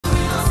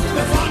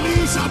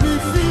shall be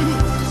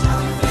filled.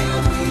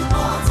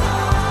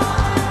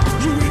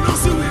 You will not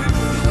see wind.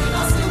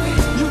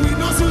 You will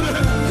not see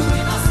rain.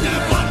 The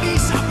body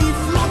shall be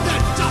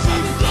flooded. Shall be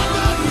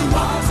flooded with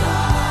water.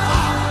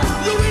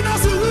 You will not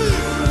see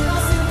wind.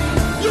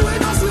 You will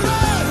not see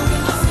rain.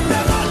 The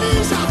body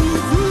shall be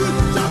filled.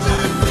 Shall be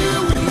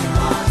filled with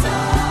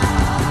water.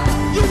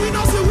 You will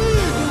not see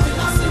wind.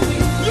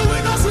 You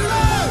will not see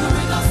rain.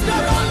 The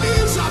body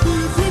shall be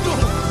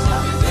filled.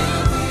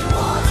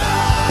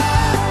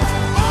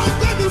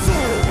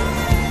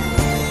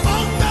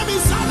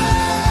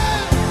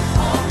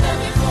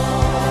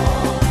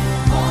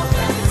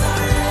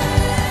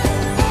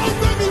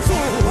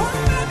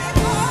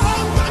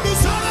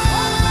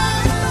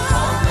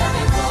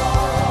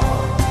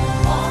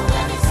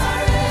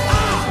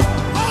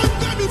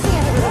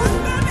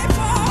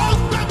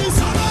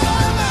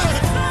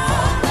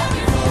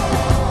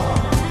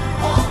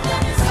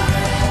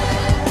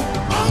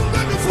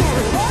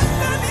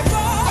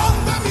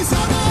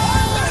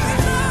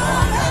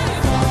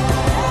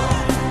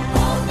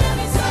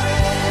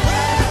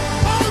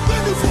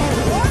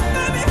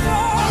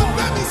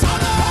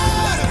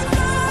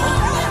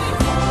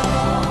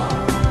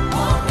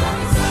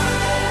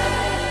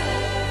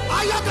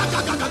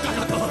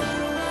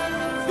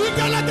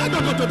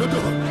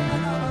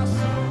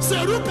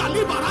 Seruka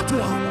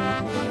libaratua.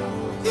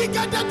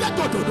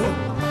 Igedegetododo.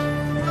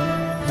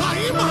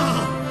 Kaima.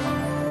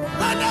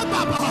 Ele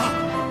baba.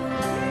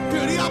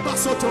 Keria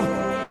basoto.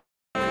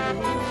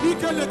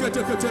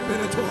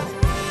 Igelegeteketepereto.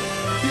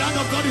 The hand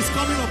of God is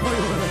coming upon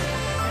your head.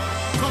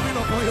 Coming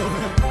upon your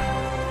head.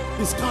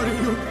 He's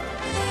carrying you.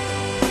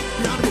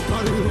 The hand will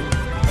carry you.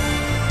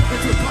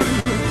 It will carry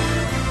you.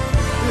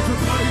 It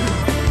will carry you.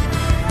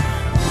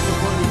 It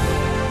will carry you.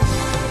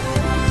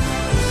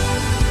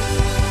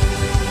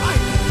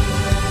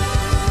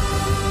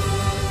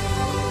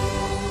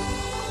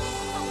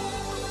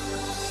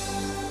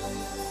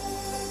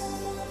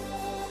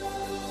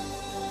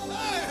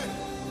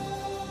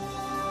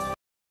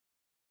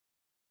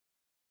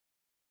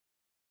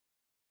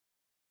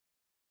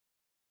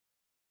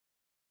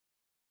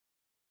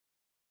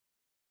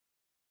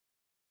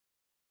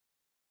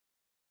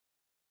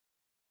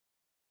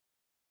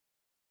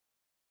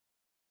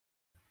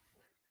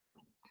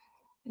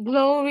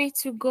 Glory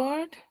to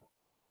God.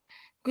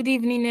 Good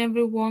evening,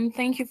 everyone.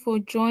 Thank you for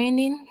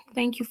joining.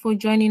 Thank you for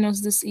joining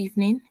us this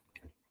evening.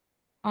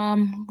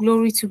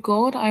 Glory to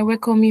God. I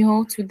welcome you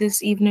all to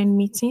this evening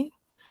meeting.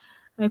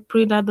 I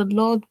pray that the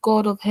Lord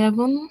God of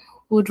heaven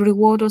would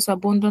reward us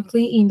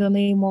abundantly in the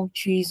name of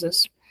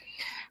Jesus.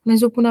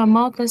 Let's open our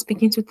mouth. Let's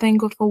begin to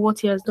thank God for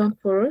what He has done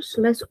for us.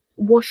 Let's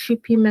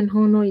worship Him and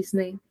honor His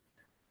name.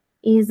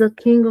 He is the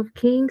King of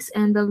Kings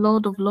and the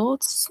Lord of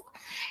Lords.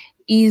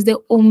 He is the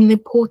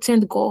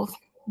omnipotent God,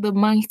 the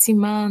mighty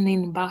man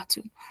in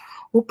battle.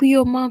 Open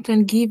your mouth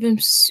and give Him,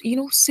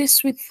 say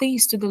sweet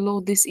things to the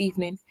Lord this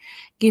evening.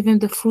 Give Him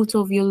the fruit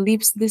of your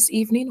lips this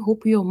evening.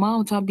 Open your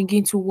mouth and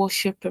begin to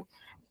worship Him.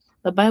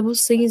 The Bible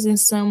says in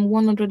Psalm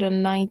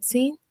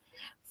 119,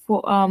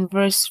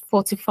 verse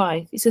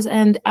 45, it says,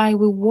 "And I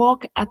will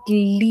walk at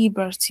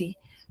liberty,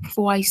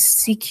 for I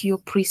seek your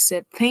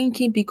precept." Thank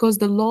you, because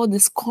the Lord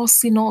is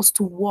causing us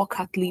to walk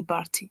at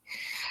liberty.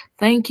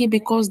 Thank you,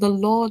 because the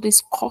Lord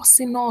is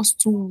causing us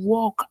to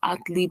walk at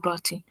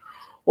liberty.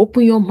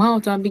 Open your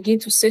mouth and begin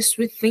to say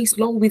sweet things.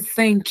 Lord, we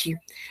thank you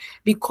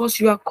because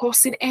you are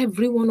causing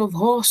every one of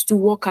us to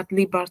walk at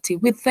liberty.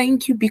 We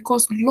thank you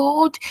because,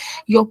 Lord,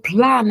 your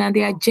plan and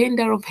the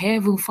agenda of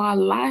heaven for our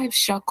lives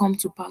shall come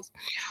to pass.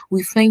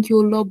 We thank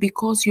you, Lord,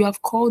 because you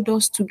have called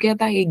us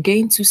together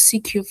again to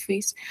seek your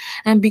face,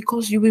 and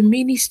because you will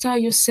minister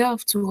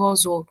yourself to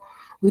us all.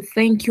 We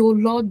thank you,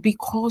 Lord,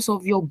 because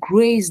of your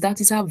grace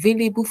that is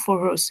available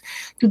for us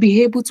to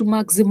be able to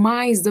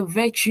maximize the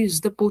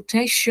virtues, the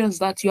potentials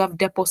that you have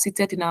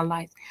deposited in our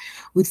life.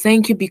 We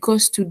thank you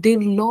because today,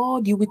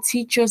 Lord, you will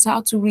teach us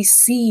how to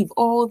receive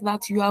all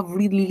that you have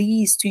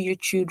released to your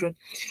children.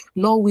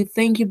 Lord, we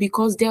thank you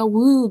because there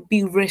will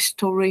be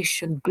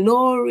restoration.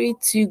 Glory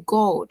to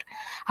God.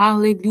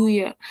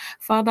 Hallelujah.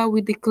 Father,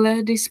 we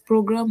declare this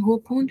program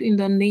opened in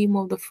the name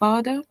of the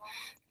Father,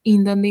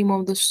 in the name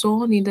of the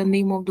Son, in the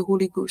name of the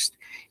Holy Ghost.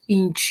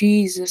 In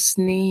Jesus'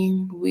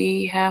 name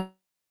we have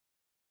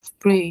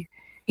prayed.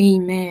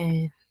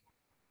 Amen.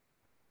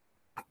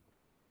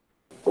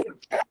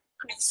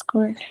 Praise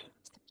God.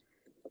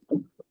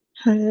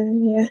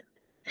 Hallelujah.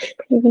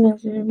 Even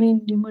as we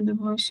remain in the mode of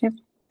worship,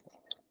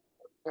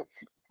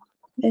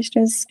 let's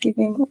just give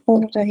Him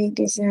all that He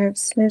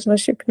deserves. Let's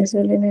worship His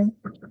holy name.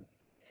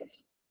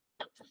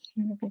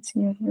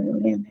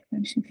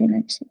 Worship Him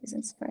like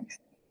Jesus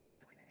Christ.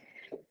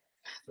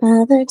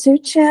 Father to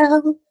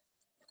child,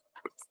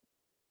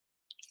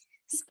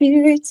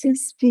 spirit to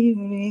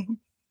spirit,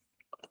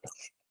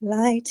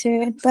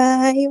 lighted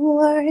by your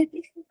word.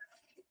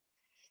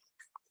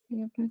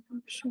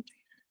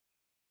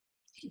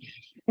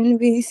 And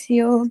with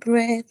your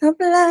breath of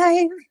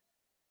life,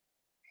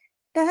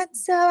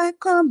 that's how I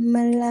come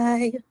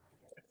alive.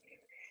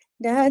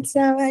 That's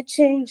how I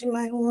change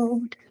my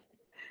world.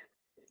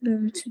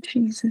 Glory to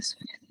Jesus.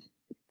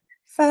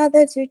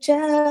 Father to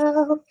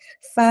child,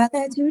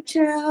 Father to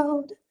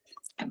child,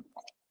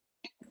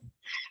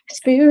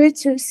 Spirit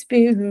to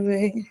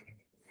spirit,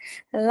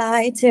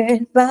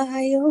 lighted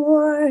by your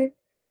word.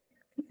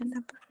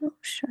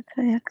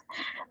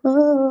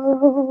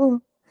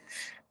 Oh,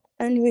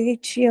 and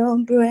reach your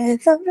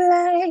breath of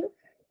life.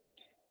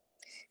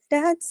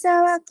 That's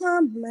how I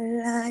come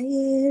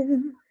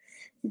alive.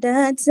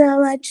 That's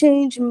how I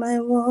change my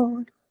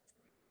world.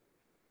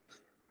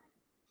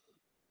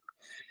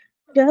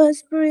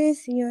 Just breathe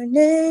your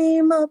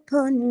name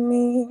upon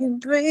me.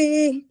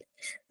 Breathe.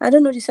 I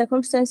don't know the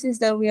circumstances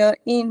that we are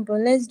in, but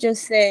let's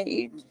just say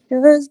it.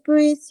 Just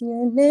breathe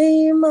your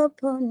name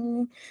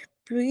upon me.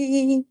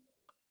 Breathe.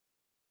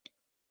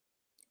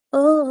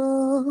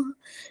 Oh,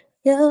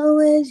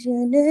 Yahweh's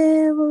your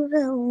name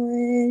will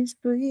always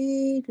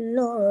breathe,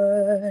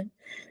 Lord.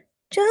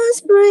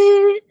 Just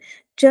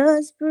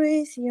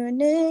breathe your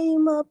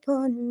name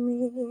upon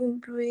me.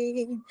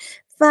 Breathe.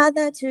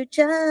 Father to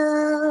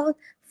child,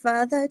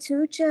 Father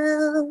to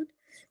child,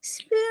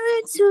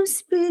 Spirit to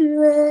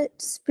spirit,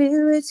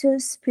 Spirit to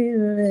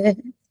spirit,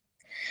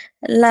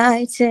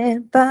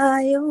 lighted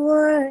by your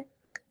word.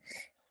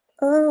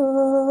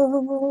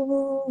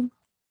 Oh,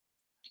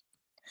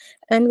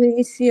 and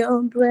with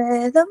your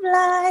breath of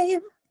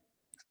life,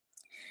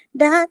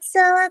 that's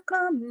how I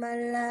come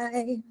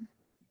alive.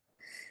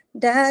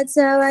 That's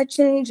how I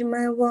change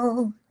my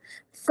world.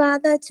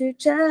 Father to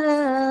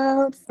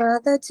child,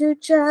 Father to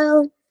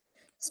child,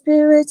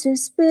 Spirit to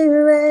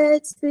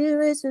spirit,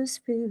 Spirit to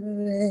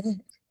spirit,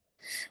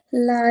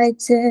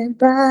 lighted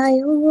by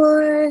your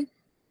word.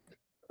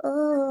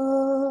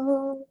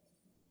 Oh,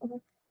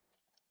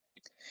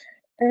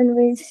 and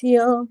with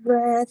your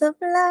breath of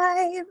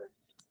life,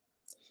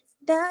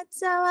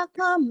 that's how I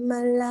come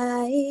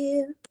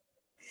alive.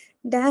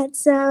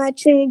 That's how I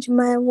change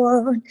my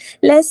world.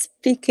 Let's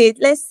pick it.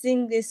 Let's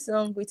sing this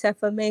song with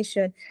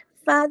affirmation.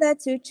 Father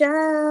to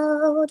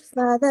child,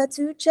 Father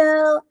to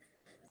child,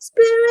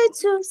 Spirit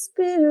to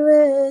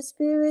spirit,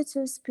 Spirit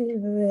to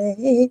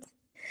spirit,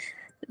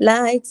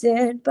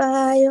 lighted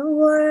by your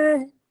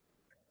word.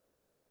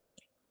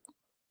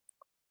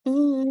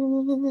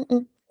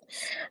 Mm-mm.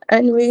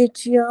 And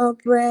with your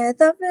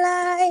breath of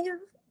life,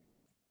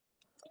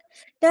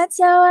 that's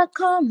how I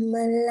come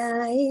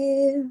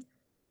alive.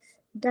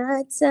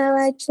 That's how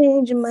I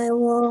change my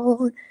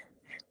world.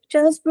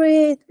 Just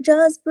breathe,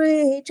 just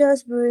breathe,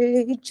 just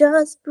breathe,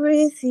 just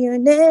breathe your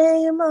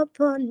name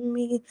upon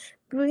me.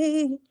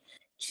 Breathe.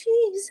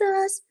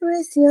 Jesus,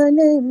 breathe your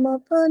name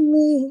upon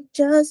me.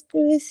 Just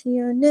breathe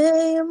your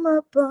name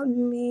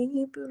upon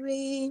me.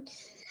 Breathe.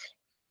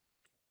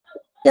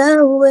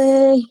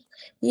 Yahweh,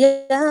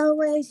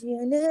 Yahweh's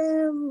your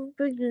name.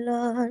 Breathe,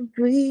 Lord,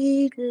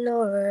 breathe,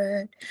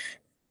 Lord.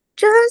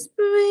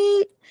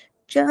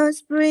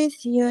 Just breathe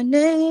your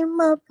name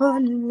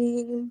upon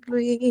me.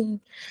 Breathe.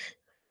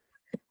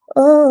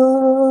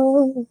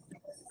 Oh.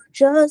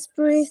 Just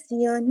breathe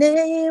your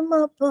name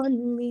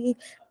upon me.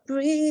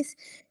 Breathe.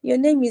 Your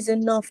name is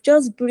enough.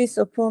 Just breathe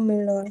upon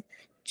me, Lord.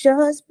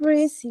 Just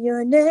breathe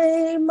your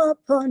name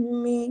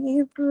upon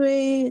me.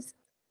 Breathe.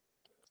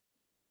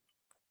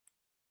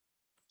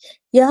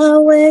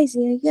 Yahweh,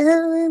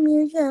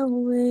 Yahweh,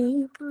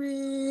 Yahweh.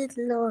 Breathe,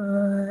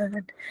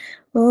 Lord.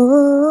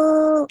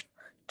 Oh,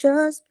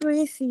 just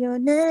breathe your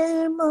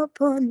name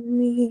upon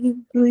me.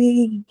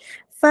 Breathe.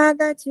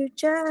 Father to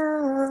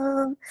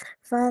child,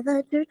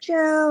 Father to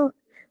child.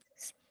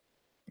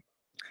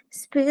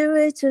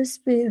 Spirit to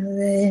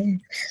spirit,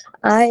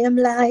 I am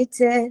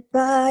lighted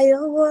by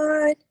your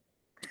word.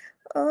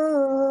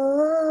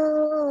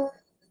 Oh,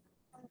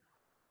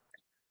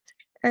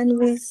 and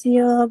with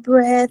your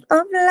breath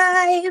of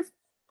life,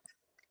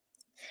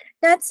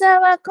 that's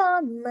how I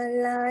come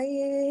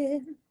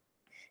alive.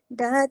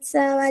 That's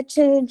how I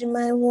change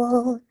my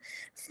world.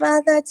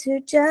 Father to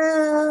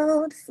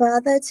child,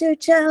 Father to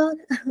child.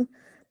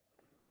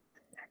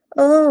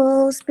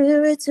 Oh,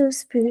 spirit to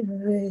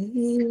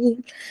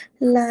spirit,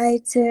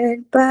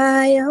 lighted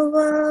by your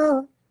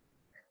word.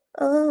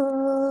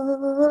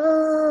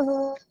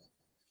 Oh,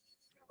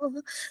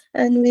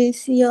 and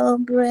with your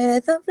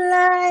breath of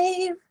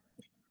life,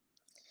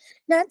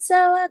 that's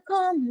how I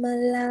come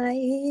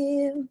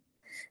alive.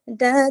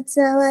 That's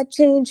how I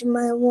change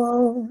my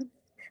world.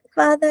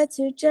 Father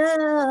to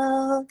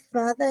child,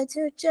 Father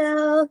to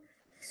child,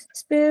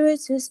 Spirit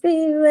to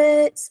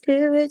spirit,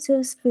 Spirit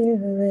to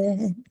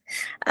spirit.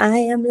 I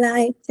am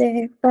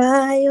lighted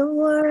by your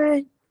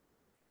word.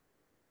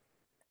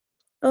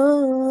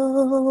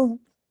 Oh,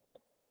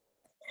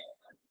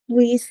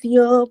 with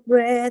your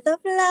breath of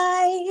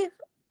life,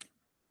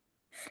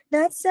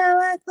 that's how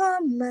I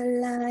come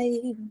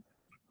alive.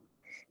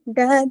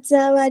 That's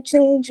how I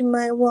change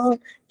my world.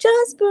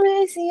 Just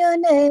breathe your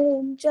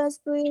name.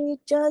 Just breathe,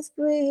 just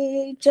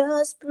breathe,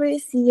 just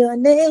breathe your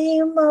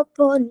name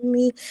upon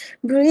me.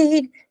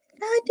 Breathe,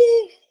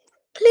 Daddy.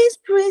 Please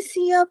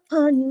breathe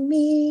upon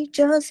me.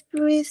 Just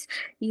breathe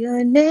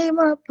your name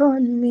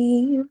upon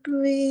me.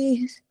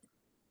 Breathe.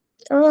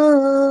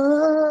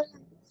 Oh,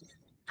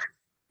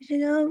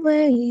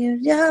 Yahweh,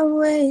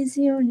 Yahweh is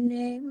your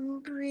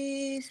name.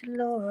 Breathe,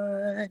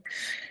 Lord.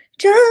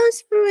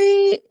 Just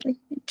breathe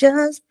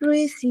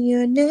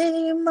your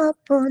name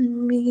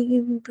upon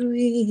me.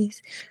 Breathe.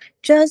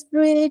 Just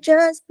breathe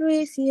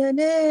your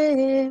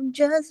name.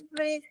 Just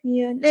breathe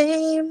your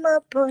name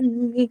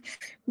upon me.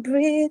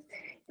 Breathe.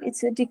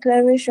 It's a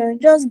declaration.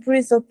 Just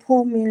breathe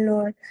upon me,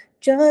 Lord.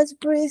 Just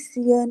breathe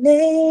your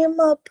name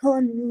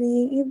upon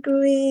me.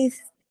 Breathe.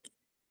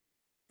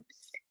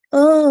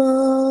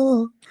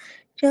 Oh,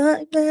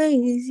 Yahweh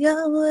is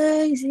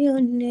your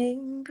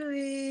name.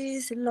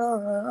 Breathe,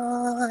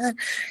 Lord.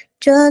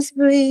 Just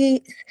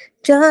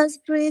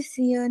just breathe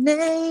your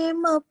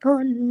name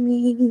upon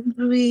me.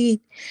 Breathe.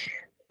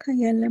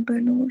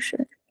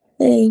 Kayalabanosha.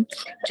 Hey,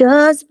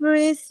 just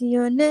breathe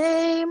your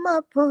name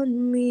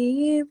upon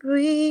me.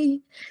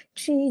 Breathe.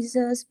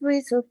 Jesus,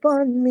 breathe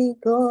upon me,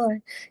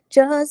 God.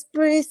 Just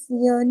breathe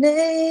your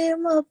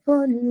name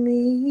upon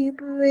me.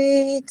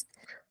 Breathe.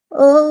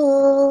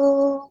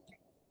 Oh,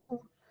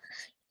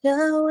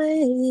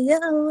 Yahweh,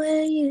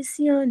 Yahweh is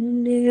your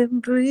name.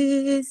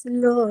 Breathe,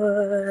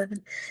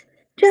 Lord.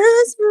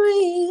 Just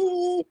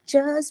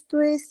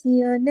breathe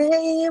your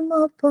name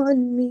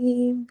upon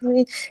me.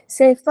 Breathe.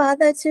 Say,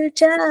 Father to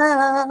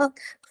child,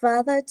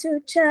 Father to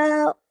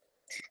child,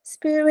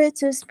 Spirit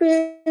to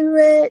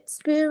spirit,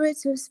 Spirit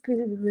to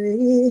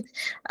spirit.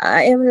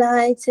 I am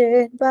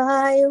lighted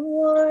by your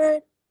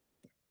word.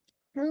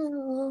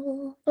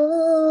 Oh,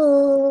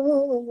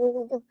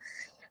 oh,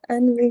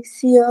 and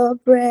with your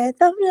breath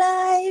of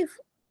life,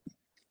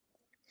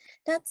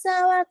 that's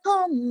how I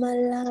come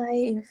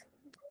alive.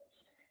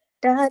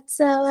 That's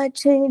how I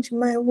change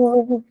my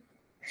world.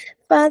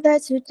 Father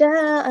to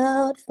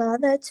child,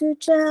 Father to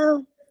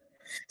child,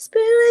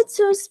 Spirit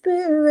to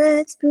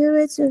spirit,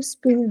 Spirit to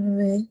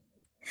spirit.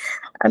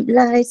 I'm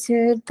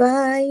lighted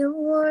by your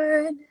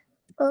word.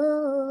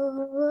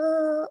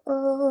 Oh, oh,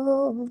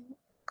 oh.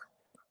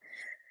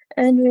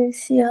 And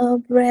with your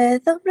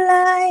breath of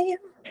life,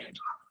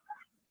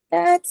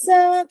 that's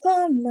how I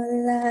come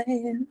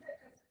alive.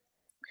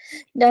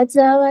 That's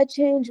how I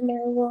change my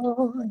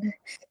world.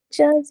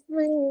 Just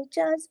breathe,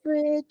 just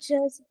breathe,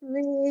 just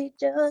breathe,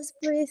 just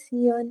breathe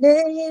your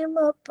name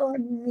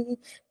upon me.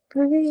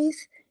 Breathe,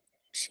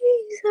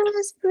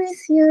 Jesus, breathe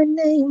your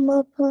name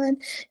upon.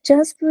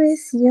 Just breathe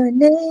your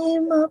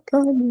name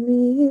upon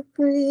me.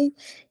 Breathe.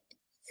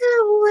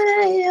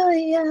 Yahweh, oh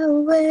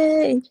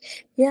Yahweh,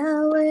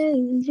 Yahweh,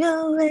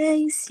 Yahweh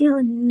is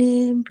your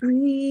name.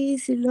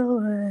 Breathe,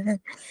 Lord.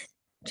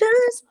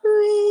 Just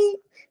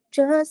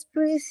just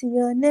breathe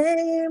your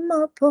name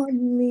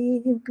upon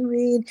me.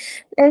 Breathe.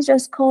 Let's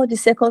just call the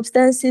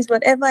circumstances,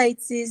 whatever it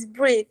is,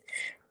 breathe.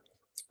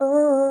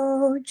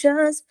 Oh,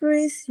 just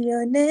breathe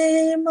your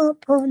name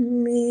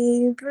upon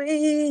me.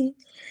 Breathe.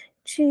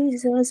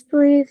 Jesus,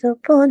 breathe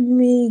upon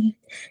me.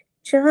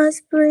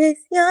 Just breathe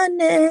your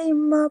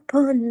name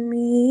upon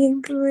me.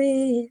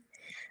 Breathe.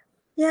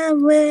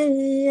 Yahweh,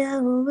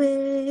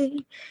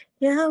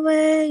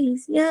 Yahweh,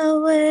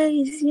 Yahweh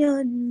is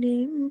your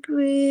name.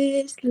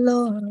 Breathe,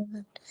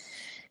 Lord.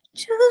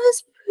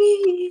 Just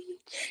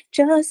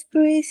just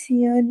breathe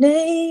your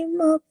name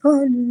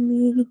upon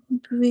me.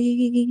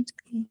 Breathe.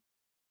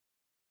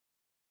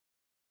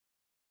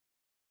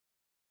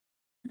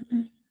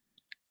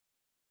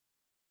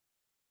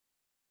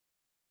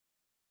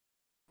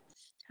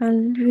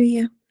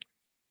 Hallelujah.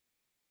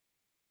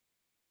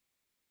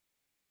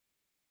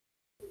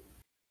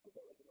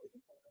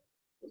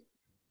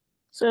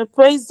 So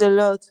praise the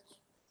Lord.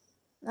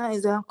 Now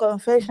is our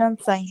confession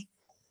time.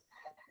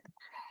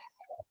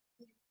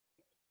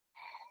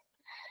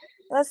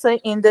 Let's say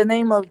in the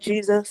name of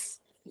Jesus,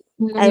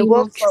 In the I name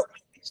walk of for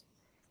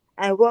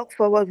I walk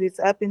forward with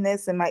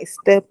happiness in my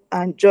step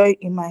and joy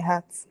in my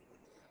heart.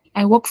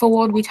 I walk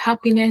forward with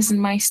happiness in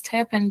my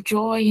step and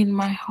joy in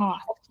my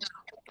heart.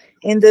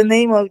 In the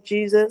name of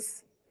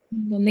Jesus,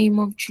 In the name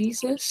of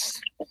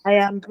Jesus, I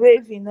am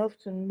brave enough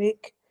to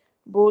make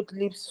bold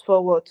leaps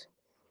forward.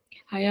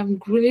 I am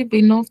brave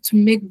enough to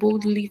make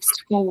bold leaps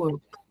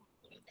forward.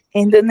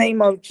 In the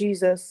name of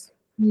Jesus,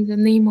 In the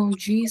name of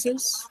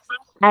Jesus,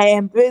 I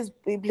embrace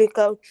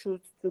biblical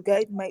truth to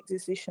guide my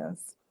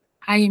decisions.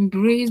 I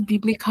embrace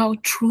biblical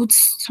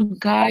truths to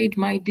guide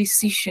my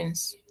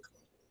decisions.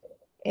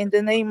 In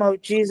the name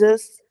of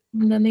Jesus,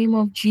 In the name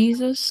of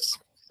Jesus,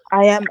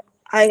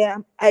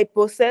 I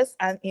possess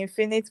an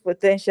infinite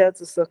potential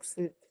to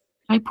succeed.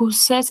 I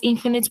possess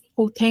infinite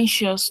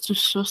potentials to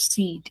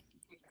succeed.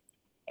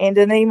 In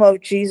the name of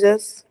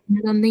Jesus,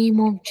 In the name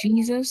of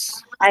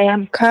Jesus, I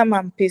am calm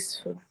and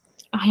peaceful.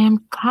 I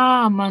am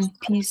calm and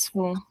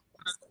peaceful.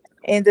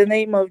 In the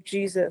name of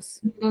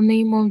Jesus, In the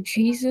name of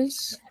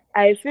Jesus,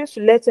 I refuse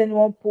to let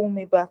anyone pull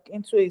me back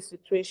into a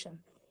situation.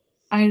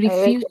 I I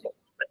refuse already-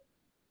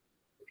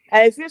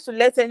 I refuse to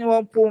let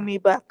anyone pull me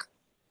back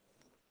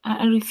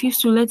I refuse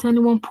to let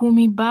anyone pull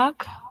me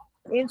back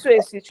into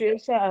a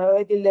situation I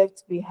already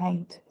left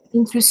behind.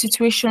 into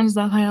situations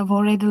that I have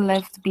already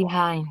left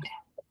behind.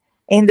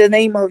 In the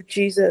name of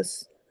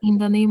Jesus, In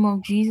the name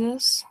of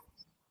Jesus,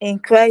 in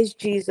Christ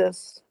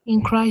Jesus,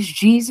 In Christ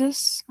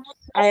Jesus,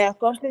 I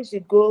accomplish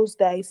the goals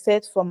that I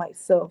set for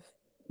myself.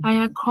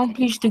 I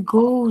accomplish the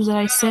goals that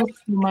I set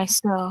for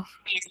myself.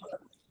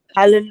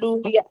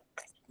 Hallelujah.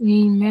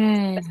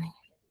 Amen.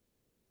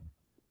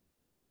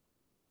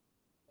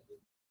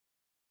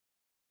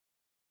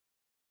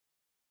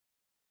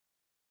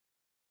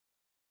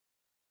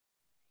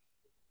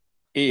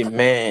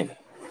 Amen.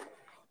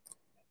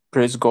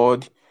 Praise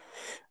God.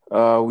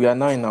 We are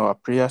now in our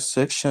prayer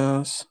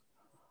sections.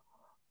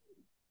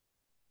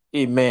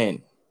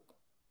 Amen.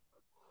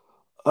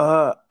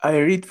 I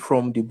read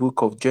from the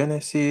book of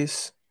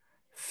Genesis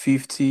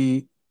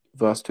 50,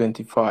 verse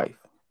 25.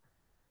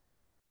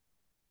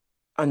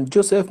 And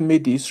Joseph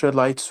made the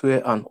Israelites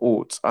swear an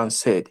oath and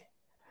said,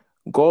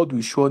 God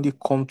will surely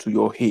come to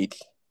your aid,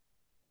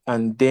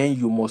 and then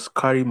you must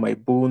carry my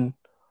bone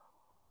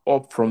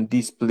up from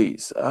this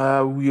place.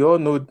 We all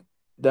know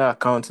the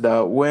account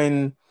that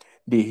when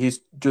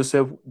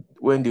Joseph,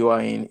 when they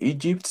were in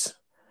Egypt,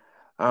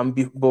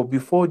 but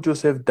before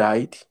Joseph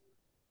died,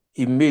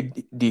 he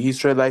made the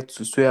Israelites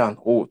to swear an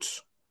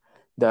oath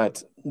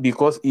that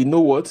because he know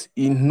what?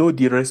 He know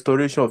the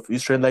restoration of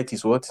Israelite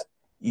is what?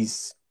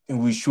 Is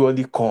will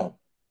surely come.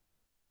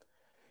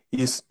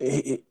 He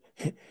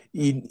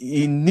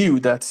knew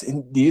that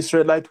the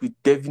Israelites will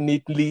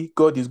definitely,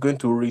 God is going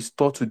to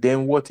restore to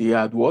them what he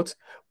had what?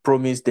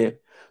 Promised them.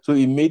 So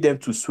he made them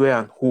to swear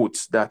an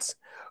oath that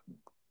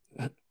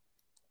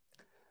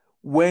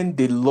when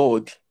the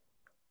Lord,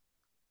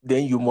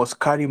 then you must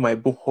carry my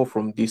book off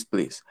from this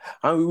place.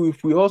 And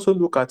if we also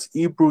look at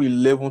Hebrew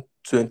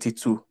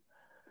 11:22,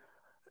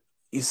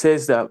 it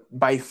says that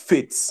by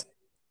faith,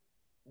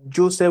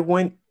 Joseph,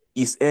 when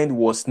his end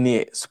was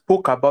near,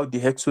 spoke about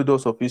the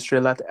exodus of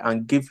Israelites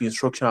and gave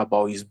instruction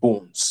about his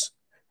bones.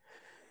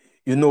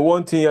 You know,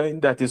 one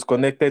thing that is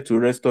connected to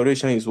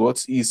restoration is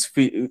what? Is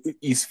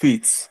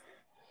faith.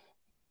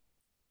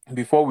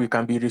 Before we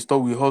can be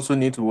restored, we also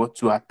need to what?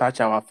 To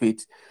attach our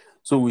faith.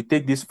 So we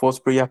take this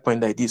first prayer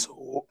point like this.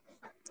 Oh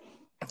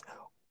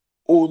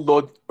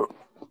Lord,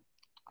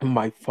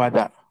 my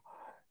Father,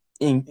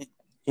 in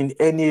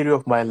any area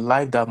of my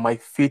life that my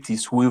faith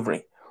is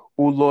wavering,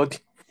 oh Lord,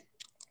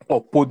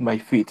 uphold my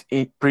faith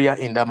in prayer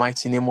in the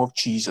mighty name of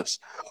Jesus.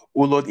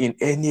 Oh Lord, in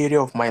any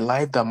area of my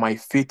life that my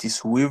faith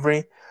is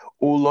wavering,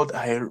 oh Lord,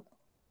 I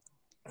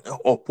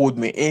uphold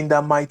me in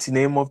the mighty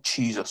name of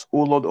Jesus.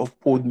 Oh Lord,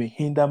 uphold me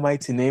in the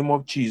mighty name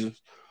of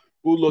Jesus.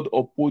 Oh Lord,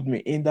 uphold me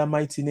in the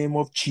mighty name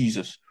of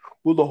Jesus.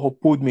 Oh Lord,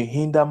 uphold me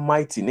in the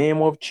mighty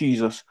name of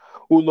Jesus.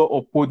 Oh Lord,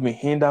 uphold me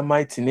in the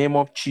mighty name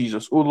of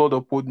Jesus. Oh Lord,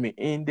 uphold me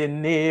in the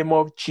name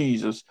of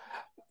Jesus.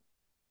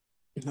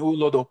 Oh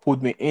Lord,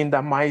 uphold me in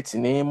the mighty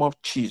name of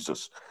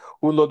Jesus.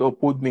 Oh Lord,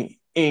 uphold me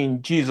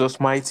in Jesus'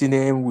 mighty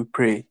name. We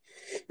pray.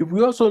 If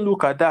we also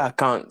look at that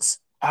account,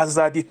 as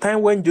at the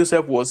time when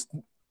Joseph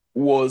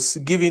was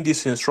giving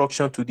this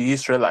instruction to the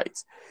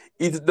Israelites,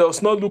 it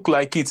does not look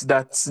like it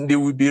that they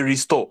will be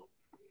restored.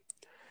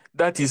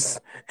 That is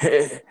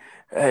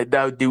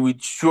that they will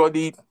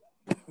surely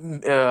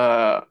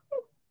get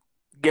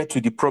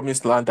to the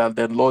promised land that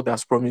the Lord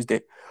has promised them.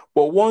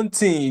 But one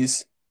thing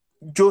is,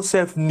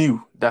 Joseph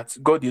knew that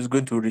God is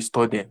going to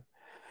restore them.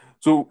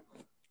 So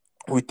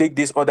we take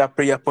this other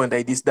prayer point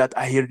like this, that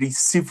I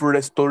receive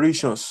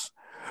restorations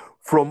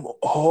from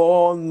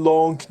all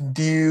long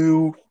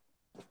due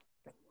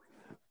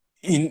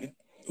in,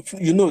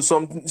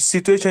 some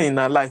situation in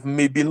our life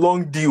may be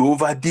long due,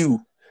 overdue.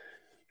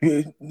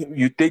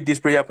 You take this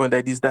prayer point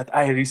like this, that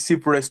I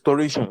receive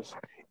restorations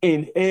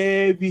in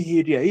every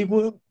area,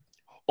 even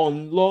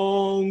on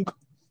long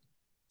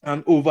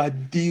and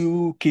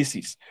overdue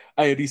cases.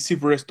 I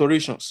receive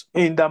restorations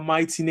in the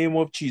mighty name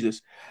of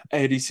Jesus.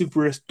 I receive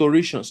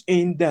restorations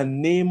in the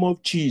name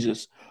of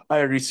Jesus. I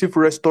receive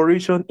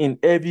restoration in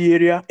every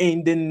area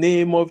in the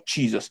name of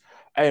Jesus.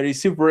 I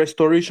receive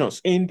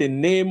restorations in the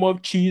name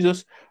of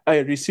Jesus. I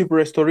receive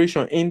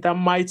restoration in the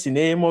mighty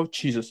name of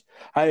Jesus.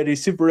 I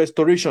receive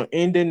restoration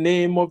in the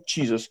name of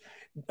Jesus.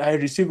 I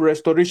receive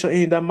restoration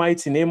in the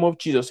mighty name of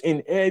Jesus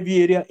in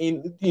every area,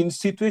 in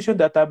situation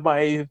that I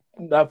might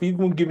have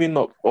even given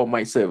up on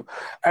myself.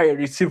 I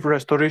receive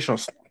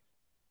restorations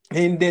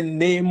in the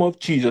name of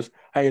Jesus.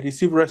 I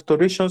receive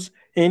restorations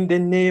in the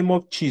name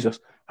of Jesus.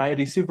 I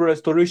receive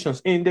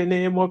restorations in the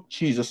name of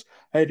Jesus.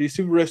 I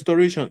receive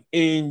restoration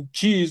in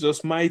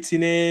Jesus' mighty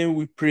name.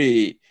 We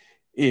pray.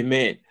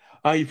 Amen.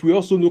 If we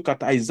also look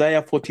at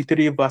Isaiah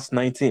 43, verse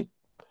 19,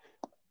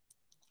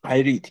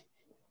 I read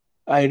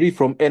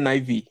from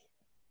NIV.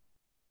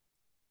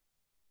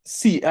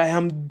 See, I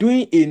am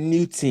doing a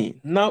new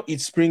thing. Now it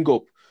spring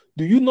up.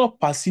 Do you not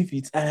perceive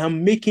it? I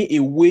am making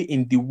a way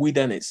in the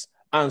wilderness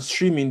and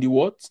stream in the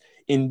what?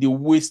 In the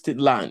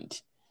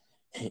wasteland.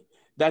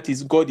 That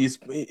is, God is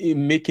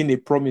making a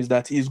promise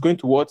that He's going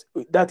to what?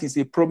 That is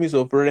a promise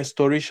of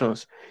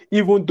restorations.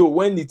 Even though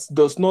when it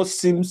does not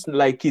seem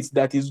like it,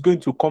 that is going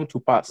to come to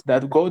pass.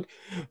 That God,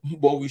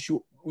 but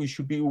we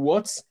should be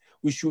what?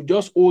 We should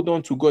just hold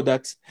on to God,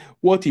 that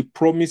what He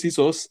promises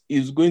us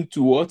is going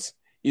to what?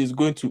 Is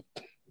going to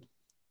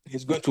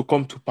It's going to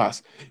come to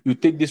pass. You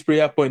take this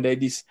prayer point like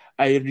this: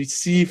 I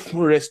receive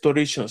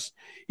restorations,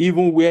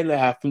 even when I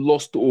have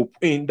lost hope.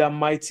 In the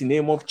mighty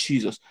name of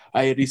Jesus,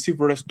 I receive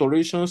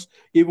restorations,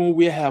 even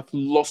where I have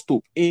lost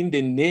hope. In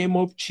the name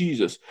of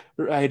Jesus,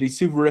 I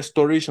receive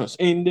restorations.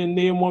 In the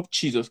name of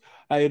Jesus,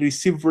 I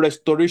receive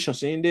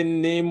restorations. In the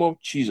name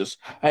of Jesus,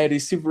 I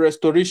receive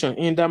restoration.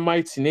 In the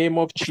mighty name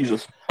of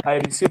Jesus, I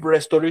receive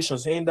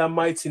restorations. In the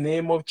mighty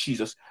name of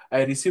Jesus,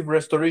 I receive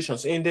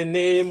restorations. In the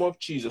name of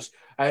Jesus,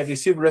 I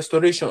receive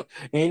restoration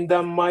in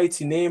the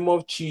mighty name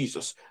of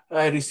Jesus.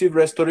 I receive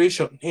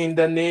restoration in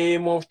the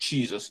name of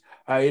Jesus.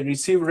 I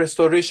receive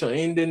restoration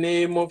in the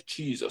name of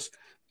Jesus.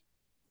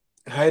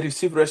 I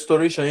receive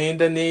restoration in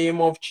the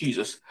name of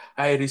Jesus.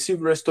 I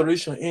receive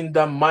restoration in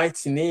the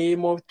mighty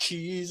name of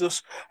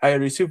Jesus. I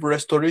receive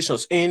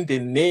restorations in the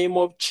name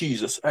of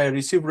Jesus. I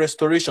receive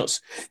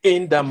restorations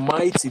in the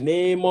mighty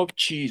name of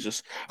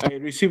Jesus. I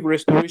receive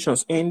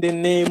restorations in the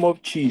name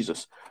of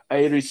Jesus.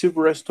 I receive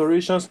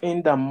restorations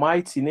in the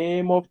mighty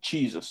name of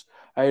Jesus.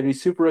 I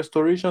receive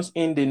restorations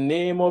in the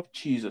name of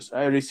Jesus.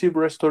 I receive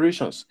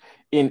restorations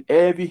in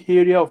every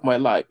area of my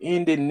life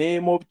in the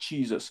name of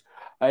Jesus.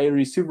 I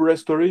receive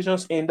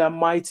restorations in the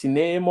mighty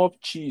name of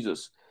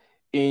Jesus.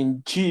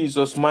 In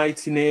Jesus'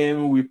 mighty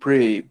name we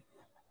pray.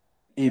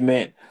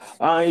 Amen.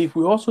 If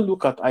we also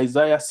look at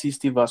Isaiah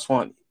 60 verse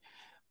 1,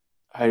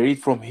 I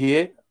read from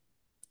here,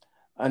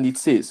 and it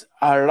says,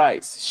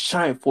 Arise,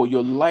 shine, for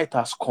your light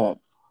has come,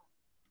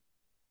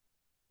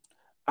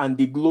 and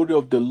the glory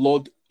of the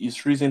Lord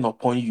is risen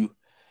upon you.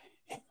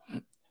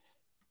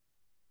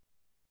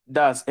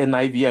 That's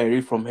NIV. I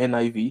read from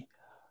NIV.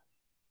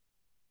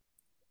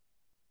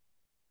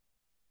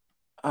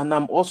 And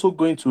I'm also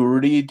going to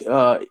read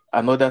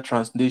another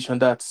translation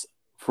that's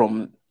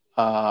from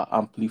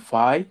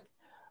Amplify.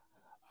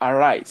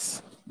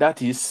 Arise,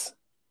 that is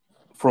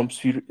from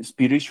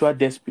spiritual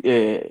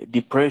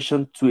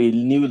depression to a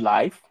new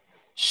life.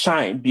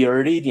 Shine, be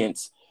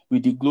radiant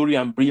with the glory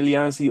and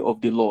brilliancy of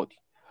the Lord.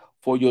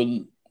 For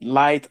your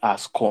light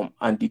has come,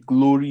 and the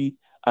glory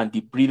and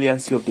the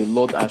brilliancy of the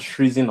Lord has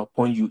risen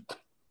upon you.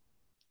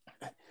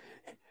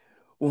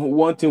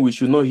 One thing we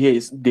should know here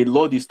is the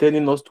Lord is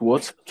telling us to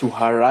what? To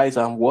arise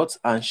and what?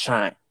 And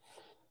shine.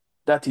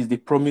 That is the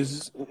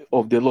promise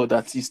of the Lord,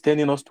 that is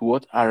telling us to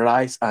what?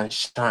 Arise and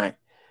shine.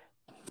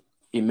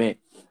 Amen.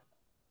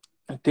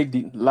 And take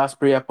the last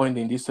prayer point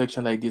in this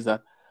section like this,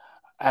 that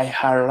I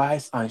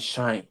arise and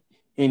shine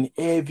in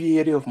every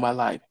area of my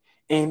life.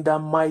 In the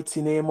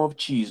mighty name of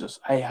Jesus,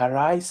 I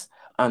arise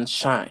and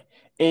shine.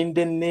 In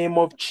the name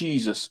of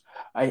Jesus,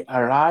 I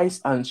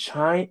arise and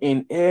shine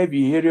in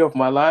every area of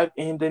my life.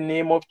 In the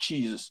name of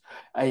Jesus,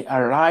 I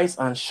arise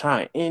and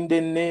shine. In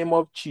the name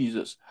of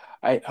Jesus,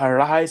 I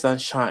arise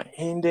and shine.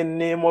 In the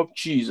name of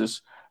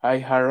Jesus,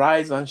 I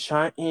arise and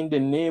shine. In the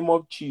name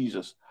of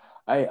Jesus,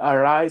 I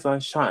arise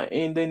and shine.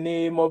 In the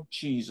name of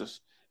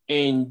Jesus.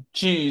 In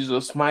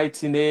Jesus'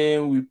 mighty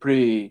name we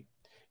pray.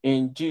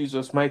 In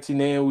Jesus' mighty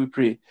name we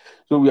pray.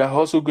 So we are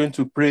also going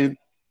to pray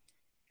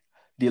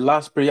the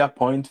last prayer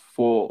point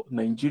for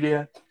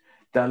Nigeria.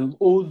 That,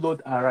 oh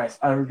Lord, arise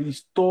and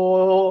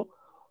restore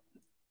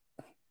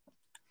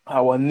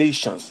our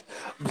nations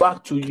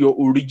back to your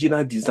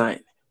original design.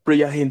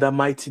 Prayer in the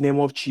mighty name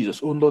of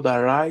Jesus. Oh Lord,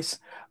 arise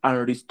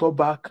and restore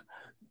back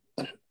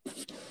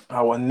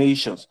our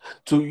nations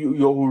to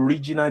your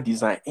original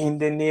design in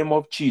the name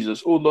of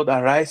Jesus. Oh Lord,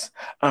 arise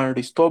and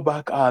restore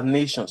back our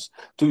nations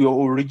to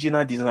your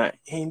original design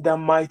in the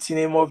mighty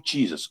name of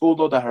Jesus. Oh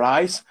Lord,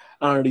 arise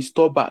and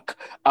restore back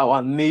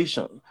our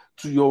nation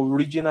to your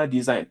original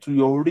design, to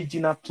your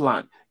original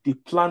plan. The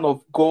plan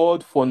of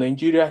God for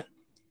Nigeria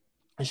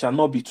shall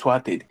not be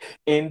thwarted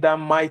in the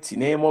mighty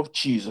name of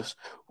Jesus.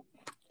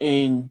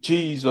 In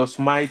Jesus'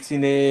 mighty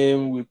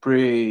name we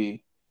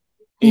pray.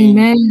 In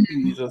Amen.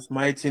 Jesus'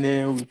 mighty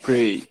name we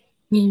pray.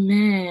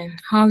 Amen.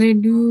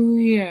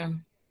 Hallelujah.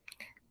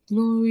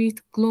 Glory,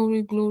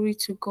 glory, glory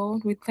to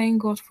God. We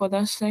thank God for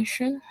that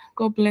session.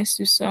 God bless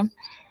you, sir.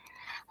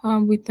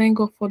 We thank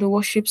God for the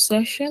worship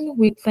session.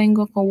 We thank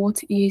God for what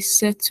He is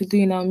set to do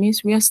in our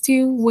midst. We are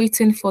still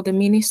waiting for the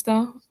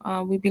minister.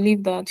 We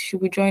believe that she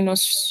will join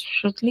us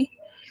shortly.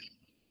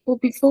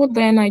 But before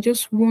then, I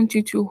just want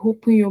you to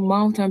open your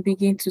mouth and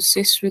begin to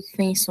say sweet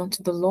things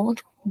unto the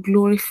Lord.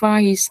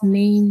 Glorify His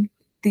name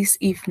this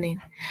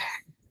evening.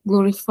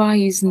 Glorify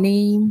His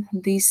name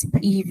this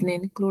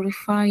evening.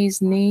 Glorify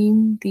His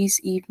name this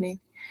evening.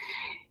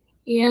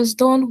 He has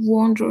done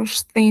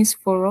wondrous things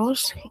for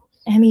us,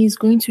 and He is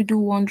going to do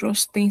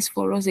wondrous things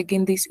for us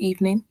again this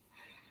evening.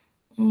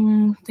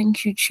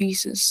 Thank you,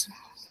 Jesus.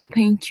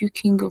 Thank you,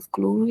 King of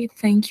Glory.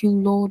 Thank you,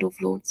 Lord of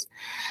Lords.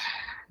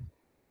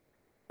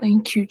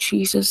 Thank you,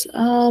 Jesus.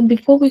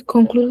 Before we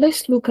conclude,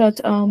 let's look at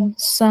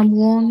Psalm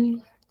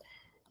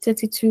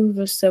 132,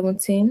 verse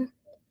 17.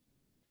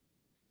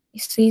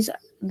 It says,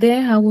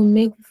 "There I will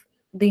make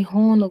the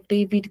horn of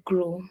David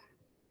grow."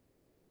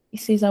 It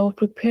says, "I will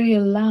prepare a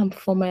lamp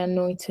for my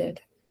anointed."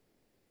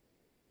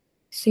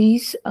 It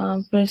says,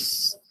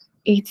 verse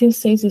 18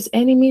 says, his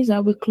enemies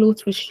are we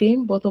clothed with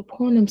shame, but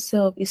upon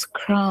himself his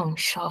crown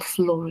shall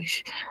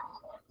flourish.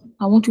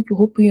 I want you to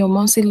open your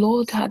mouth and say,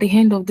 Lord, at the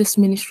end of this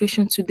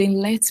ministration today,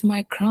 let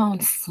my crown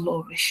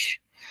flourish.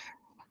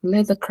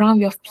 Let the crown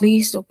you have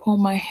placed upon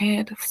my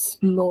head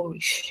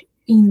flourish.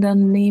 In the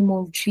name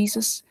of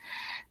Jesus,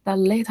 that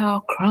let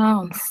our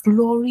crown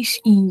flourish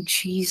in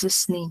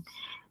Jesus' name.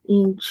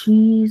 In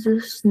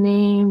Jesus'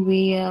 name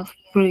we have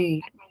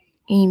prayed.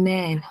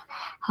 Amen.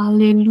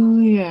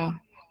 Hallelujah.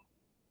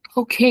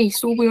 Okay,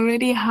 so we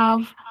already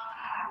have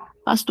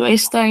Pastor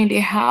Esther in the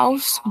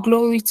house.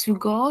 Glory to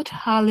God.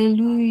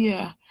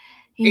 Hallelujah.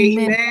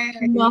 Amen.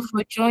 Thank you, Ma, Amen.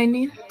 for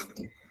joining.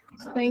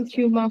 Thank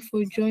you, Ma,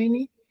 for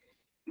joining.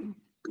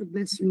 God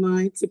bless you, Ma.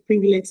 It's a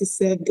privilege to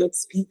serve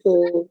God's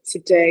people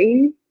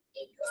today.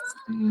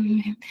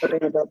 Amen.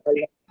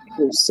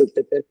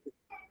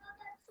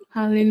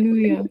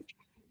 Hallelujah.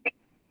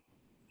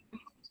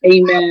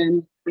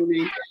 Amen.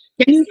 Amen.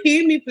 Can you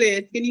hear me,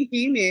 please? Can you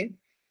hear me?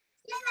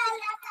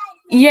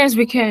 Yes,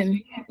 we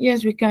can.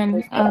 Yes, we can.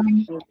 Yes,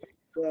 thank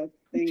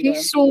Okay, God.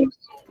 so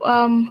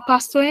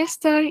Pastor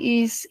Esther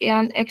is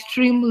an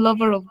extreme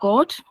lover of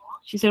God.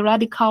 She's a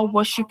radical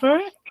worshiper,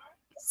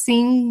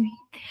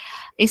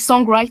 a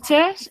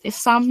songwriter, a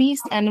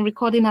psalmist, and a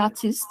recording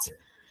artist,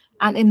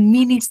 and a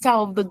minister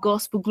of the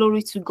gospel.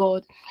 Glory to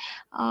God.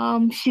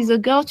 She's a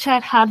girl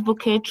child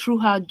advocate through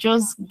her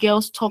Just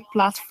Girls Talk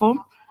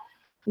platform,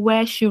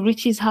 where she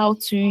reaches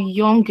out to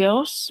young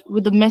girls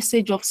with the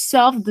message of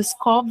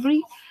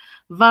self-discovery,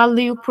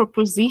 value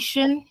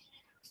proposition,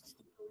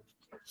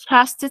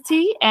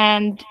 chastity,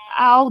 and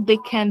how they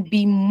can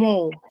be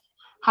more.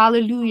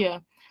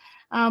 Hallelujah.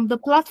 The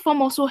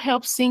platform also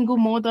helps single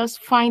mothers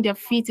find their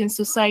feet in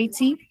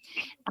society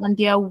and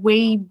their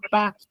way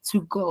back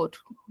to God.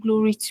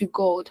 Glory to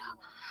God.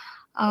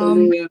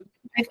 Hallelujah.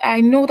 I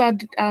know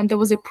that there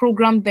was a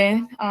program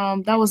there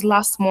that was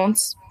last month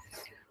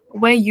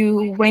where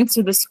you went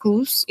to the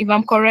schools, if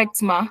I'm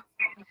correct, Ma.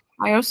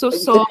 I also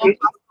saw Exactly.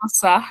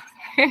 Pastor.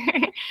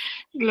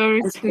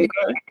 Glory to Okay.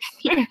 God.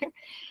 Hallelujah.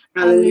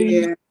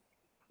 Hallelujah.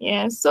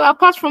 Yeah. So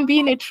apart from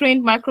being a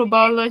trained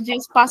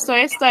microbiologist, Pastor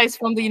Esther is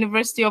from the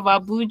University of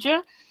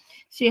Abuja.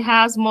 She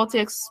has multi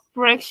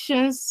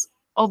expressions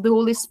of the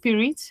Holy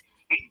Spirit.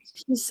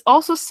 She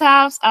also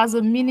serves as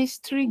a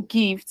ministry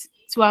gift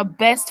to her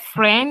best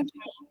friend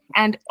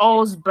and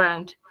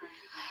husband.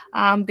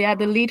 They are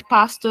the lead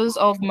pastors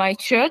of my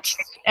church,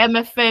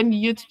 MFM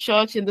Youth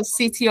Church in the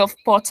city of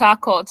Port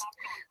Harcourt.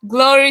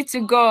 Glory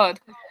to God.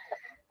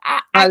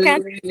 I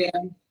can't Hallelujah.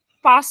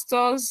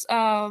 pastors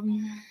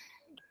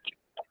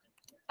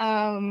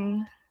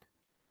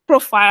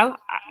profile.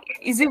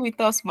 Is it with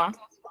us, ma?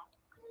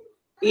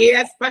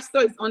 Yes, Pastor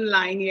is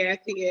online. Yes,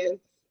 he is.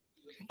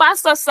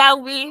 Pastor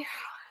Sawi,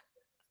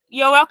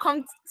 you're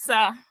welcome,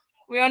 sir.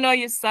 We honor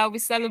you, sir. We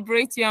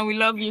celebrate you and we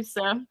love you,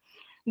 sir.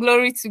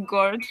 Glory to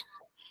God.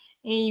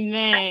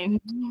 Amen.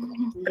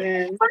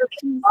 Amen.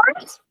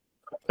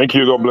 Thank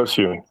you. God bless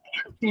you.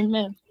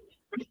 Amen.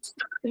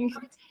 Thank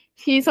you.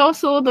 She's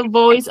also the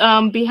voice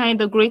behind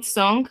the great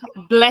song,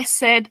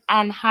 Blessed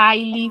and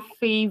Highly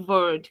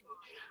Favored.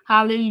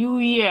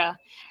 Hallelujah.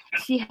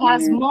 She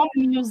has Amen. more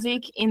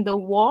music in the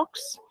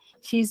works.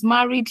 She's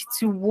married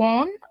to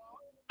one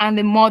and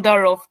the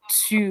mother of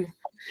two.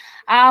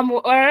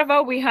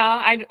 Wherever we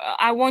are,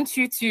 I want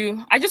you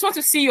to, I just want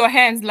to see your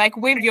hands, like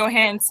wave your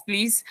hands,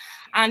 please,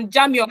 and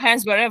jam your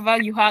hands wherever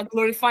you are,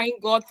 glorifying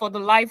God for the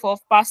life of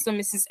Pastor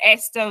Mrs.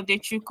 Esther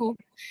Dechuku.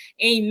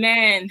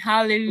 Amen.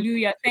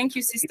 Hallelujah. Thank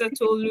you, Sister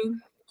Tolu.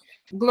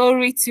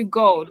 Glory to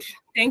God.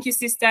 Thank you,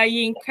 Sister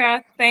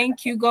Yinka.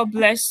 Thank you. God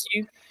bless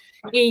you.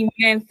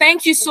 Amen.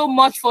 Thank you so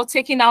much for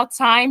taking out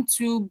time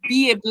to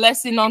be a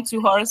blessing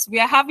unto us. We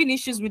are having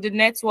issues with the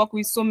network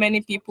with so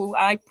many people.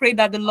 I pray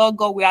that the Lord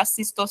God will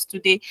assist us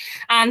today.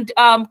 And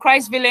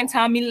Christ Valiant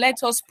Army,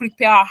 let us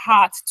prepare our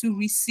heart to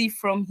receive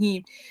from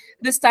Him.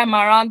 This time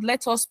around,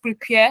 let us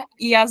prepare.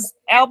 He has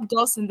helped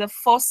us in the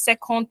first,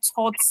 second,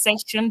 third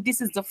session. This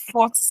is the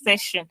fourth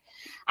session.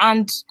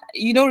 And,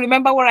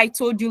 remember what I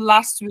told you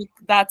last week,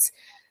 that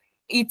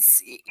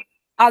it's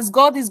as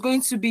God is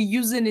going to be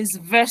using his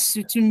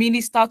vessel to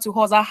minister to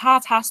us, our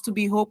heart has to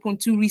be open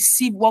to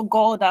receive what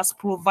God has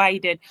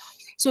provided.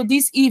 So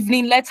this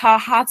evening, let our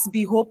hearts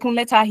be open,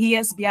 let our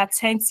ears be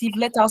attentive,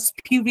 let our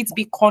spirits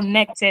be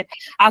connected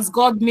as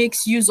God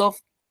makes use of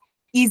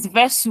his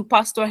vessel,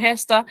 Pastor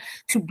Hester,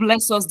 to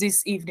bless us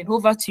this evening.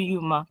 Over to you,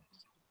 ma.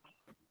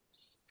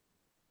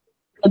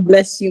 God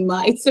bless you,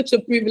 Ma. It's such a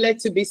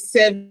privilege to be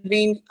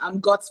serving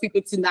God's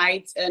people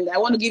tonight. And I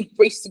want to give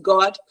praise to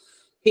God.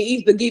 He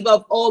is the giver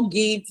of all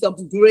gifts,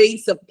 of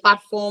grace, of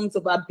platforms,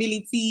 of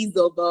abilities,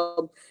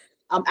 of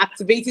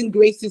activating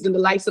graces in the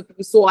lives of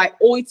people. So I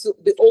owe it to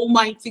the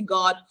Almighty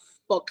God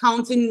for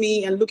counting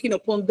me and looking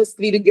upon this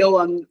little girl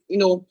and,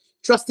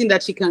 trusting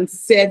that she can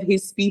serve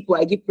his people.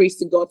 I give praise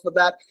to God for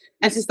that.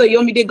 And Sister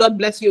Yomide, God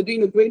bless you. You're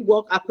doing a great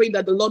work. I pray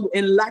that the Lord will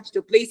enlarge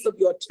the place of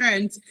your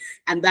turns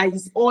and that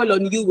his oil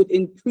on you would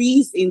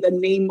increase in the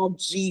name of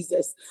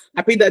Jesus.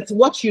 I pray that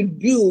what you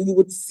do, you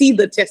would see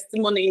the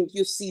testimony in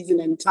due season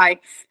and time.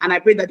 And I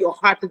pray that your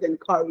heart is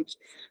encouraged.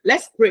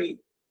 Let's pray.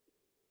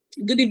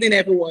 Good evening,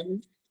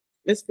 everyone.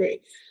 Let's pray.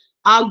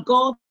 Our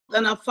God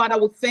and our Father,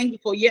 we thank you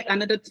for yet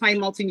another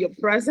time out in your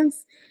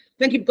presence.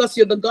 Thank you because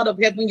you're the God of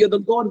heaven. You're the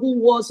God who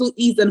was, who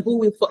is, and who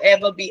will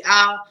forever be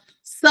our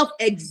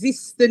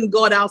self-existent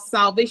God, our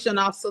salvation,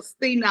 our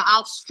sustainer,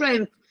 our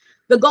strength,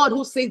 the God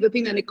who says the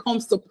thing and it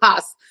comes to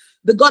pass.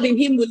 The God in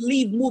him will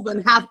live, move,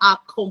 and have our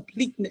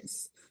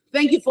completeness.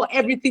 Thank you for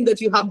everything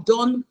that you have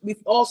done with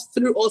us,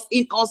 through us,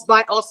 in us,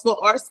 by us,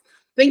 for us.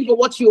 Thank you for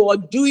what you are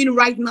doing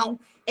right now.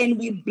 And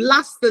we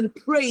blast and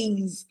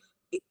praise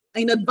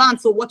in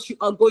advance of what you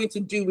are going to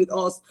do with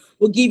us.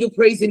 We'll give you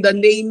praise in the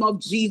name of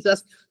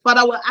Jesus.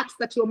 Father, we ask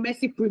that your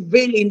mercy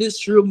prevail in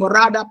this room.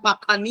 Morada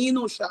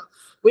pakanino sha.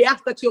 We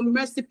ask that your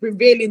mercy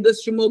prevail in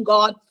this room, oh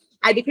God.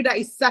 I decree that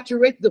it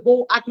saturates the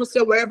whole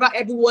atmosphere wherever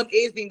everyone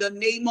is in the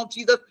name of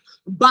Jesus,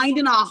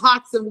 binding our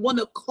hearts in one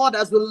accord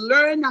as we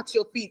learn at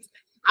your feet,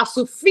 as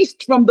we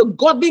feast from the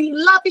godly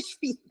lavish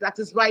feast that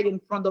is right in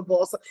front of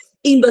us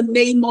in the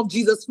name of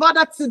Jesus.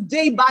 Father,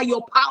 today by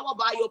your power,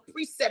 by your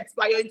precepts,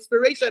 by your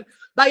inspiration,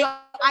 by your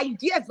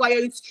ideas, by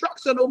your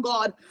instruction, oh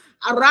God,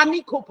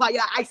 Arani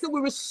Kopaya, I say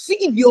we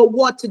receive your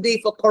word today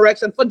for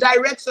correction, for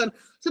direction,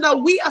 so that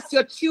we as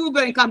your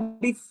children can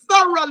be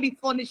thoroughly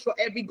furnished for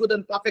every good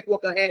and perfect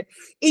work ahead.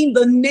 In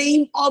the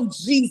name of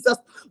Jesus,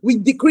 we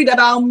decree that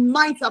our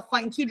minds are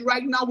fine-tuned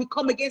right now. We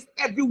come against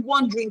every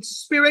wandering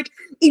spirit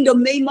in the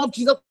name of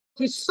Jesus.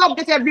 We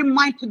subject every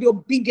mind to the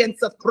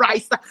obedience of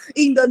Christ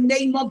in the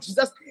name of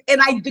Jesus. And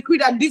I decree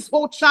that this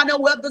whole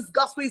channel where this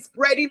gospel is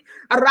spreading,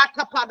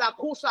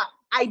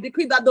 I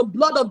decree that the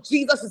blood of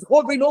Jesus is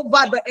hovering over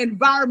the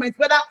environment,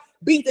 whether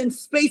be it in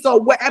space or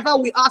wherever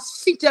we are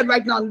seated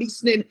right now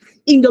listening,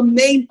 in the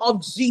name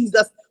of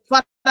Jesus.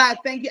 Father, I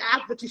thank you. I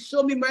ask that you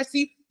show me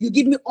mercy. You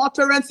give me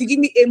utterance. You give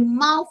me a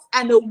mouth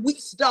and a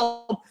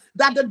wisdom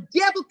that the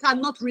devil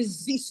cannot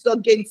resist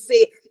against.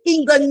 Say,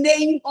 in the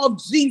name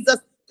of Jesus.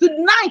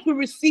 Tonight we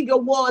receive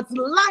your words,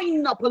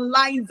 line up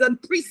lines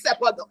and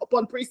precept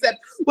upon precept.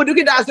 We look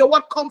at it as your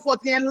word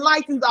comforts, it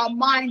enlightens our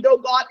mind, oh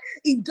God.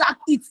 It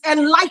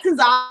enlightens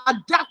our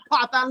dark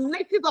path and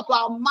lifts up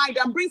our mind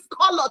and brings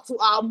color to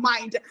our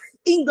mind.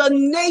 In the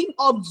name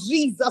of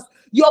Jesus,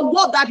 your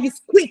word that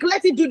is quick,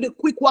 let it do the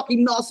quick work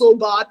in us, oh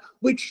God.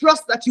 We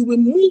trust that you will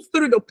move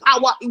through the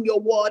power in your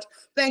word.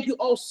 Thank you,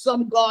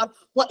 awesome God,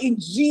 for in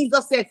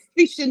Jesus'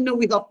 efficient name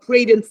we have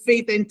prayed in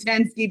faith and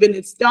thanksgiving.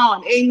 It's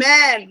done.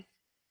 Amen.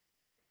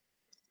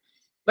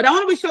 But I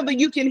want to be sure that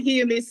you can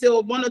hear me, so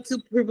one or two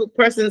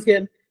persons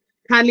can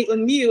kindly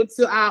unmute.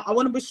 So I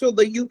want to be sure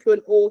that you can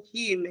all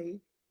hear me.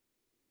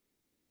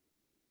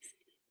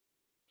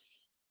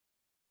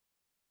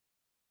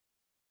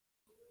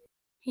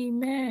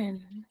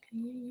 Amen.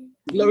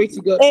 Glory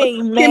to God.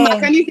 Amen. Okay, Ma,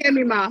 can you hear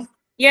me, Ma?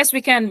 Yes,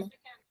 we can.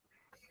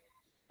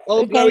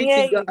 Oh, We can glory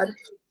hear to you. God.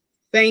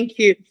 Thank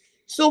you.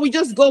 So we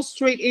just go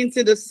straight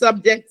into the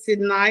subject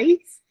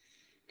tonight.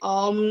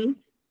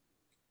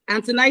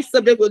 And tonight's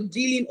subject we're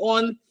dealing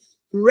on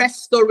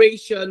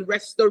restoration,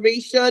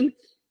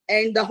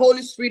 and the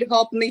Holy Spirit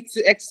helped me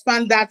to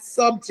expand that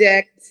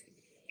subject.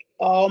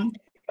 And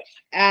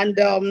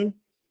I'm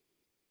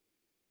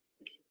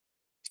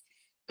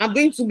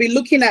going to be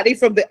looking at it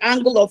from the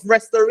angle of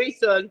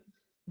restoration,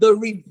 the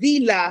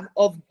revealer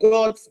of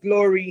God's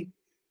glory.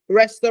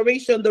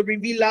 Restoration, the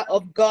revealer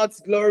of God's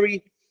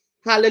glory.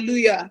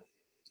 Hallelujah.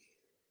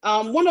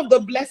 One of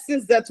the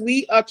blessings that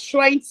we are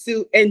trying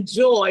to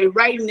enjoy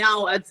right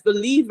now as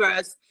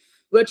believers,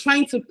 we're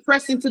trying to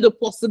press into the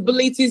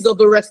possibilities of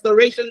the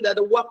restoration that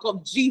the work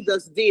of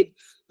Jesus did,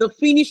 the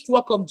finished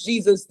work of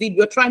Jesus did.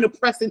 We're trying to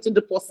press into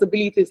the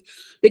possibilities,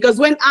 because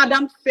when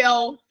Adam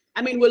fell,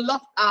 I mean, we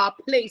lost our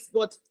place,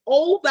 but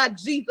all that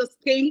Jesus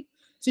came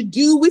to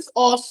do with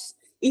us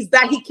is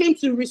that he came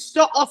to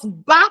restore us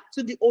back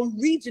to the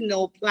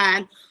original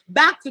plan,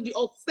 back to the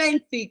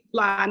authentic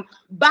plan,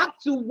 back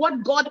to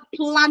what God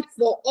planned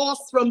for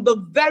us from the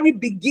very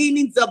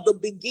beginnings of the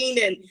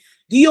beginning.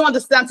 Do you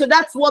understand? So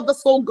that's what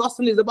this whole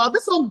gospel is about.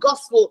 This whole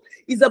gospel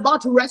is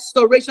about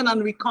restoration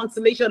and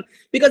reconciliation,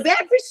 because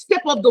every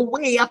step of the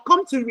way I've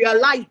come to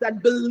realize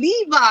that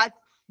believers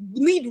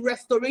need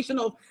restoration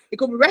of, it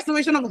could be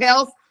restoration of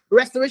health,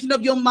 restoration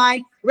of your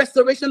mind,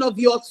 restoration of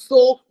your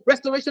soul,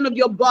 restoration of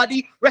your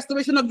body,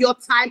 restoration of your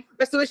time,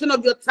 restoration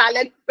of your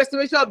talent,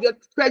 restoration of your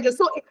treasure.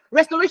 So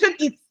restoration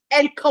is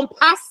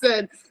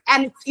encompassing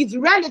and it's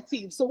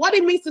relative. So what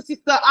it means to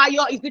Sister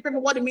Ayo is different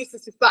from what it means to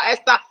Sister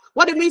Esther.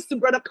 What it means to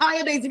Brother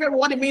Kayode is different from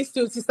what it means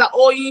to Sister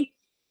Oyi.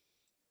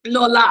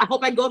 Lola, I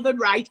hope I got that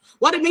right.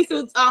 What it means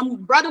to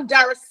Brother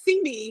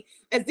Darasini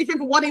is different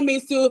from what it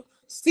means to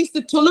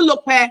Sister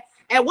Tolulope.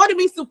 And what it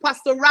means to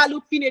Pastor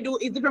Ralu Pinedu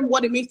is different from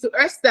what it means to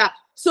Esther.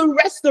 So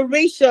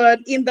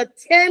restoration in the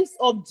terms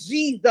of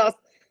Jesus,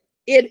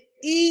 it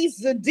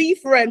is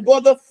different.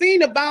 But the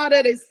thing about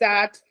it is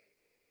that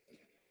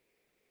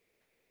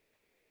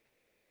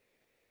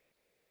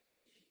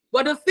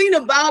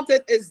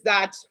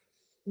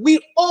we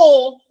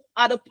all,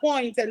 at a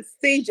point and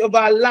stage of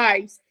our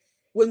lives,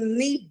 will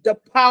need the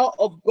power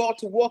of God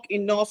to work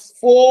in us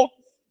for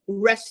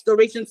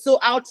restoration. So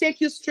I'll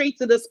take you straight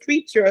to the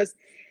scriptures.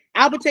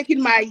 I'll be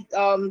taking my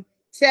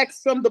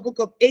text from the book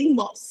of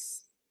Amos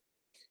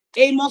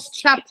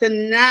chapter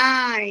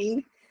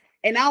 9,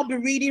 and I'll be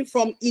reading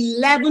from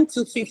 11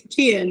 to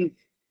 15.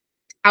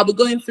 I'll be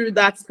going through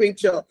that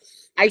scripture.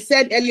 I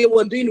said earlier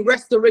we're doing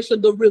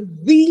restoration, the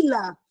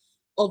revealer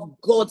of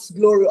God's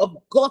glory, of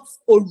God's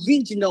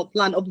original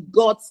plan, of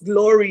God's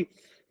glory.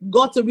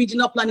 God's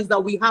original plan is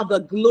that we have a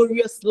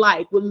glorious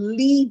life. We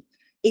live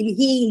in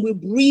Him, we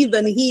breathe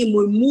in Him,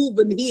 we move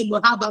in Him, we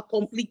have a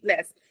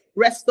completeness.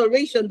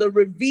 Restoration, the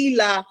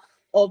revealer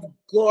of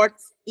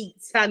God's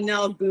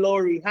eternal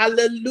glory.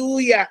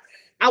 Hallelujah.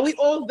 Are we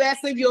all there?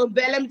 So if you're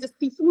there, let me just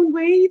see someone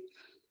wave,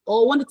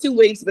 or 1 or 2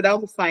 waves, but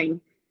that'll be fine.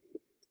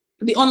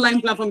 The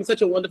online platform is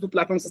such a wonderful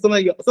platform. So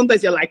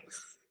sometimes you're like,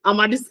 I'm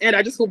at this end.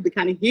 I just hope they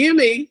can hear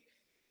me.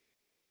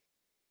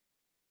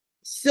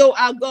 So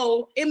I'll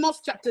go Amos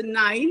chapter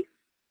 9.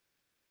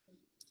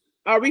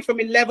 I'll read from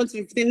 11 to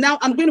 15. Now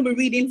I'm going to be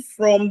reading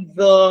from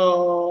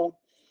the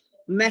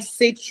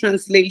Message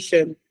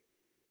translation.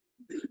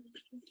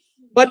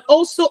 But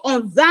also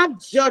on that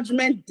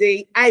judgment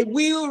day, I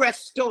will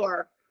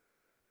restore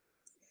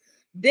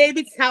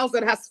David's house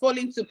that has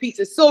fallen to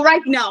pieces. So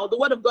right now, the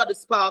word of God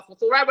is powerful.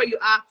 So right where you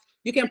are,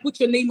 you can put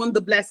your name on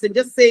the blessing.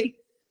 Just say,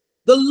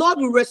 the Lord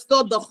will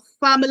restore the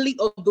family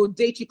of the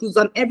Odechikus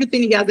and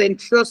everything He has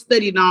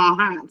entrusted in our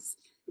hands.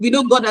 We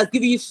know God has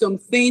given you some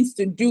things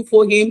to do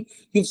for Him.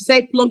 You've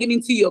said plugging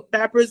into your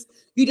purpose.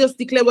 You just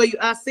declare where you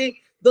are. Say,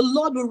 the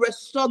Lord will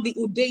restore the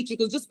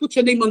Odechikus. Just put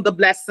your name on the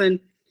blessing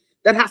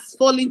that has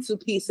fallen to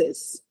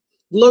pieces.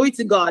 Glory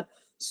to God.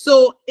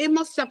 So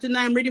Amos chapter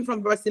 9, I'm reading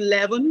from verse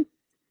 11.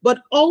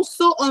 But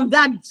also on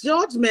that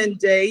judgment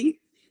day,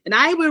 and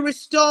I will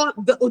restore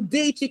the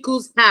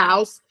Odechiku's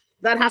house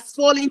that has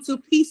fallen to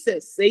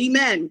pieces.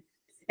 Amen.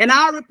 And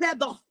I'll repair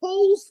the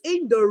holes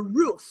in the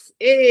roof.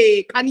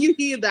 Hey, can you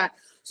hear that?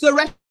 So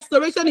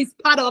restoration is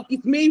part of,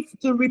 it means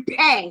to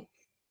repair,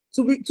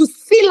 to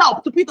seal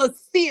up, to put a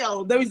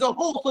seal. There is a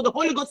hole. So the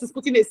Holy Ghost is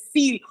putting a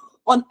seal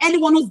on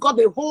anyone who's got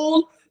a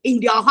hole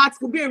in their hearts. It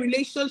could be a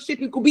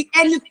relationship. It could be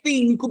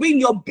anything. It could be in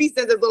your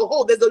business. There's a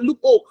hole. There's a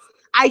loophole.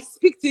 I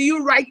speak to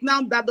you right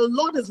now that the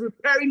Lord is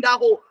repairing that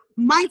hole.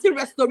 Mighty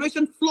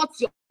restoration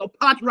floods your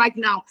path right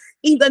now.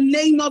 In the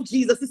name of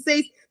Jesus, it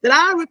says that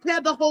I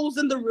repair the holes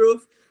in the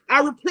roof.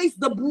 I replace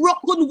the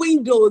broken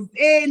windows.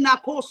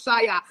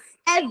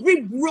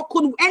 Every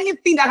broken,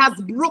 anything that has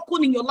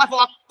broken in your life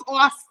or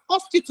has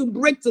caused you to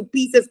break to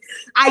pieces,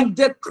 I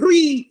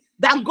decree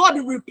that God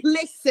will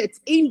replace it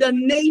in the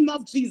name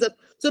of Jesus.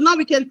 So now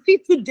we can see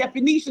two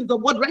definitions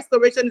of what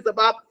restoration is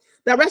about.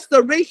 The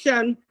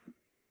restoration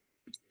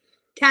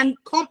can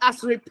come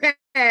as repair,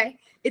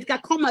 it can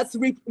come as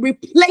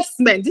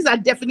replacement. These are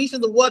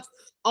definitions of what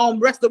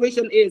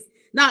restoration is.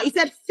 Now, it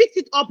said, fix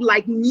it up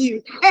like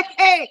new.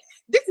 Hey,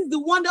 this is the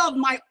wonder of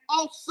my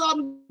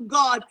awesome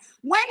God.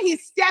 When He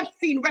steps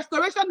in,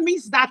 restoration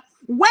means that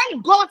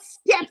when God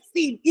steps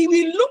in, it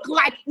will look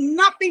like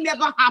nothing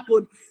ever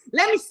happened.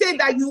 Let me say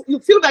that you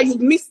feel that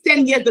you've missed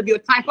 10 years of your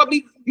time.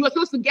 Probably you were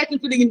supposed to get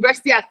into the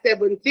university at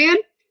 17,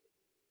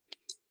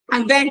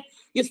 and then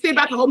you stay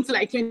back at home till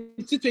like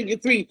 22,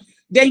 23.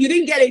 Then you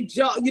didn't get a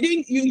job.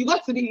 You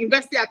got to the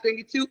university at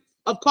 22.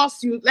 Of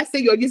course, let's say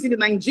you're using the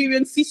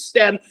Nigerian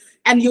system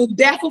and you're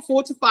there for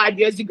 4 to 5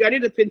 years. You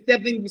graduated at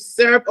 27, you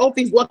serve, all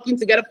things working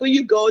together for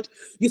you, God.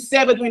 You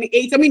serve at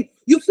 28. I mean,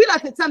 you feel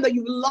at the time that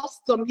you've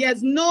lost some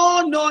years.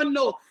 No.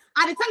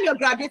 At the time you're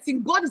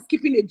graduating, God is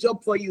keeping a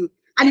job for you.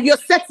 And if you're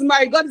set to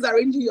marry, God is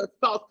arranging your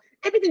spouse.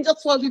 Everything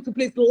just falls into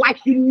place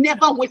like you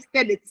never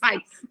wasted the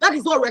time. That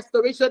is what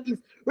restoration is.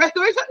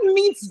 Restoration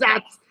means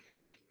that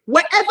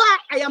wherever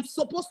I am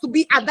supposed to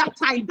be at that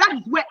time, that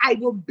is where I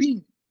will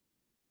be.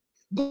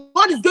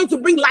 God is going to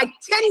bring like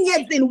 10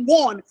 years in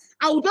one.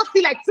 I will just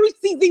feel like 3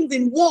 seasons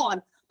in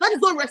one. That is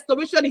what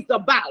restoration is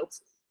about.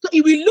 So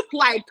it will look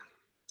like,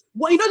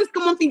 well, you know, this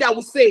common thing that I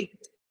will say,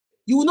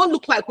 you will not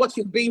look like what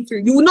you've been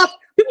through. You will not,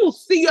 people will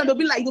see you and they'll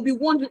be like, you'll be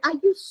wondering, are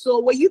you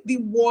sure? Were you the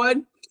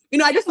one? You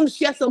know, I just want to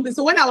share something.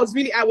 So when I was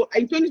really,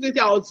 in 2020,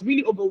 I was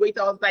really overweight.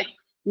 I was like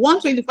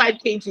 125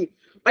 kg.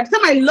 By the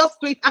time I lost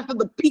weight after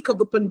the peak of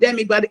the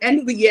pandemic, by the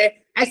end of the year,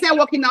 I started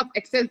working out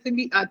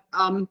extensively at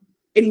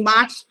in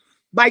March.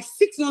 By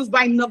 6 months,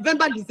 by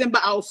November, December,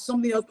 I was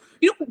something else.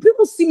 You know,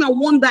 people see me and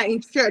wonder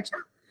in church,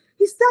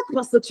 is that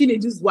Pastor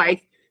Chinedu's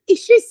wife? Is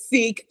she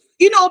sick?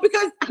 You know,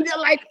 because they're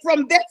like,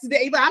 from there to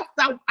there, I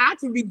had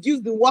to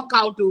reduce the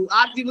workout,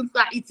 I had to even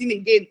start eating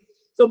again.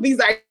 So things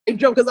I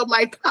drop because I'm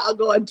like, oh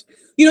God.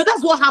 You know,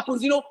 that's what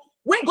happens. You know,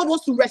 when God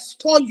wants to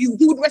restore you,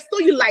 He would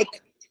restore you like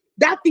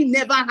that thing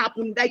never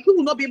happened. Like, you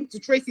will not be able to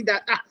trace it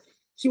that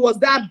she was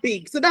that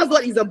big. So that's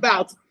what it's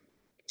about.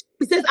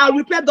 It says, I'll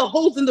repair the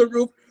holes in the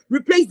roof,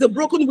 replace the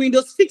broken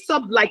windows, fix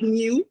up like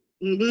new.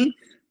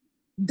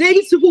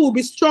 David's people will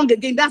be strong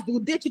again. That's the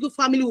David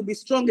family will be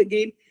strong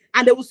again,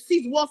 and they will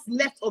seize what's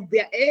left of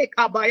their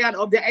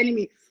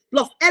enemy.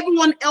 Plus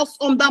everyone else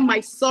under my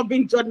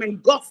sovereign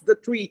judgment. God's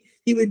decree,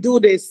 he will do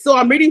this. So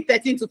I'm reading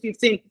 13 to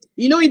 15.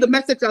 You know, in the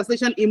Message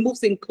translation, it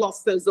moves in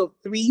clusters of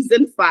 3s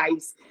and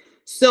 5s.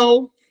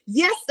 So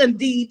yes,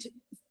 indeed,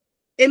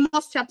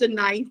 Amos chapter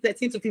 9,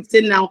 13 to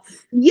 15 now.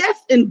 Yes,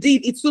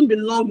 indeed, it won't be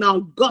long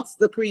now. God's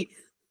decree.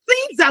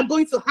 Things are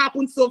going to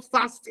happen so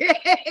fast.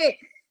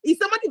 Is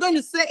somebody going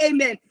to say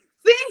amen?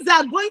 Things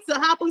are going to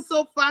happen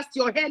so fast,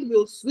 your head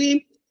will swim.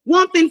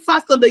 One thing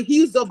fast on the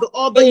heels of the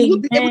other. You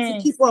won't be able to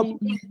keep up.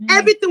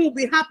 Everything will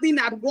be happening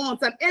at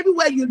once, and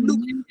everywhere you look,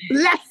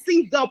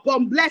 blessings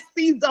upon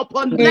blessings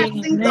upon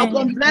blessings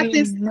upon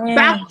blessings,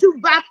 back to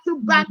back to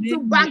back to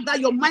back,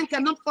 that your mind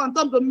cannot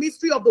fathom the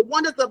mystery of the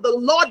wonders of the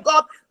Lord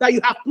God that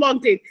you have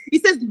planted. He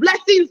says,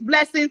 blessings,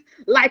 blessings,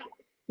 like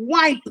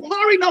wine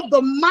pouring up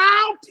the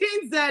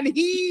mountains and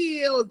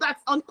hills.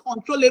 That's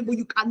uncontrollable.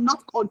 You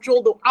cannot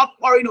control the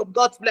outpouring of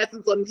God's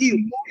blessings on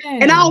you.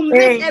 And I'll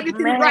make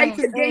everything right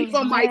again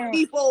for my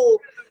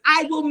people.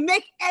 I will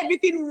make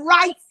everything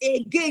right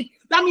again.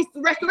 That means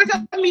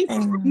restoration means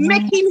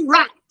making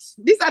right.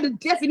 These are the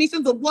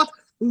definitions of what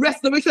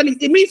restoration is.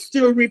 It means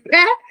to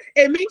repair.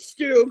 It means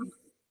to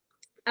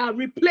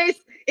replace.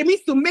 It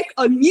means to make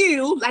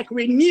anew, like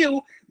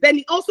renew. Then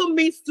it also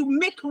means to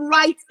make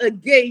right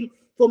again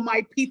for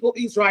my people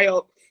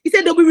Israel. He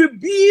said they will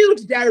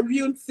rebuild their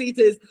ruined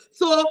cities.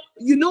 So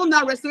you know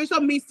now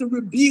restoration means to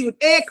rebuild.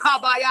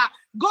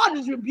 God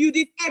is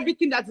rebuilding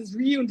everything that is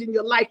ruined in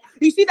your life.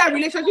 You see that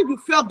relationship you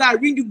felt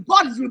that ruined,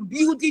 God is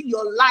rebuilding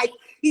your life.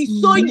 He's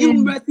showing you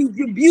mercy,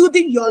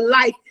 rebuilding your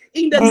life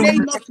in the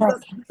name of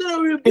Jesus.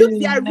 So rebuild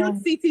their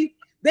ruined cities.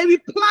 They will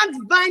plant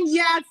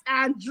vineyards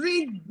and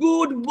drink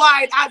good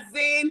wine, as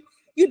in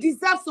you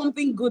deserve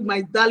something good,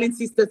 my darling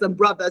sisters and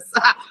brothers.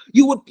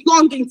 You would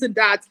plunge into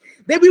that.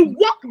 They will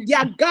walk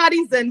their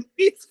gardens and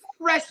eat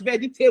fresh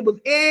vegetables.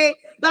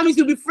 That means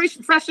you'll be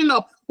freshen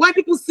up. When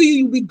people see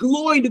you, you'll be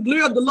glowing. The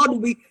glory of the Lord will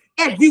be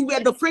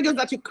everywhere. The fragrance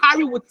that you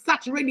carry will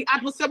saturate the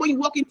atmosphere. When you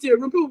walk into a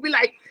room, people will be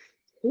like,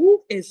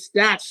 who is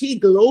that? She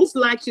glows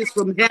like she's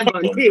from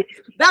heaven.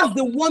 That's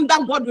the one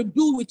that God will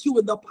do with you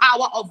with the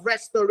power of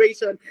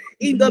restoration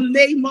in the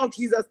name of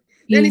Jesus.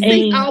 Then he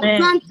says, I'll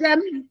plant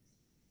them.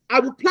 I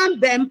will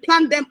plant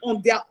them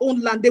on their own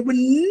land. They will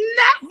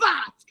never,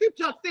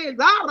 scripture says,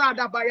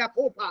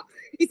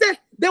 he says,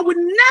 they will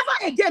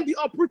never again be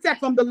uprooted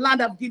from the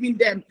land I've given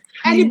them.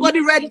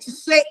 Anybody ready to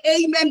say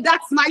amen?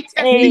 That's my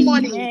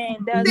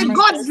testimony.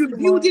 God is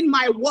rebuilding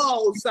my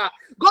walls.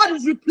 God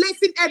is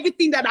replacing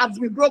everything that has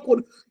been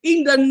broken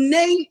in the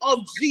name of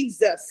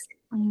Jesus.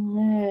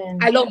 Amen.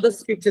 I love the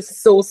scripture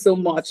so, so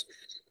much.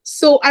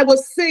 So I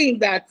was saying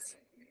that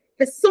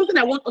there's something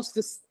I want us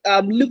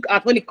to look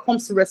at when it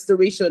comes to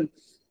restoration.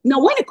 Now,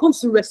 when it comes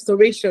to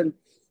restoration,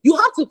 you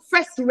have to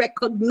first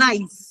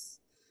recognize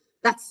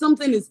that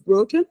something is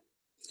broken,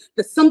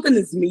 that something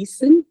is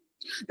missing,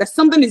 that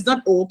something is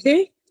not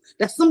okay,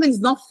 that something is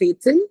not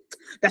fitting,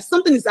 that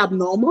something is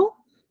abnormal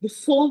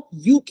before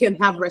you can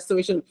have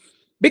restoration.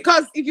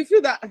 Because if you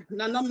feel that,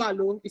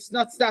 it's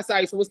not, that's how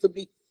it's supposed to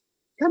be,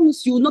 that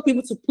means you will not be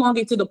able to plunge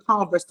into the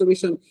power of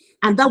restoration.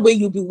 And that way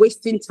you'll be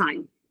wasting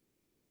time.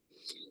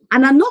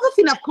 And another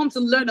thing I've come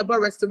to learn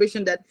about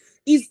restoration, that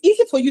is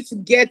easy for you to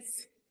get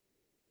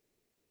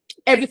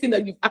everything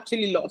that you've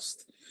actually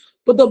lost.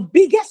 But the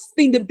biggest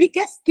thing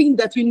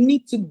that you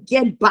need to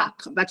get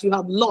back that you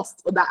have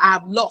lost or that I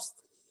have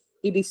lost,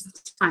 it is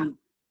time.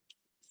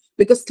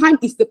 Because time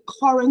is the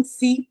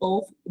currency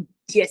of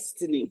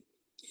destiny.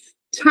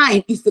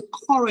 Time is the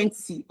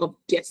currency of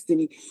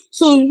destiny.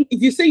 So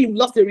if you say you've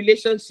lost a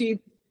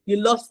relationship, you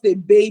lost a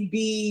baby,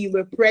 you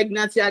were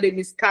pregnant, you had a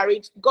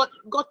miscarriage, God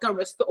can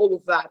restore all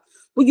of that.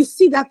 But you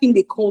see that thing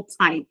they call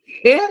time.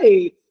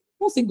 Hey,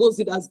 once it goes,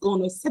 it has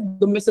gone, except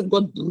the mercy of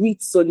God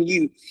breathes on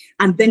you.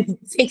 And then he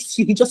takes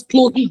you, he just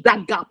closes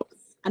that gap.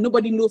 And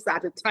nobody knows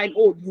at the time,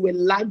 oh, you were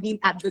lagging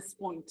at this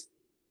point.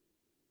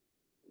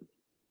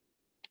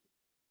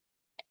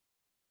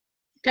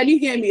 Can you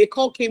hear me? A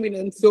call came in,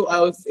 and so I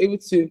was able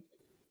to.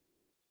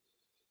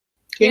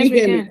 Can you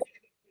hear me?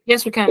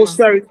 Yes, we can. Oh,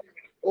 sorry.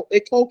 Oh,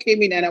 a call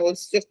came in and I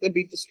was just a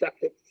bit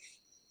distracted.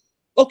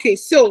 Okay,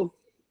 so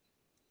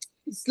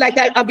it's like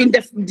I've been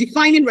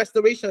defining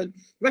restoration.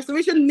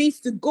 Restoration means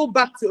to go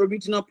back to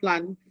original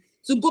plan,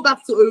 to go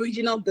back to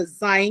original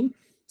design,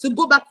 to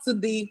go back to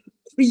the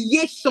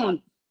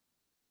creation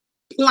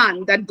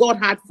plan that God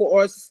had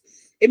for us.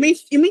 It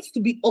means to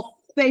be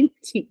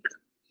authentic.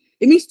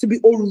 It means to be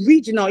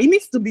original. It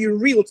means to be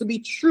real, to be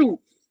true,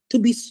 to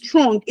be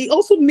strong. It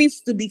also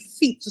means to be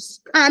fit, to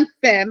stand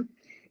firm.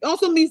 It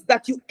also means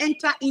that you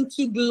enter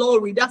into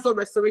glory. That's what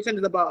restoration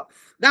is about.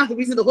 That's the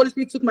reason the Holy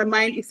Spirit took my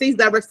mind. It says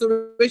that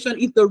restoration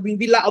is the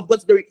revealer of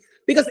God's glory.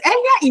 Because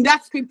earlier in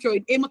that scripture,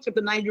 in Amos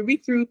chapter 9, you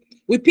read through,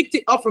 we picked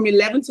it up from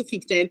 11 to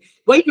 15.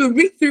 But if you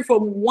read through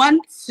from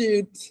 1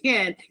 to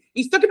 10,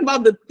 he's talking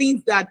about the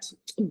things that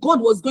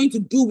God was going to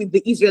do with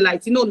the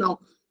Israelites. You know, now,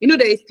 You know,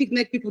 there is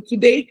stiff-necked people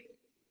today.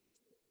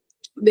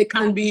 They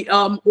can be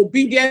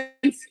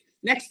obedient.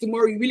 Next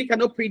tomorrow, you really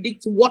cannot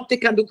predict what they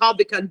can do, how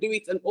they can do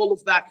it, and all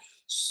of that.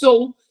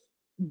 So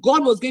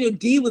God was going to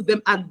deal with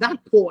them at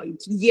that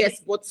point,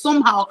 yes, but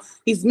somehow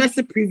his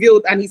mercy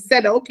prevailed, and he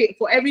said, okay,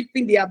 for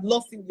everything they have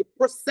lost in the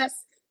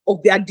process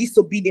of their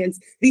disobedience,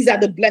 these are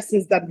the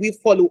blessings that we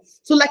follow.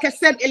 So like I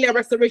said earlier,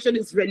 restoration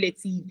is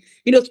relative.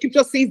 You know,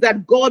 scripture says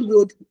that God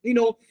will, you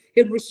know,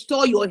 he'll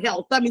restore your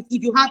health. That means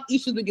if you have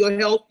issues with your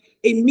health,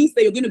 it means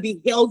that you're going to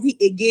be healthy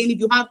again. If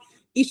you have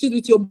issues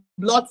with your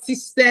blood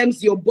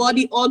systems, your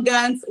body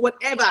organs,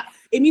 whatever,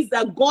 it means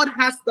that God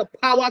has the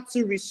power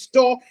to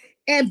restore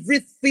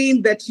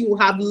everything that you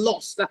have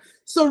lost.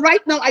 So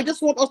right now, I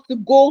just want us to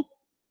go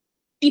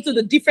into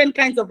the different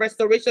kinds of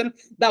restoration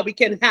that we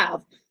can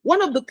have.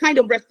 One of the kind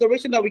of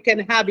restoration that we can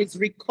have is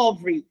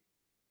recovery.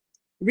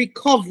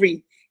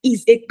 Recovery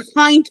is a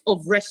kind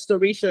of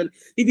restoration.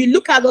 If you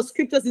look at the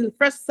scriptures in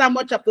 1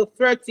 Samuel chapter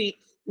 30,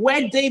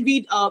 where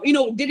David,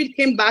 David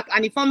came back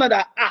and he found out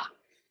that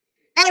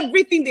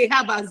everything they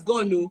have has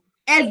gone. No,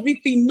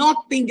 everything,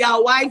 nothing.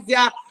 Their wives,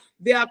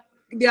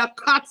 their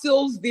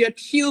cattle, their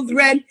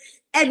children,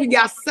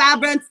 their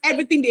servants,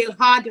 everything they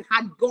had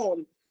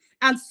gone.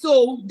 And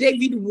so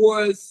David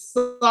wept.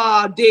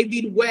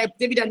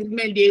 David and his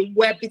men, they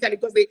wept bitterly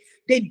because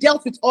they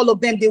dealt with all of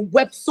them. They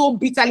wept so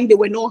bitterly, they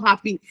were not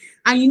happy.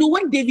 And you know,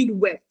 when David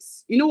wept,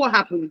 you know what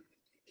happened?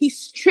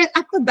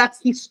 After that,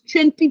 he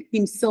strengthened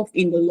himself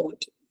in the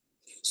Lord.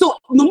 So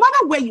no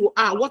matter where you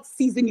are, what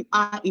season you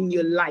are in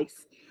your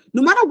life,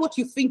 no matter what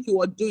you think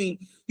you are doing,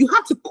 you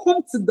have to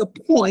come to the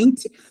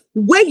point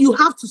where you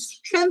have to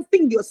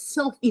strengthen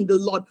yourself in the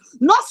Lord,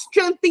 not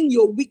strengthen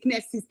your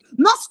weaknesses,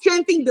 not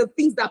strengthen the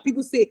things that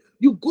people say.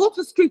 You go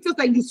to scriptures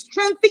and you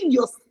strengthen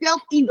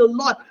yourself in the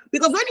Lord.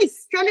 Because when he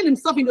strengthened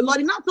himself in the Lord,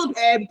 he now told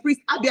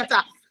priest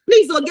Abiathar,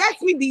 please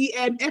get me the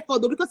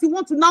effort, though, because he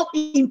wants to now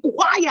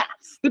inquire.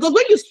 Because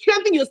when you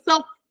strengthen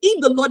yourself in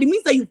the Lord, it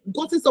means that you've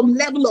gotten some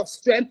level of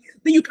strength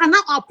that you can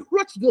now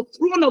approach the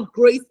throne of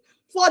grace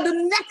for the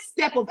next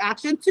step of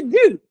action to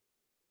do.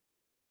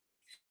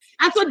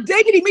 And so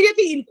David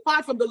immediately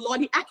inquired from the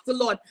Lord. He asked the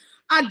Lord,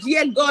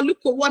 dear God, look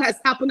at what has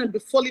happened and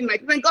befallen my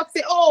people. And God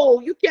said,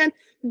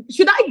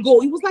 should I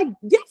go? He was like,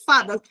 dear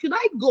Father, should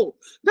I go?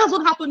 That's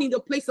what happened in the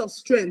place of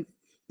strength.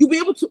 You'll be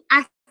able to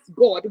ask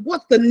God,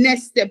 what's the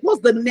next step?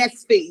 What's the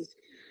next phase?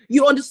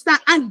 You understand?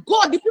 And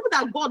God, the people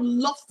that God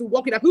loves to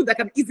work with are people that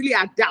can easily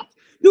adapt,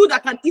 people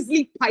that can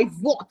easily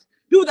pivot,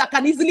 people that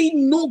can easily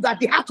know that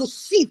they have to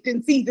shift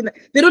in season.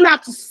 They don't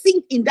have to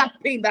sink in that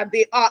pain that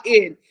they are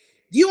in.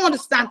 Do you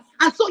understand?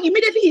 And so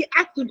immediately he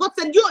asked, God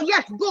said,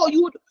 yes, go.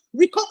 You would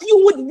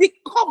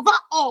recover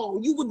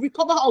all. You would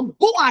recover all.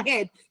 Go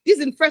ahead. This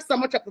is in 1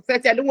 Samuel chapter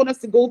 30. I don't want us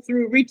to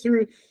read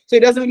through, so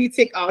it doesn't really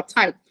take our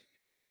time.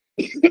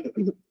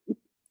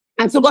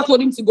 And so God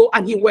told him to go,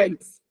 and he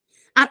went.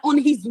 And on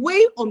his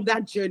way on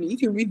that journey,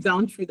 if you read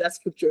down through that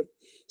scripture,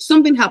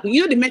 something happened.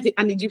 You know, they met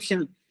an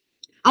Egyptian.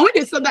 And when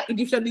they saw that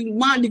Egyptian,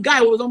 the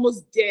guy was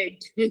almost dead.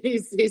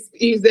 His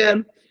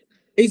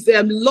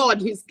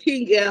lord, his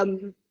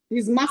king,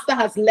 his master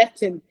has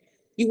left him.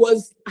 He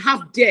was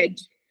half dead.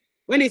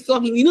 When they saw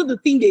him, you know the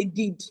thing they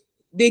did?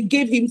 They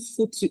gave him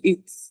food to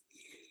eat.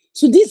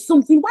 So this is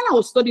something, while I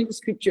was studying the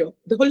scripture,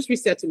 the Holy Spirit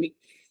said to me,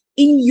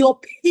 in your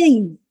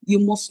pain, you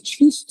must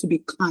choose to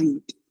be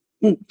kind.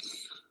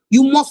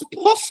 You must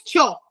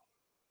posture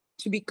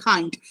to be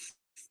kind.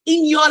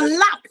 In your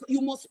lack,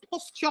 you must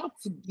posture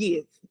to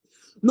give.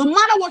 No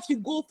matter what you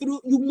go through,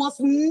 you must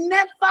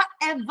never,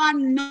 ever,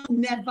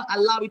 never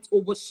allow it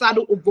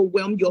to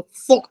overwhelm your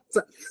thoughts.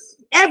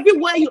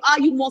 Everywhere you are,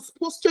 you must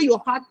posture your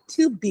heart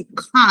to be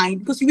kind,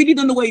 because you really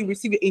don't know where you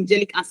receive your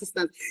angelic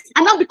assistance.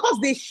 And now, because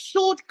they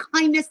showed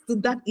kindness to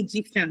that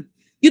Egyptian,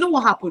 you know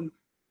what happened?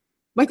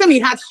 By the time he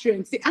had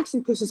strength, they asked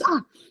him questions.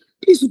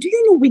 Please, do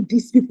you know where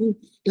these people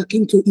that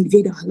came to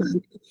invade our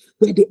land,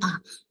 where they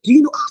are? Do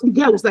you know? The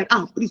guy was like,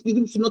 please,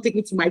 you should not take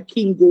me to my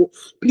king, go.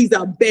 Please,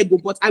 I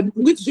beg, but I'm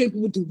going to show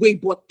people the way,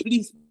 but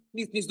please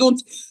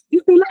don't.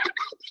 You know, like,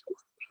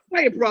 that's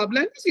not a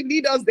problem. You should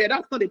lead us there.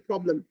 That's not a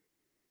problem.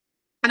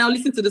 And I'll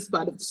listen to this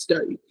part of the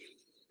story.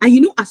 And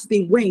you know, as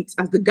they went,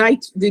 as the guy,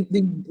 the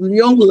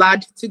young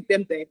lad took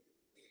them there,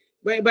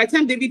 by the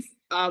time David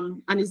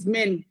and his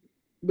men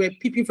were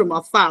peeping from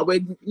afar, were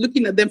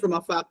looking at them from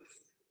afar,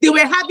 they were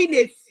having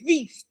a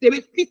feast. They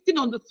were feasting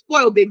on the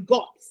spoil they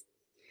got.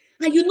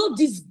 And you know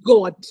this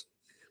God,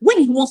 when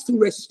he wants to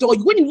restore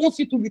you, when he wants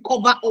you to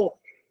recover all,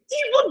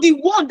 even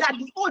the one that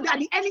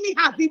the enemy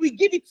has, he will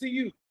give it to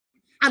you.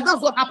 And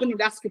that's what happened in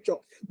that scripture.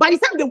 By the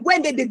time they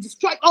went there, they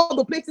destroyed all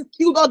the places,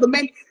 killed all the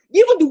men.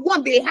 Even the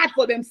one they had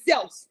for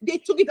themselves, they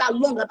took it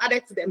along and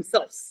added to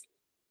themselves.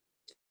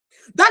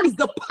 That is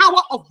the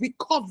power of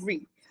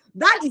recovery.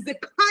 That is the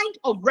kind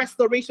of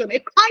restoration. A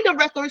kind of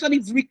restoration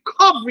is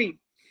recovery,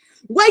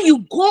 where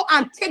you go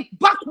and take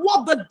back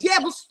what the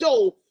devil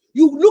stole.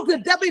 You look the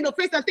devil in the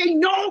face and say,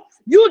 no,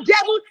 you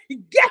devil,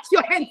 get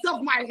your hands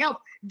off my health.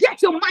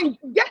 Get your mind,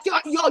 get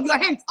your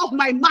hands off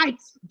my mind.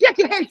 Get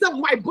your hands off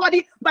my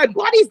body. My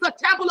body is the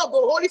temple of the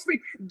Holy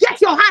Spirit.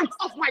 Get your hands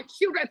off my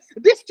children.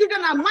 These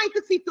children are mighty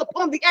seeds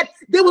upon the earth.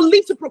 They will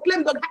live to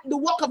proclaim the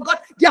work of God.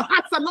 Their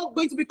hearts are not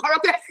going to be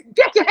corrupted.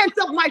 Get your hands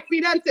off my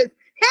finances.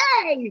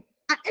 Hey!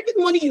 And every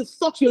money you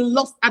thought you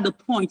lost at the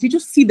point, you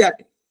just see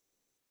that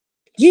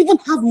you even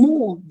have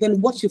more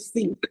than what you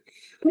think.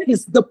 That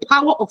is the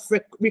power of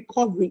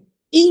recovery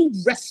in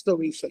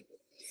restoration.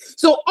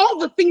 So all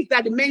the things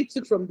that the men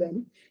took from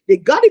them, they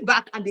got it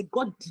back and they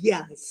got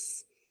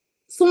theirs.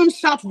 Someone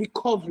shout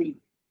recovery.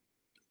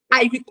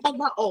 I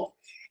recover all.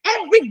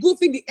 Every good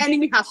thing the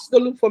enemy has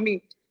stolen from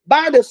me,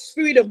 by the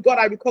Spirit of God,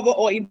 I recover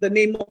all in the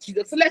name of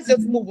Jesus. So let's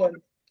just move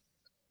on.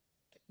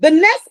 The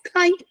next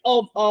kind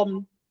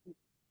of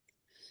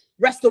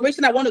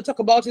restoration I want to talk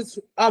about is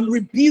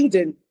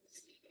rebuilding.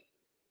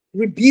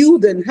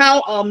 Rebuilding,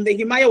 how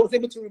Nehemiah was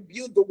able to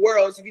rebuild the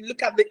world. If you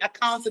look at the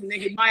accounts in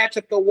Nehemiah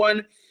chapter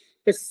 1,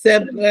 verse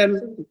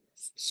 7,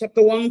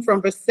 chapter 1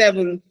 from verse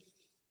 7,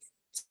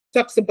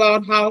 talks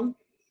about how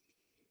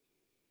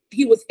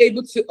he was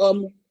able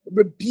to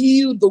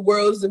rebuild the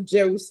walls of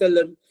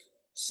Jerusalem.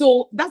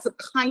 So that's a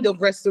kind of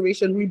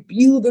restoration,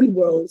 rebuilding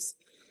walls,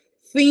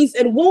 things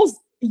and walls.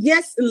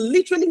 Yes,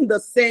 literally in the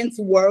sense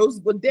walls,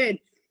 but then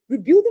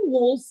rebuilding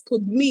walls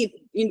could mean,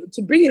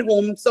 to bring it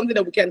home, something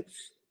that we can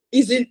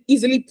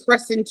easily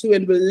press into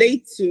and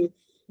relate to,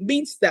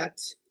 means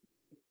that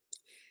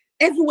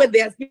everywhere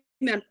there has been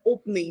an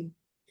opening,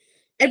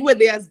 everywhere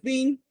there has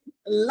been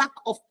lack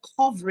of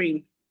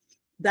covering,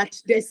 that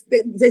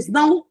there's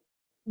now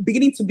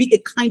beginning to be a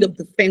kind of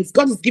defense.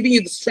 God is giving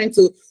you the strength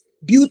to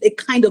build a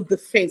kind of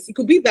defense. It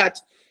could be that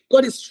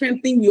God is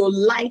strengthening your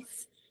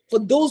life for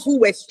those who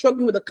were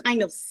struggling with a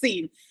kind of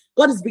sin.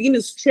 God is beginning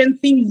to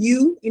strengthen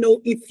you,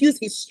 infuse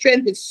his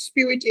strength, his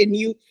spirit in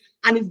you,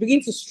 and it's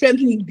beginning to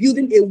strengthen you,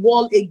 building a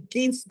wall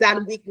against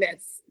that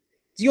weakness.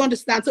 Do you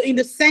understand? So in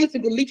the sense,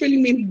 it could literally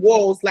mean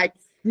walls, like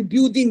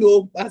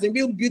rebuilding, as a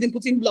real building,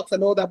 putting blocks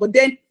and all that. But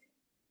then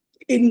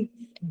in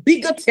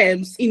bigger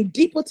terms, in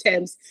deeper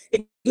terms,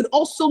 it could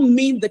also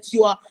mean that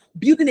you are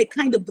building a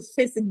kind of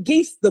defense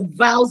against the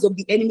vials of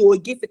the enemy, or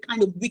against the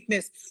kind of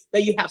weakness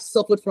that you have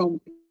suffered from.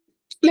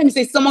 Let me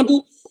say, someone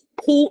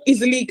who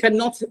easily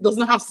does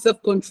not have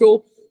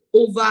self-control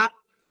over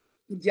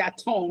their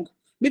tongue.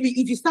 Maybe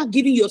if you start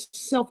giving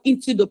yourself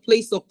into the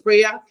place of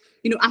prayer,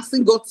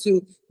 asking God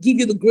to give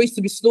you the grace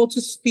to be slow to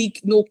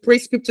speak, pray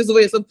scriptures over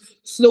yourself,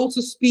 slow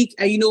to speak,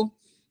 and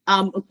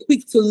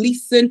quick to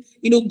listen.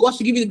 God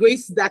should give you the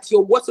grace that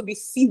your words will be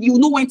seen. You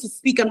know when to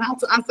speak and how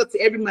to answer to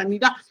every man.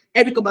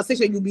 Every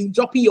conversation you'll be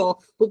dropping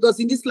because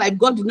in this life,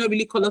 God did not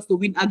really call us to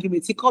win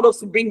arguments. He called us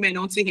to bring men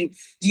unto him.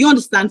 Do you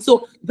understand?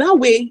 So that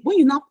way, when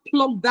you now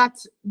plug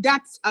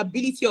that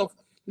ability of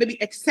maybe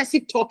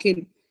excessive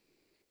talking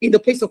in the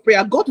place of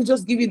prayer, God will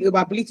just give you the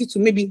ability to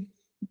maybe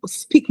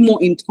speak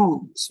more in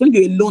tongues. When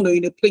you're alone or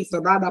in a place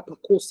around that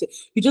percourse,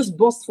 you just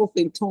burst forth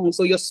in tongues,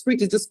 so your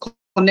spirit is just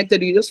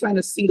connected. You're just trying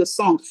to sing the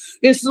song.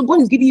 So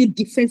God is giving you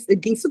defense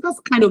against. So that's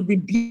kind of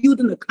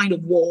rebuilding a kind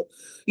of wall,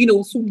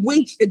 so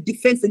wage a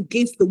defense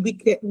against the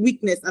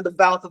weakness and the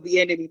violence of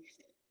the enemy.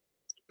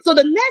 So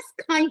the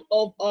next kind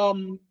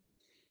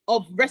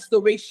of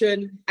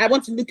restoration, I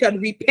want to look at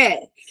repair.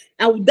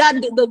 And that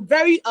the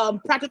very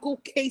practical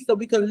case that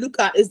we can look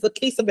at is the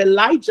case of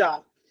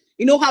Elijah.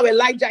 You know how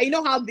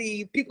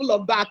the people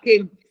of back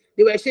in,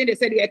 they were saying, they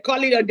said they were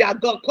calling on their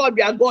God, called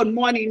their God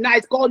morning,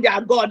 night, called their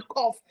God,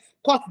 cough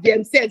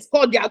themselves,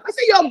 called their God. I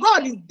say, your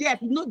God is deaf,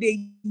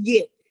 they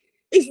hear.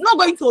 It's not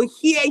going to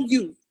hear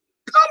you.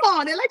 Come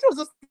on. Elijah was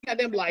just looking at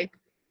them like,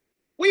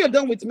 when you're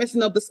done with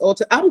messing up this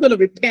altar, I'm going to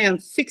repair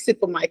and fix it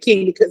for my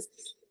king, because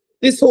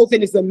this whole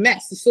thing is a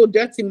mess. It's so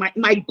dirty.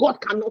 My God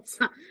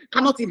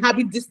cannot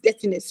inhabit this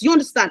dirtiness. You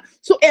understand?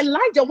 So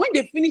Elijah, when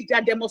they finished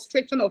their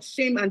demonstration of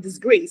shame and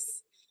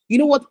disgrace, you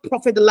know what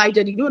Prophet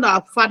Elijah did? You know what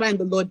our Father in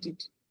the Lord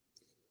did?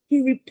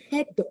 He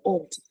repaired the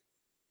altar.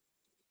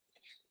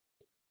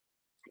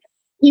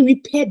 He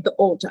repaired the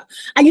altar.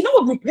 And you know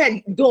what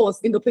repair does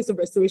in the place of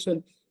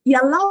restoration? He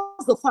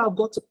allows the fire of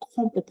God to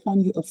come upon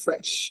you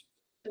afresh.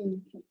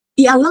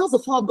 He allows the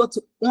fire of God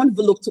to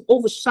envelop, to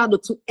overshadow,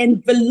 to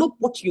envelop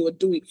what you are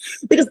doing.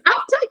 Because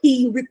after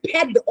he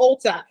repaired the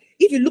altar,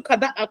 if you look at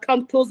that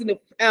account closing in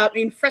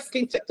 1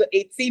 Kings chapter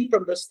 18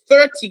 from verse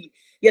 30,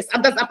 yes,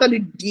 and that's after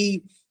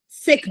the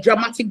fake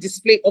dramatic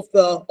display of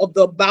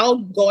the Baal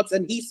gods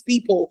and his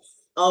people,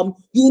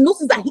 you will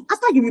notice that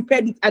after he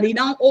repaired it, and he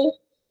now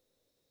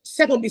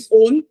set up his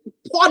own,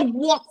 poured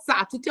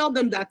water to tell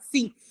them that,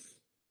 see,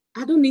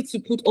 I don't need to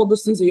put all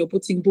those things that you're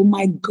putting, but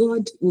my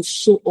God will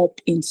show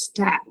up in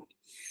style.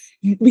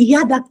 We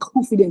had that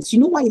confidence. You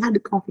know why he had the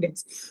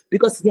confidence?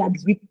 Because he had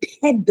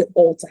repaired the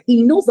altar.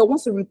 He knows that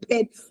once he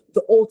repaired the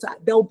altar,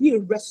 there will be a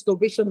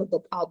restoration of the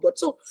power of God.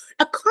 So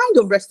a kind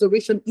of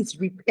restoration is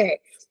repair.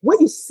 When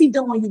you sit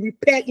down and you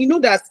repair, you know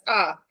that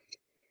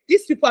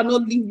these people are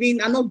not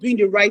living, are not doing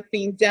the right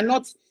things. They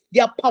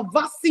are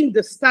perversing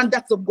the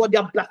standards of God. They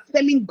are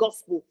blaspheming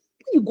gospel.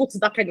 When you go to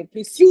that kind of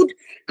place, you'd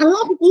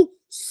allow people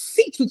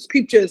sit with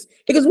scriptures.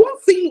 Because one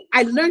thing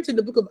I learned in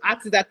the book of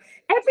Acts is that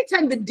every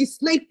time they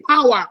displayed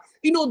power,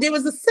 there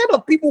was a set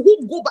of people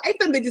who go back. Every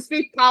time they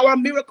displayed power,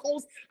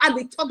 miracles, and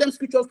they taught them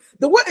scriptures,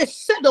 there were a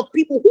set of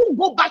people who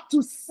go back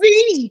to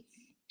see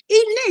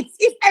in it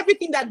if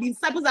everything that the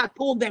disciples had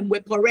told them were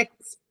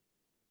correct.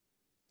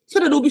 So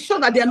that they'll be sure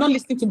that they are not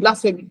listening to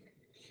blasphemy.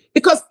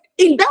 Because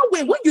in that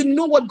way, when you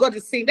know what God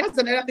is saying, that's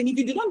another thing. If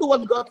you do not know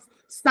what God's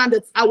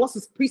standards are, what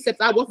his precepts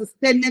are, what his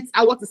tenets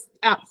are, what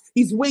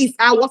his ways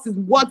are, what his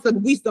words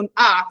and wisdom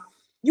are,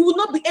 you will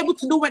not be able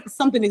to know when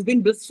something is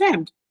being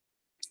blasphemed.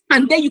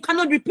 And then you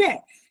cannot repair.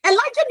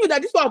 Elijah knew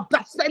that this was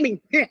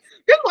blaspheming. This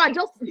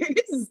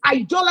is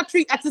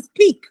idolatry at its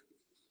peak.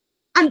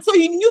 And so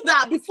he knew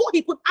that before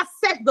he could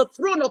access the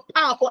throne of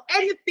power for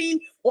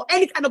anything or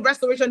any kind of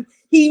restoration,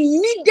 he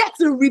needed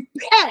to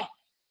repair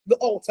the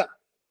altar.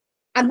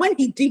 And when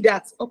he did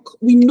that,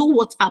 we know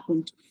what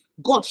happened.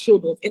 God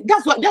showed up. And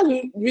that's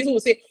the reason we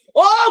say,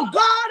 oh,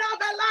 God of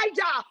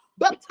Elijah,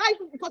 baptize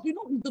him, because we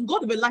know the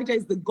God of Elijah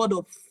is the God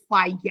of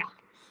fire.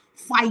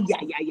 Fire.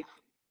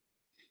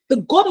 The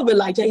God of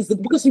Elijah is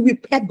because he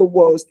repaired the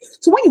world.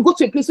 So when you go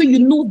to a place where you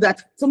know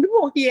that some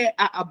people here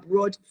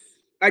abroad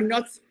are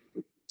not,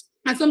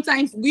 and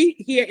sometimes we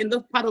here in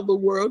this part of the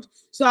world.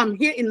 So I'm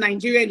here in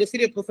Nigeria, in the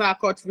city of Port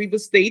Harcourt,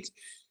 Rivers State,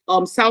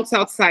 south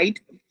side.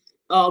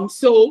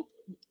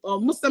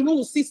 Most of them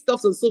will see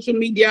stuff on social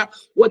media,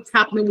 what's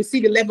happening. We see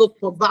the level of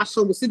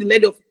perversion, we see the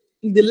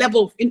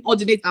level of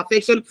inordinate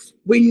affection.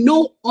 We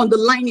know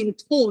underlying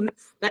tone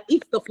that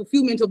if the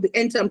fulfillment of the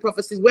end time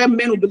prophecies, where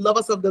men will be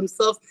lovers of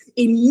themselves,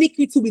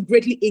 iniquity will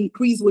greatly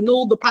increase. We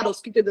know the part of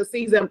scripture that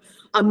says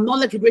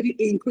knowledge will greatly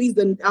increase,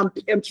 and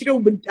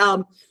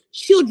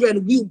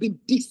children will be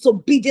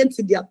disobedient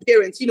to their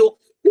parents. These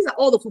are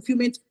all the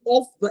fulfillment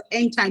of the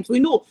end times. We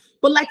know,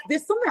 but like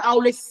there's something I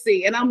always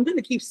say, and I'm going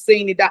to keep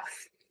saying it, that,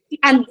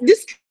 and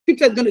this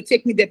scripture is going to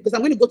take me there because I'm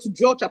going to go to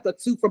Joel chapter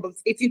 2 from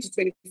verse 18 to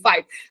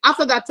 25.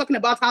 After that, talking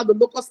about how the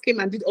locusts came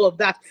and did all of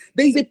that,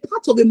 there is a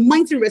part of a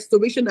mighty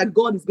restoration that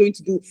God is going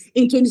to do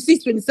in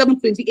 26, 27,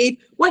 28,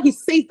 where he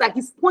says that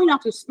he's pouring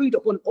out his spirit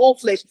upon all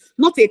flesh,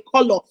 not a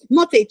color,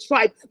 not a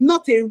tribe,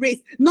 not a race,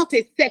 not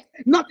a sex,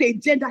 not a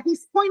gender.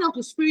 He's pouring out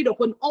his spirit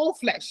upon all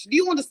flesh. Do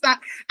you understand?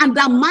 And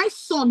that my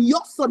son,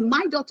 your son,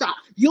 my daughter,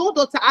 your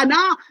daughter, and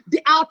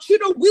our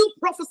children will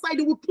prophesy.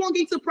 They will plunge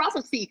into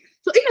prophecy.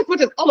 So in as much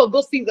as all of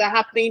those things are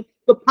happening,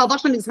 the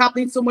perversion is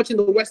happening so much in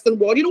the Western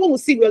world. When we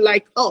see, we're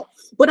like, oh.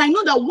 But I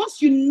know that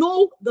once you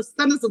know the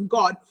standards of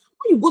God,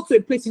 when you go to a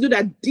place, you know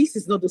that this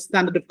is not the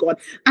standard of God.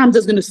 I'm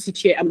just going to sit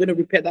here. I'm going to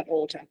repair that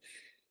altar.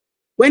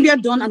 When they're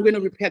done, I'm going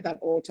to repair that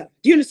altar.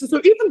 Do you understand?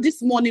 So even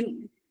this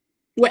morning,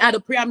 we're at a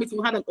prayer meeting.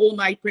 We had an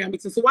all-night prayer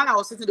meeting. So while I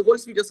was sitting, the Holy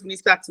Spirit just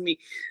ministered to me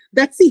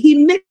that, see,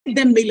 he made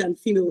them male and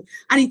female.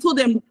 And he told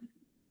them,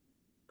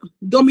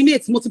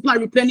 dominate, multiply,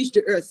 replenish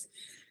the earth.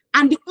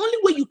 And the only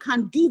way you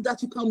can do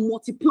that, you can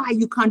multiply,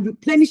 you can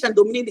replenish and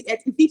dominate the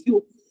earth, is if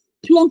you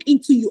plunge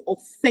into your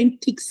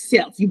authentic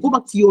self. You go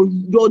back to your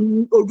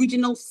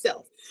original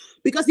self.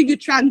 Because if you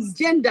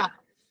transgender,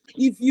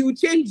 if you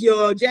change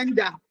your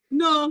gender,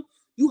 no,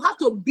 you have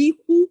to be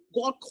who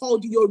God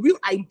called you, your real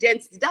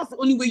identity. That's the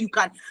only way you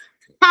can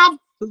have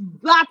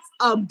that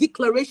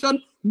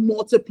declaration,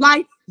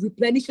 multiply,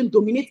 replenish, and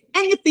dominate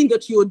anything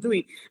that you're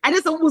doing. And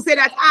then some people say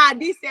that,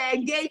 these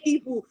gay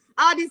people,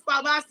 all these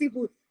perverse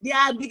people, they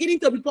are beginning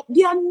to be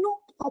they are not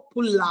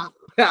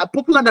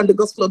popular than the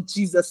gospel of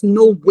Jesus.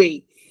 No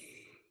way.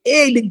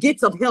 The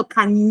gates of hell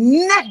can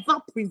never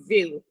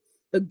prevail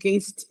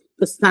against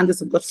the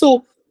standards of God.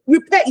 So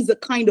repair is a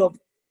kind of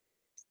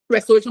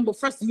restoration, but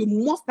first you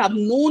must have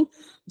known,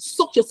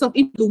 soak yourself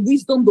into the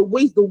wisdom, the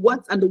ways, the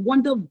words, and the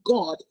wonder of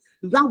God.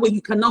 That way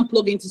you can now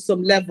plug into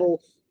some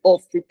level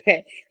of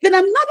repair. Then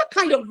another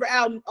kind of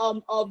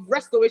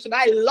restoration,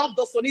 I love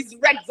this one, is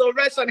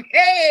resurrection.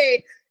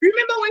 Hey,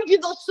 remember when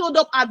Jesus showed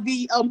up at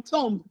the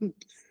tomb?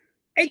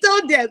 I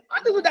told them,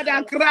 I told that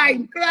are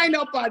crying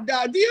up and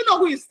down. Do you know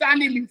who is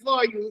standing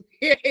before you?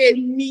 Hey,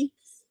 me.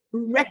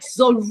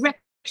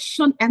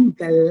 Resurrection and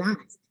the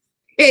life.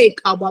 Hey,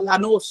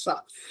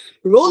 Kabalanosa.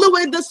 Roll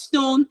away the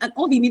stone, and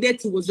all he needed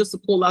to was just to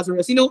pull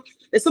Lazarus.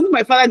 There's something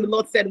my father in the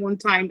Lord said one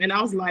time, and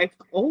I was like,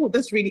 oh,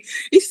 that's really.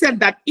 He said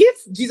that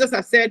if Jesus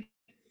had said,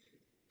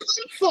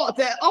 come forth,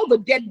 all the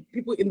dead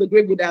people in the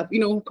grave would have,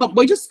 come,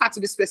 but you just had to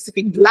be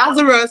specific.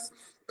 Lazarus,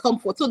 come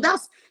forth. So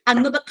that's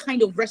another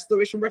kind of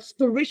restoration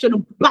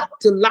back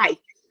to life.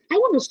 I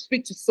want to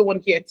speak to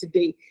someone here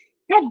today.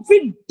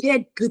 Every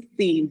dead good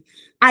thing,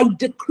 I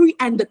decree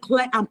and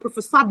declare and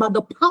prophesy by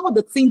the power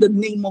that's in the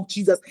name of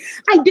Jesus.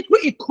 I decree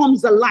it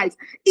comes alive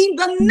in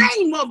the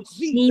name of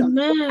Jesus.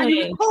 Amen. And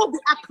you recall the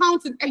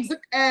account in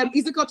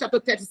Ezekiel chapter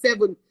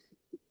 37.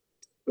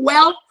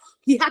 Well,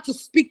 he had to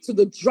speak to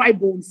the dry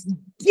bones,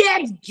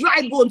 dead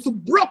dry bones,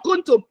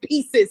 broken to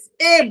pieces.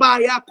 And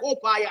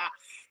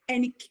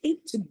it came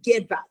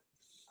together.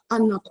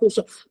 And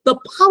the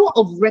power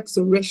of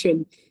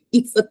resurrection,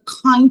 it's a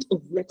kind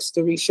of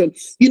restoration.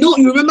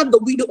 You remember the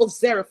widow of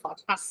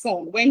Zarephath, her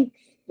son, when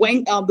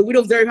the widow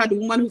of Zarephath, the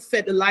woman who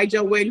fed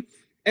Elijah, when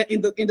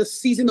in the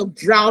season of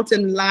drought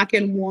and lack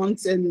and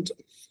want and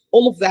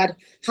all of that,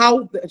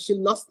 how she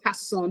lost her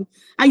son.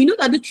 And you know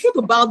that the truth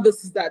about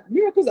this is that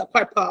miracles are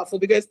quite powerful,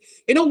 because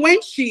you know when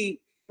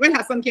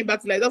her son came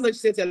back to life, that's what she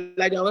said to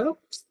Elijah. Well,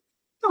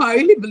 no, I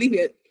really believe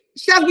it.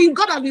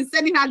 God has been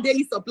sending her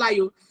daily supply,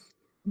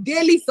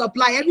 daily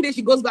supply. Every day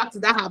she goes back to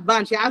that her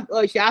van. She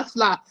has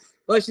flour.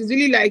 But she's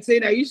really like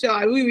saying, are you sure?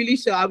 Are we really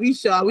sure? Are we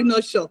sure? Are we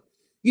not sure?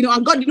 You know,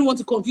 and God didn't want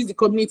to confuse the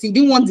community. He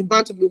didn't want the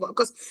ban to be over.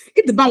 Because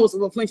if the ban was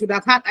overflowing, she would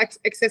have had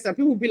excess, and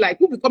people would be like,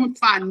 people be coming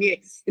far and near.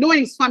 You know, when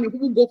it's farming,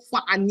 people go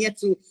far and near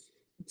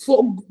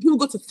people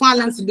go to far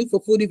lands to look for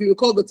food. If you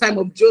recall the time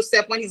of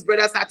Joseph, when his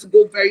brothers had to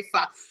go very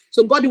far.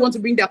 So God didn't want to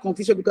bring that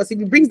confusion, because if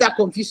he brings that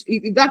confusion,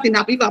 if that thing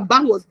happened, if a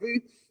ban was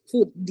very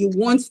full,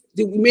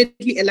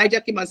 immediately Elijah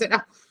came and said,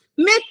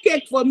 make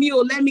cake for me,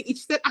 or let me eat.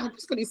 She said,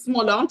 this one is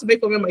small. I want to make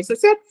for me myself.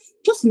 I said,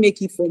 just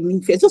make it for me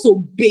first. Just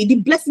obey. The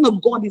blessing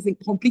of God is in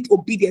complete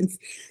obedience,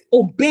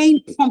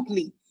 obeying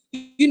promptly.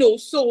 You know,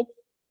 so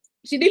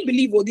she didn't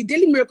believe, the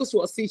daily miracles she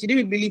was seeing, she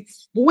didn't believe.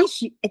 But when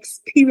she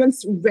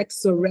experienced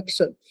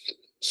resurrection,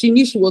 she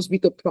knew she was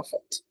with a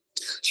prophet.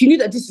 She knew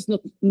that this is not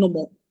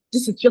normal.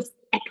 This is just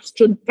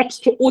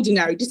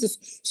extraordinary. This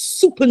is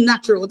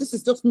supernatural. This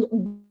is just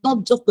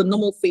not just the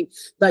normal thing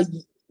that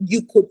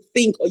you could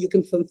think or you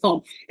can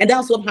confirm. And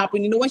that's what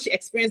happened. You know, when she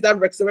experienced that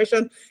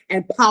resurrection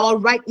and power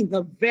right in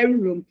her very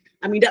room,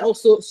 I mean, that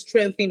also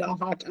strengthened her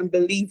heart and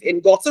belief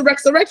in God. So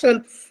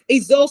resurrection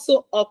is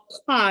also a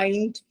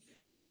kind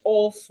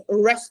of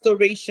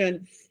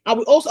restoration. And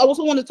I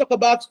also want to talk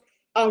about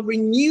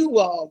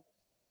renewal,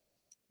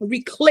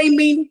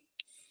 reclaiming,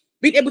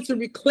 being able to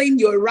reclaim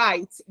your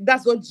rights.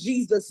 That's what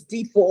Jesus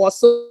did for us.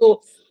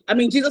 So, I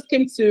mean, Jesus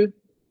came to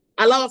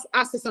allow us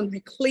access and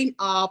reclaim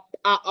our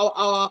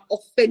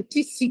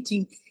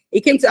authenticity.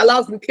 It came to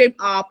allow us to reclaim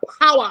our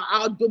power,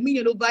 our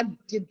dominion over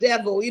the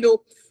devil, you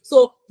know.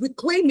 So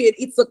reclaim it.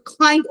 It's a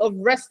kind of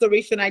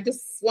restoration. I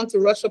just want to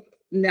rush up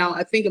now.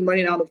 I think I'm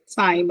running out of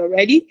time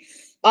already.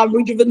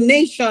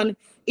 Rejuvenation,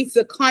 it's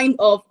a kind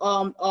of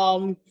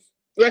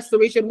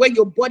restoration where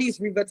your body is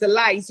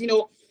revitalized. You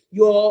know,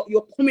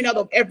 you're coming out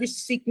of every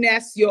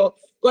sickness.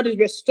 God is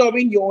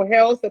restoring your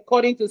health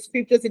according to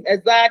scriptures in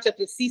Isaiah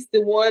chapter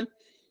 61.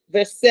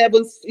 Verse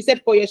 7, he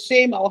said, for your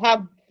shame,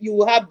 you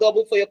will have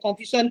double, for your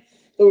confusion,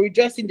 to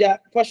rejoice in their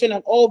portion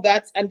and all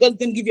that. And God's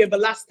going to give you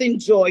everlasting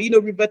joy. You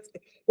know,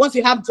 once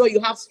you have joy, you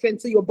have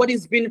strength. So your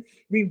body's been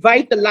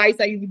revitalized.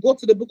 And if you go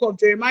to the book of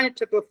Jeremiah,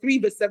 chapter 3,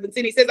 verse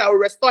 17, he says, I will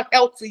restore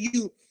health to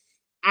you.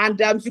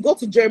 And if you go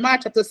to Jeremiah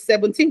chapter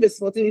 17, verse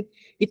 14,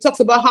 it talks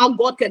about how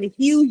God can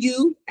heal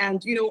you,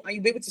 and you know, and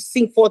you'll be able to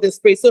sing forth His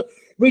praise. So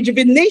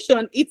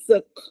rejuvenation, it's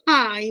a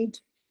kind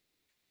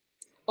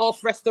of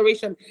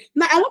restoration.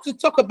 Now, I want to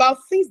talk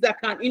about things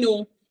that can, you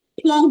know,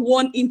 plunge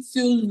one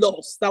into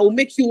loss, that will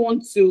make you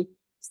want to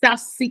start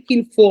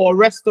seeking for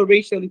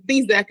restoration,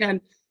 things that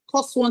can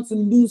cause one to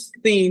lose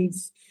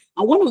things.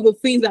 And one of the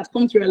things that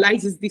come to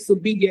realize is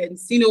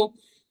disobedience. You know,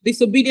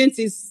 disobedience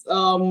is,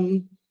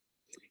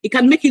 it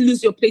can make you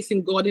lose your place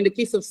in God, in the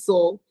case of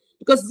Saul,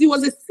 because it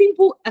was a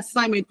simple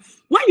assignment.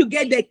 When you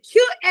get there,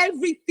 kill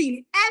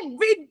everything,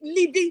 every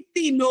living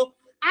thing, no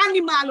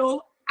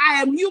animal,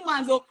 I am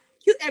human, so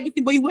kill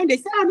everything. But when they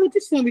say, no,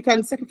 this one we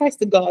can sacrifice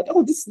to God.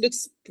 Oh, this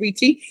looks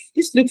pretty.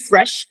 This looks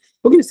fresh.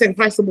 We're going to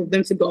sacrifice some of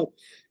them to God.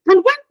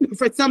 And when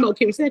Prophet Samuel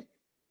came, he said,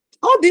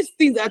 all these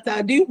things that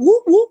are doing,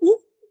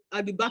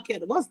 at the back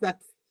end, what's that?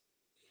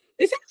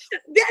 They said,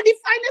 they are the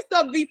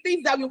finest of the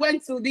things that we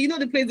went to. You know,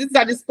 the places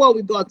that the spoil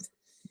we got.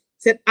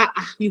 Said,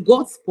 you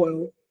got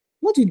spoiled.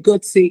 What did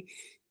God say?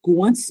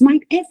 Go and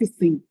smite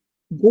everything.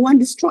 Go and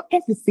destroy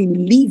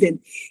everything, leaving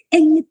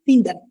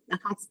anything that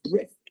has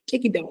breath.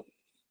 Take it down.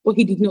 But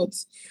he did not.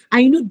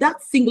 And you know,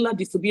 that singular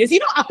disobedience, you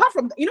know, apart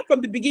from, you know,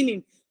 from the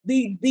beginning,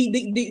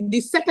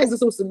 the sector is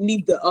supposed to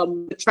leave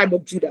the tribe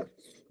of Judah.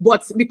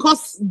 But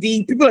because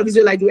the people of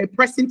Israel, like, they were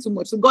pressing too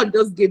much, so God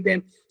just gave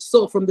them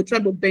Saul from the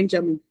tribe of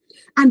Benjamin.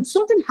 And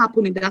something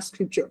happened in that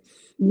scripture.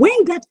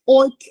 When that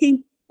all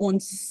came on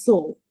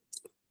Saul,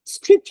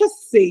 Scripture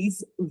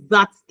says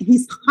that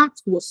his heart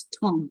was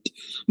turned,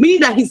 meaning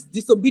that his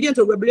disobedience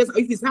or rebellion, or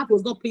if his heart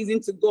was not pleasing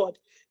to God,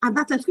 and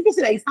that time Scripture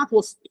said that his heart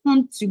was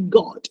turned to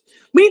God,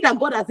 meaning that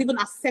God has even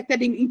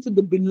accepted him into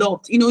the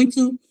beloved, you know,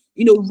 into,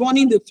 you know,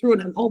 running the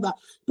throne and all that.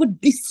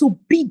 But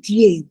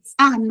disobedience,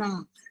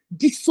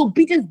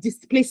 disobedience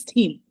displaced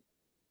him.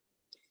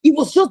 It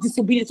was just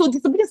disobedience. So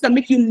disobedience can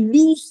make you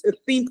lose a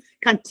thing,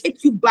 can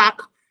take you back,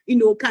 you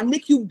know, can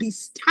make you be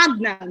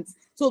stagnant.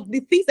 So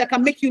the things that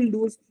can make you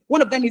lose,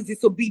 one of them is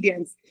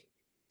disobedience.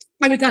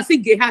 And we can see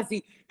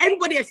Gehazi.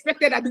 Everybody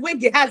expected that the way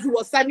Gehazi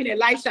was serving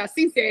Elisha,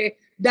 since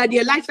that the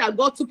Elisha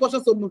got 2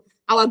 portions from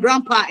our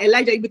grandpa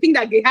Elijah, you would think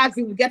that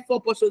Gehazi would get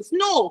 4 portions.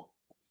 No,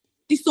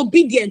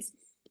 disobedience.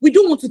 We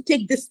don't want to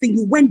take this thing.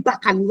 You went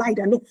back and lied.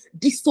 And no,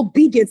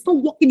 disobedience, not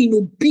walking in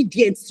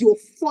obedience, your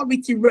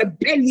authority,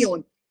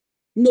 rebellion.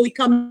 No, it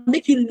can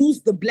make you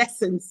lose the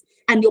blessings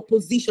and your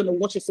position on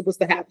what you're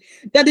supposed to have.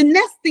 Now, the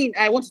next thing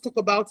I want to talk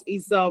about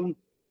is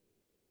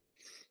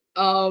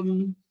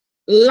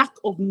lack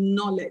of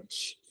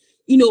knowledge.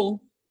 You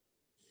know,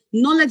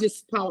 knowledge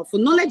is powerful.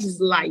 Knowledge is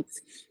light.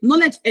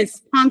 Knowledge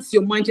expands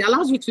your mind. It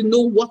allows you to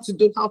know what to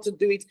do, how to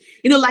do it.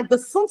 You know, like the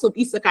sons of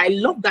Issachar, I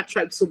love that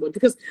tribe so much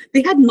because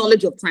they had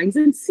knowledge of times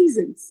and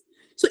seasons.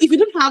 So if you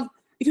don't have,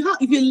 if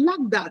you lack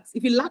that,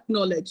 if you lack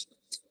knowledge,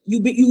 you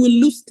will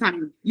lose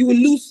time. You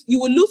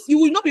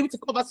will not be able to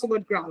cover so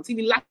much ground if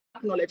you lack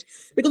knowledge.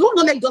 Because what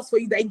knowledge does for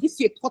you, that it gives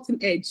you a cutting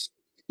edge.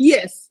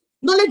 Yes,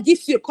 knowledge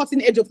gives you a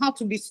cutting edge of how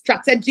to be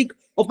strategic,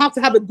 of how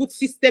to have a good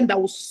system that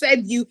will serve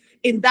you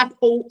in that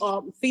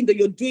whole thing that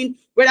you're doing,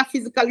 whether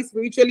physically,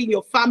 spiritually, in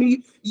your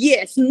family.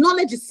 Yes,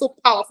 knowledge is so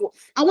powerful.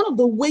 And one of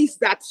the ways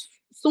that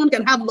someone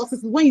can have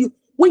losses is when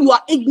you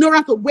are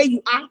ignorant of where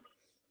you are,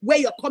 where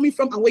you're coming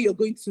from, and where you're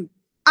going to.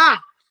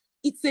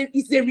 It's a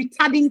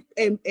retarding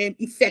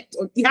effect.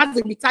 It has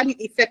a retarding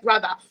effect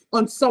rather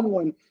on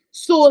someone.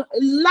 So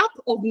lack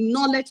of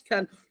knowledge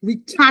can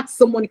retard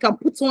someone. It can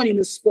put someone in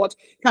a spot,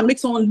 can make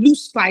someone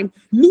lose time,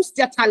 lose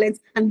their talent,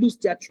 and lose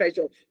their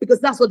treasure. Because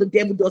that's what the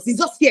devil does. He's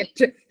just here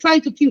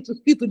trying to kill, to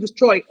steal, to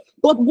destroy.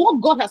 But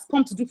what God has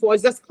come to do for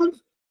us, has come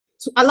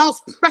to allow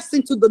us press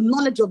into the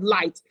knowledge of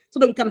light so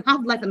that we can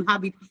have life and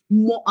have it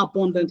more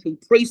abundantly.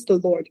 Praise the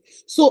Lord.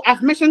 So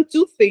I've mentioned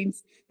two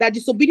things, that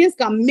disobedience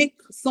can make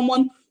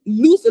someone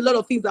lose a lot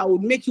of things that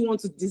would make you want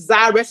to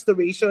desire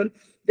restoration.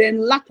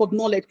 Then lack of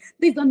knowledge.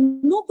 There's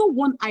another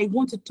one I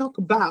want to talk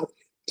about,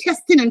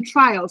 testing and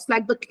trials,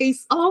 like the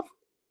case of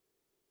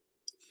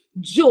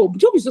Job.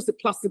 Job is just a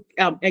classic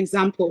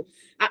example.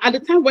 At the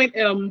time when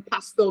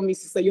Pastor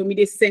Mrs.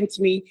 Ayomide sent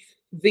me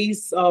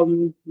these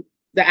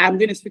that I'm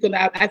going to speak on,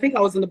 I think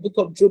I was in the book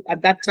of Job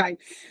at that time,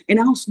 and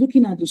I was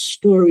looking at the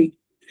story.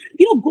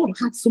 You know, God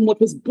had so much,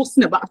 was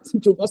boasting about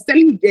Job. I was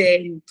telling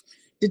the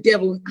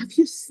devil, have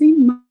you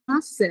seen my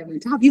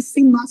servant? Have you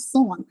seen my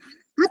son?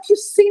 Have you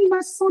seen my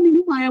son in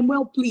whom I am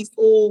well pleased?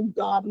 Oh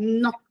God,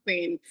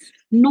 nothing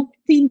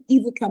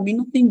evil can be,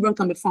 nothing wrong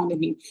can be found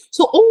in him.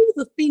 So all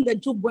the thing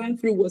that Job went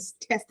through was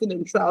testing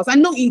and trials. I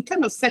know it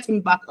kind of set him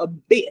back a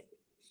bit,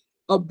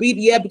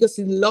 yeah, because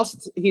he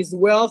lost his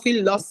wealth,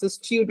 he lost his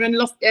children,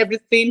 lost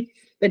everything.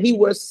 Then he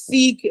was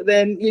sick,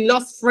 then he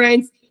lost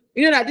friends.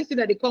 You know that this thing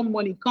that they call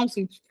money comes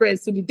with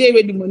friends. So the day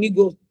when the money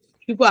goes,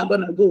 people are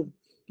gonna go.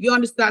 You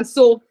understand?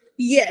 So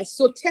yes,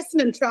 so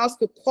testing and trials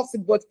could cause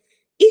it, but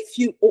if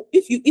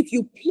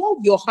you plug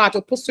your heart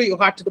or posture your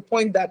heart to the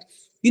point that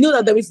you know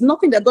that there is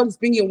nothing that God is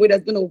bringing your way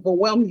that's going to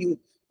overwhelm you,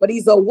 but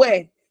He's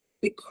aware,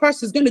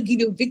 because He's going to give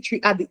you victory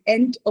at the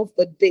end of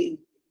the day.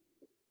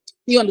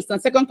 You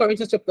understand? 2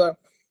 Corinthians chapter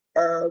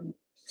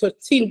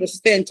 13 verse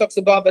 10 talks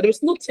about that there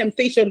is no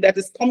temptation that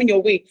is coming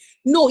your way.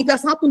 No, it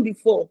has happened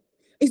before.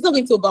 It's not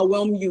going to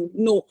overwhelm you.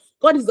 No,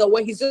 God is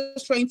aware. He's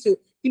just trying to,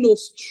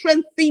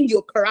 strengthen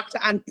your character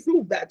and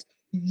prove that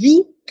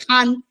you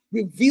can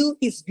reveal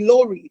His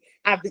glory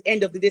at the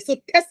end of the day. So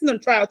testing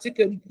and trial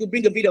could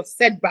bring a bit of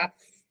setback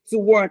to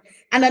one.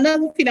 And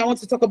another thing I want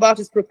to talk about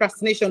is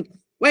procrastination.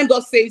 When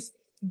God says,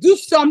 do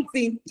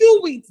something,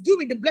 do it.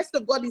 The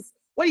blessing of God is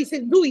when He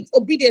says, do it,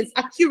 obedience,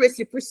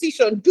 accuracy,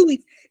 precision, do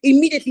it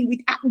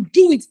immediately.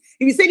 Do it.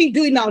 If He's saying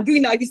do it now, do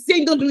it now. If He's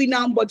saying don't do it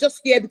now, but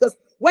just here, because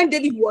when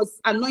David was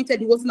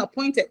anointed, he wasn't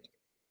appointed.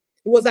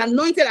 He was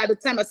anointed at the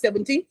time at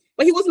 17,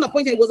 but he wasn't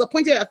appointed. He was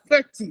appointed at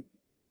 30.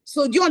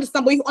 So do you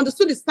understand? But he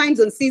understood his times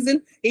and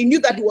season. He knew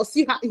that he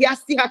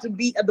still had to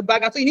be at the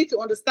back. So you need to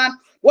understand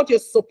what you're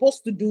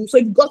supposed to do. So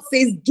if God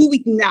says, do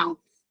it now,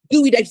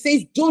 do it. If He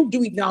says, don't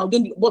do it now,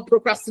 don't do it. But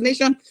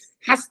procrastination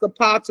has the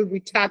power to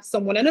retard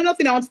someone. And another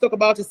thing I want to talk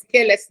about is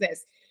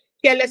carelessness.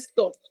 Careless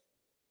thought.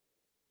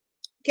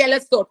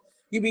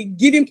 You'll be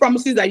giving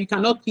promises that you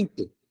cannot keep.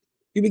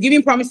 You'll be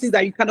giving promises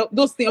that you cannot,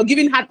 those things, or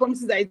giving hard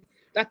promises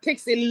that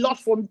takes a lot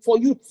for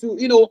you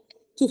to,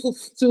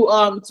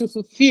 to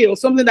fulfill,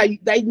 something that you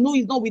know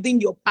is not within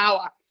your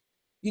power.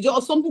 You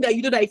just something that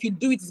you know that if you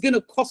do it, it's going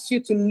to cost you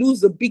to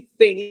lose a big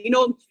thing.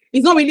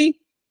 It's not really.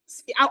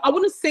 I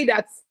wouldn't say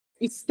that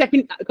it's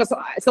stepping, because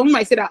someone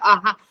might say that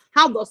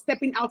how does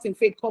stepping out in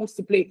faith comes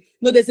to play?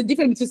 No, there's a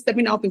difference between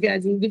stepping out in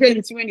faith and the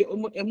difference between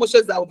when your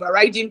emotions are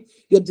overriding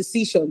your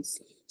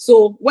decisions.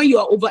 So when you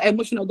are over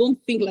emotional,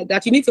 don't think like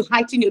that. You need to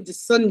heighten your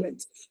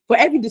discernment for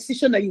every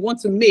decision that you want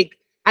to make.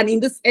 And in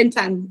this end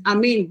time,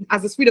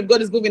 as the Spirit of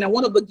God is moving, and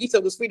one of the gifts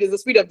of the Spirit is the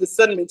Spirit of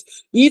discernment.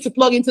 You need to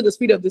plug into the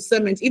Spirit of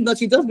discernment. If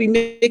not, you just be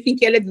making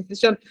careless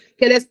decisions,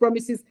 careless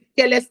promises,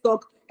 careless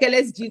talk,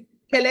 careless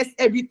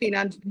everything,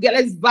 and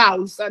careless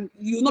vows. And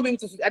you'll not be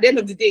able to, at the end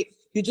of the day,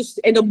 you just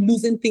end up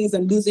losing things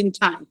and losing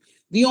time.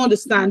 Do you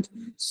understand?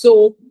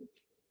 So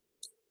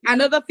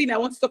another thing I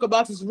want to talk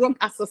about is wrong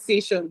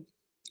association.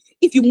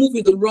 If you move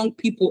with the wrong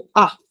people,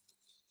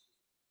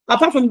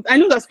 apart from, I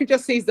know that scripture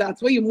says that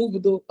when you move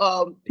with the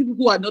people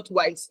who are not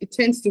wise, it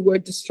tends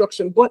toward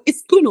destruction, but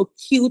it's going to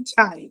kill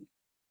time.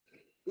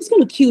 It's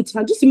going to kill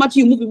time. Just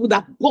imagine you move people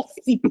that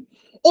gossip.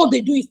 All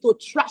they do is to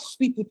trash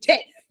people.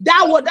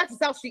 That is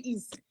how she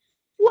is.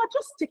 You are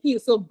just taking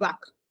yourself back.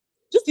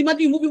 Just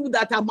imagine you move people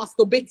that are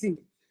masturbating.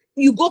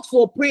 You go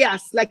for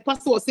prayers, like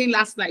Pastor was saying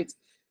last night.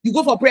 You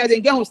go for prayers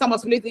and get home, start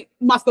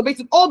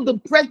masturbating. All the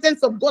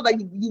presence of God that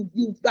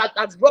you that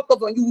has rubbed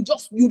off on you, you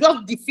just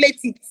deflate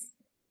it.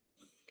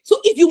 So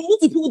if you move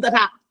with people that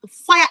are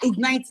fire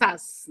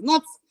igniters,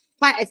 not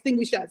fire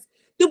extinguishers,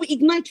 they will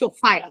ignite your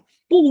fire.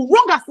 But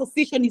wrong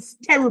association is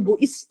terrible.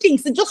 It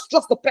stinks. It just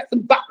the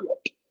person backward.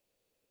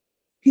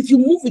 If you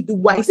move with the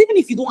wise, even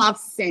if you don't have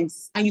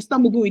sense and you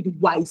start moving with the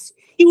wise,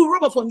 it will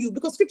rub off on you,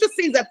 because scripture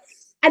says that,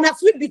 and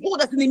as we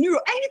behold as in the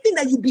mirror, anything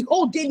that you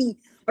behold daily,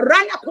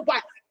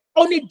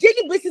 on a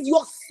daily basis, you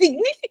are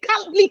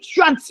significantly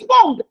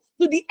transformed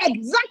to the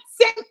exact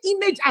same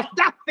image as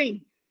that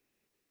thing.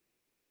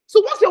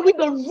 So once you're with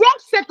the wrong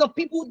set of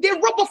people, they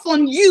rub off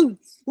on you.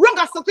 Wrong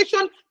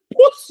association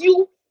puts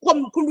you,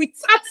 could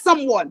retard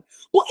someone.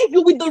 But if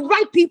you're with the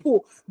right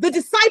people, the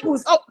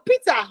disciples of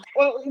Peter,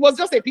 well, it was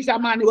just a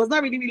fisherman. It was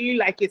not really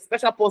like a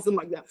special person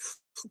like that.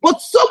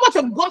 But so much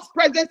of God's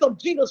presence of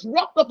Jesus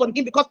rubbed off on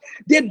him, because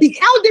they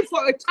beheld it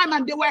for a time,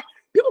 and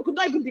people could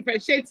not even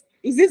differentiate.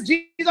 Is this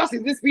Jesus?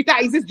 Is this Peter?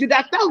 Is this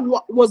Judas?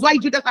 That was why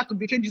Judas had to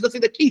betray Jesus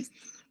in the keys,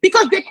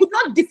 because they could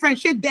not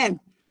differentiate them.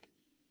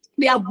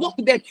 They have walked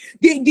with them.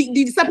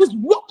 The disciples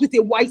walked with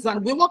a wise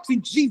man. They walked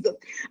with Jesus,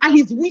 and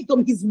his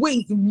wisdom, his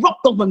ways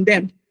rubbed off on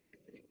them.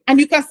 And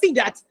you can see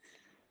that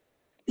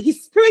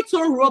his spirit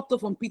so rubbed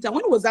off on Peter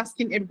when he was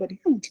asking everybody,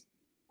 who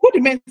do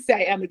men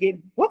say I am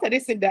again? What are they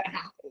saying that?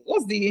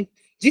 What's the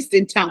gist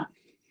in town?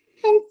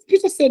 And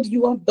Peter said,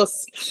 you are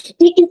thus.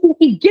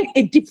 He gave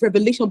a deep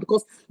revelation,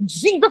 because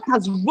Jesus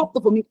has rubbed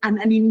off on him,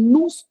 and he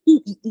knows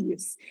who he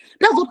is.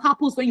 That's what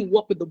happens when you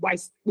walk with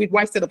wise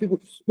set of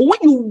people. But when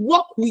you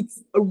walk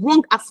with a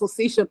wrong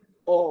association,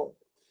 or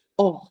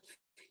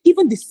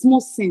even the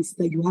small sense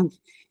that you have,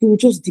 it will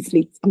just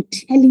deflate. I'm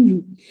telling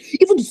you.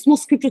 Even the small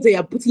scriptures that you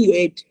are putting in your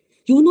head,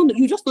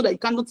 you just know that you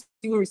cannot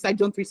even recite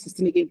John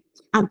 3:16 again.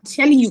 I'm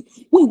telling you,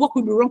 when you walk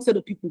with the wrong set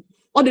of people,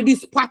 all they do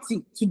is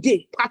party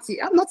today,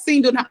 party. I'm not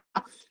saying don't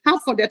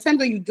have fun. There are times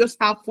when you just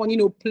have fun,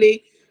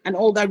 play and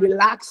all that,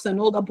 relax and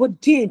all that.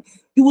 But then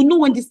you will know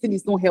when this thing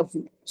is not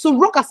healthy. So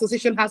wrong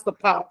association has the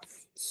power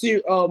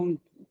to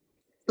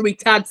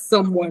retard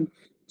someone.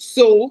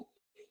 So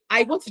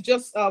I want to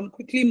just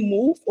quickly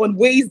move on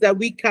ways that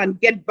we can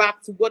get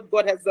back to what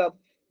God has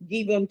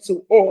given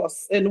to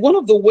us. And one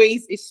of the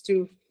ways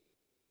to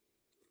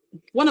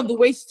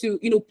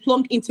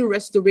plunge into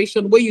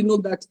restoration, where you know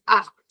that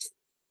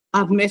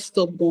I've messed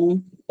up,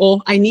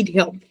 or I need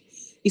help,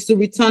 is to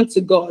return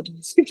to God.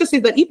 Scripture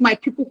says that if my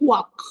people who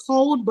are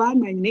called by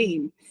my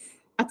name,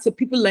 that's the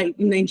people like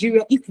in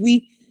Nigeria, if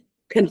we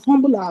can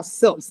humble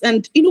ourselves.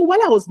 And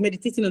while I was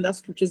meditating on that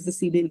scriptures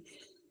this evening,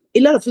 a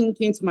lot of things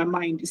came to my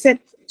mind. It said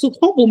to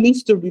humble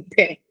means to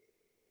repair.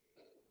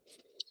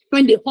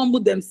 When they humble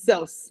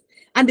themselves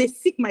and they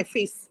seek my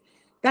face,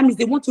 that means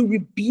they want to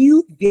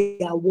rebuild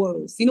their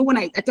words. When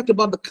I talked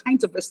about the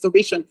kinds of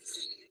restoration,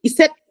 he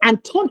said,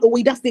 and turn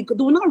away, they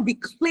will not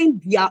reclaim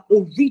their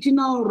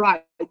original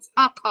rights.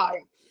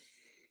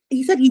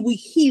 He said he will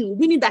heal,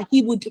 meaning that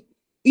he would,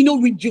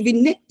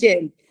 rejuvenate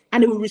them,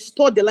 and he will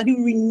restore them, and he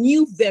will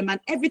renew them, and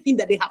everything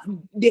that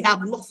they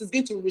have lost is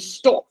going to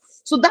restore.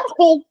 So that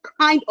whole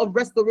kind of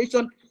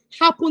restoration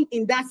happened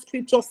in that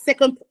scripture,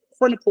 2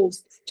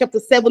 Chronicles chapter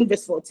 7,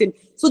 verse 14.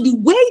 So the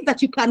way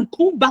that you can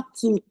come back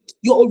to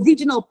your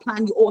original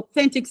plan, your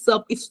authentic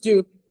self, is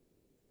to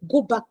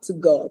go back to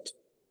God.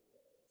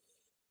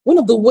 One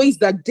of the ways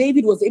that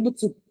David was able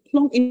to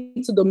plunge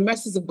into the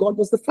mercies of God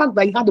was the fact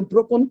that he had a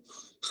broken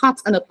heart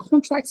and a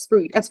contrite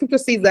spirit. And scripture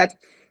says that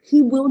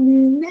he will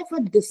never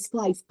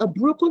despise a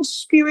broken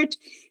spirit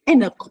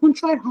and a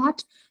contrite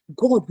heart.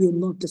 God will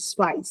not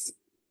despise.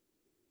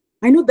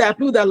 I know there are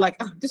people that are like,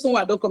 this one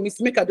I don't commit,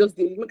 make I just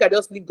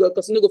leave God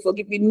because you know go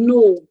forgive me.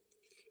 No,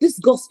 this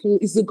gospel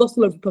is the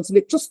gospel of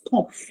reconciliation. Just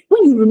come.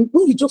 When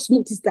you just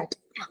notice that,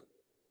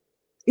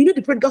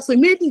 the prodigal son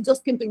immediately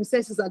just came to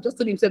himself and just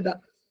told himself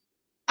that,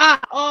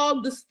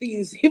 all these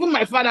things, even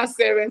my father's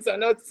servants are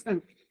not.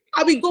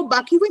 I will go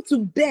back. He went to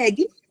beg.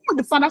 Even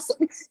the father,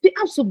 the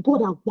arms of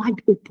God are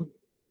wide open.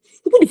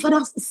 Even the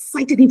father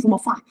sighted him from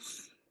afar.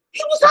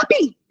 He was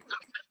happy.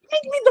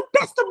 Make me the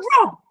best of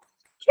raw.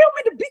 Kill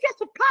me the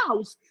biggest of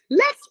cows.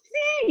 Let's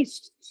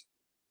feast.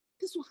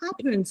 This is what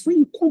happens when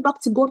you come back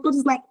to God. God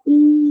is like,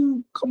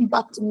 come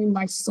back to me,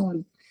 my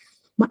son.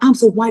 My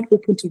arms are wide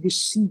open to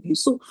receive you.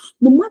 So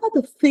no matter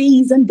the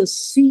phase and the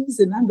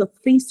season and the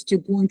things that you're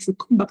going through,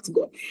 come back to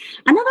God.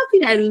 Another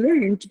thing I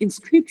learned in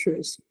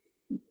scriptures,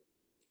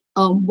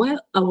 while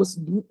I was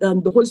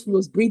the Holy Spirit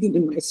was breathing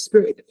in my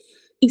spirit,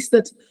 is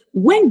that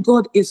when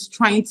God is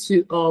trying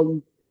to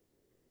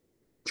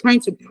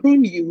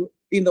prune you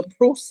in the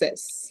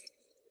process,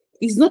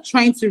 He's not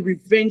trying to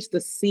revenge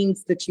the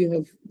sins that you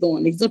have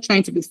done. He's not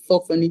trying to be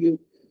soft on you.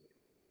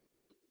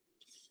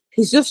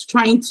 He's just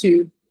trying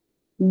to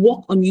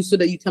work on you so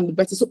that you can be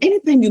better. So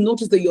anytime you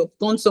notice that you've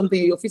done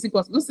something, you're facing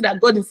consequences, don't say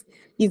that God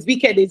is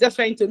wicked. He's just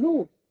trying to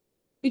know.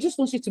 He just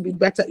wants you to be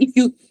better. If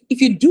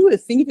you do a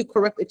thing, if you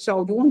correct a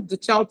child, you want the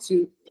child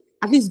to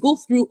at least go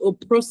through a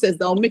process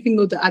that will make him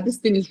know that this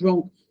thing is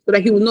wrong, so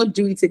that he will not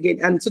do it again,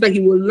 and so that he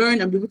will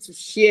learn and be able to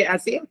share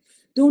and say,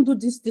 Don't do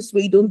this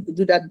way. Don't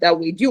do that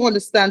way. Do you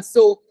understand?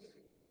 So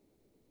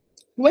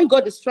when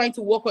God is trying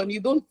to work on you,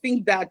 don't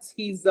think that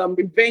he's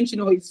revenge,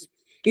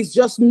 he's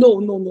just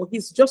no.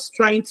 He's just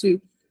trying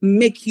to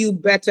make you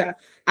better.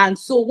 And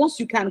so once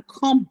you can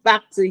come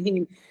back to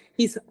him,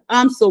 his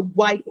arms are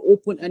wide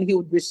open and he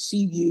would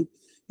receive you.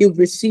 He'll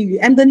receive you.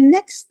 And the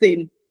next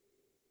thing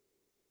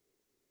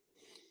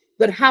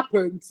that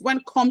happens when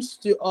it comes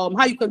to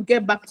how you can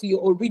get back to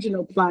your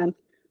original plan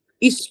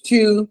is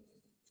to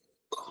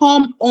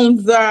come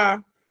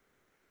under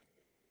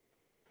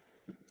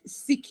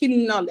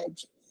seeking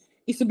knowledge,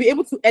 is to be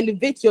able to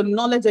elevate your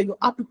knowledge and your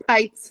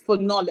appetite for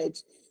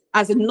knowledge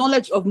as a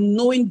knowledge of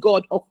knowing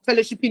God, of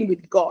fellowshipping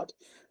with God.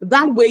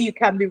 That way you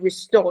can be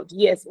restored.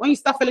 Yes, when you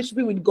start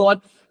fellowshipping with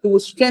God, he will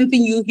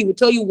strengthen you. He will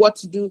tell you what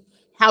to do,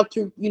 how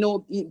to,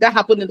 that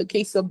happened in the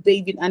case of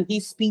David and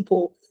his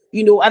people,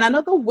 and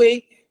another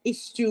way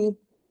is to,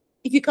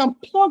 if you can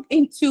plug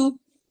into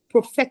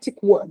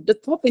prophetic word, the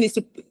top thing is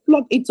to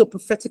plug into a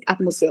prophetic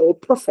atmosphere or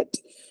prophet.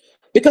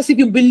 Because if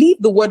you believe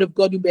the word of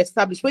God, you'll be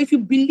established. But if you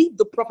believe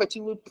the prophet,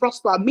 you will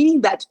prosper,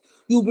 meaning that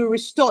you'll be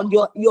restored.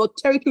 Your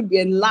territory will be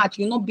enlarged.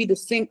 You'll not be the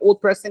same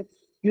old person.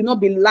 You'll not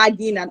be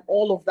lagging and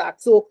all of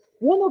that. So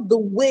one of the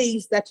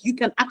ways that you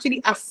can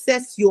actually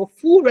assess your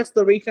full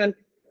restoration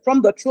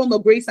from the throne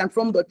of grace and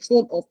from the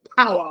throne of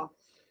power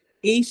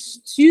is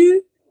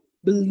to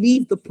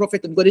believe the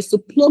prophet of God, is to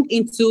plug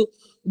into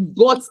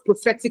God's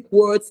prophetic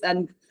words,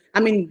 and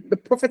the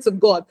prophets of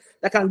God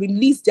that can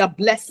release their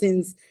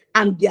blessings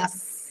and their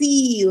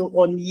seal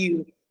on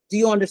you. Do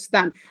you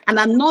understand? And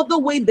another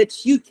way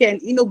that you can,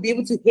 be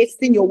able to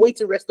hasten your way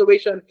to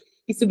restoration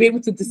is to be able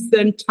to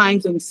discern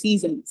times and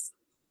seasons.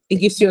 It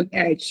gives you an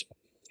edge.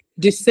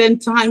 Discern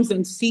times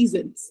and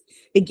seasons.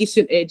 It gives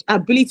you an edge.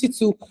 Ability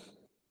to,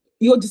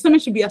 your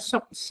discernment should be as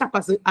sharp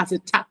as a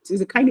tact.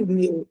 It's a kind of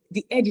nail.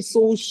 The edge is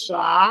so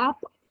sharp.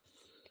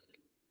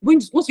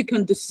 Once you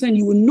can discern,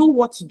 you will know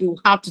what to do,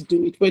 how to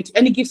do it,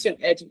 and it gives you an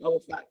edge and all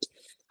of that.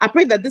 I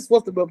pray that this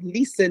was the word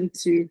listen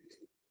to.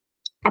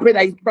 I pray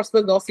that it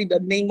prospers us in the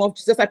name of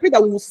Jesus. I pray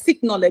that we will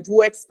seek knowledge, we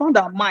will expand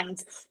our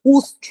minds, we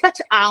will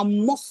stretch our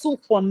muscle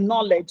for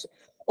knowledge,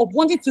 of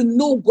wanting to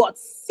know God,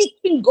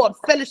 seeking God,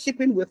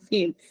 fellowshipping with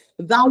him.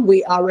 That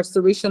way our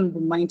restoration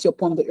will be mighty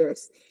upon the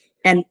earth.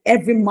 And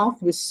every mouth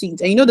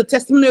receives. And the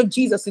testimony of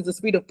Jesus is the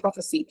spirit of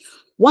prophecy.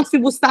 Once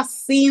people start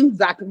seeing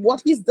that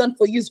what he's done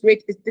for you is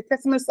great, the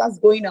testimony starts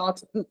going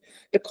out,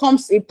 it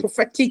comes a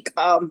prophetic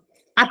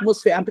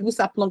atmosphere and people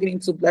start plugging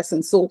into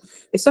blessings. So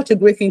it's such a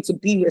great thing to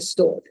be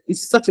restored.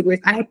 It's such a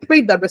great, and I pray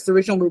that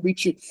restoration will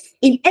reach you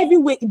in every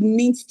way it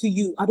means to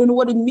you. I don't know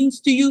what it means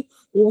to you,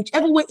 or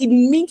whichever way it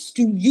means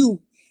to you,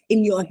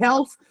 in your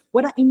health,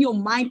 whether in your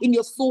mind, in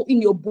your soul, in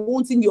your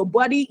bones, in your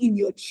body, in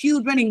your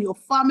children, in your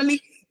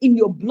family, in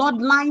your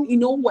bloodline,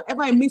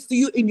 whatever it means to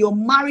you in your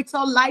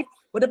marital life,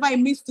 whatever it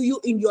means to you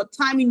in your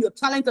time, in your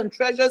talent and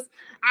treasures,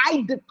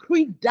 I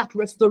decree that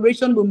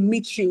restoration will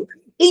meet you.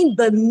 In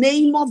the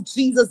name of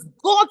Jesus,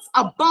 God's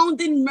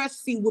abounding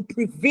mercy will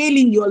prevail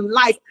in your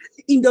life.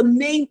 In the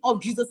name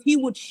of Jesus, he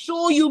would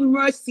show you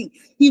mercy.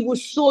 He will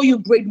show you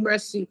great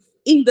mercy.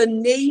 In the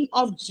name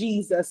of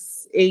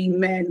Jesus,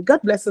 amen.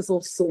 God bless us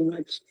all so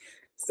much.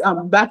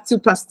 Back to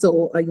Pastor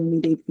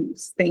Ayomide,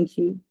 please. Thank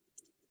you.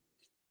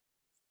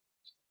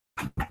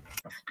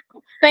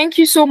 Thank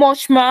you so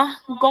much, Ma.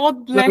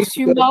 God bless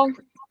you, Ma.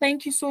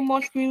 Thank you so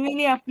much. We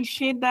really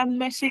appreciate that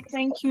message.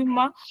 Thank you,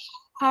 Ma.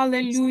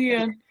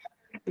 Hallelujah.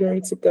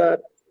 Glory to God.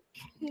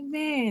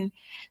 Amen.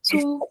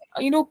 So,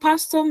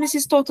 Pastor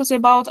Mrs. taught us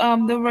about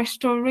the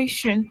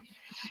restoration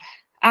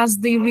as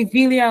the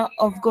revealer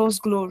of God's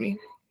glory.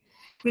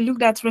 We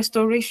looked at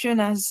restoration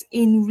as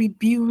in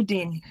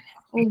rebuilding,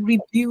 or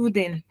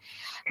rebuilding,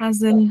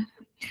 as in.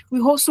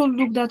 We also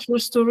looked at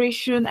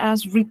restoration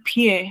as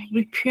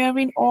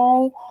repairing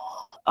all.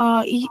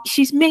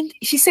 She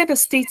said a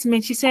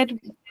statement. She said,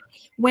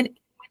 when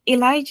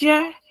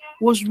Elijah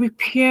was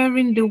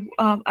repairing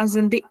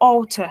the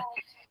altar,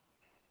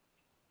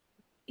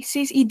 it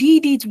says he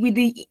did it with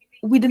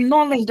the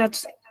knowledge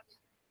that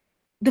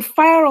the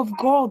fire of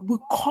God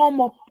will come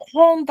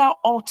upon that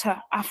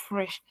altar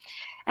afresh,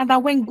 and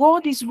that when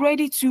God is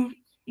ready to,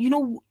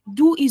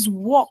 do his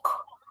work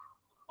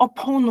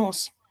upon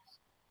us,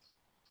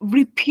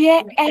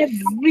 repair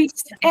everything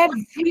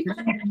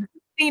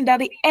that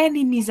the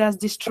enemies has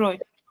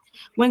destroyed.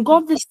 When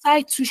God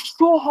decides to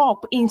show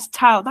up in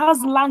style,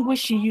 that's the language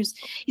she used.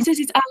 He says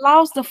it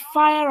allows the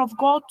fire of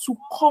God to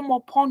come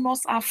upon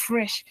us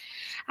afresh.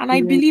 And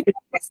I believe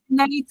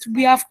tonight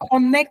we have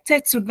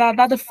connected to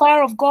that the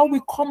fire of God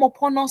will come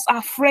upon us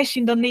afresh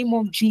in the name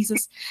of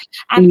Jesus.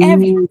 And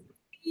everything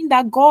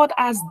that God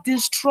has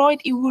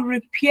destroyed, it will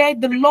repair.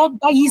 The Lord,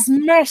 by his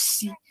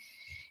mercy,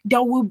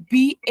 there will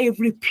be a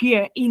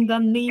repair in the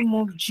name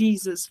of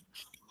Jesus.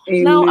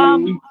 Amen. Now,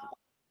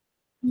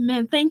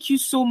 man, thank you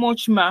so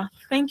much, Ma.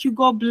 Thank you.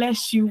 God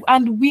bless you.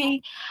 And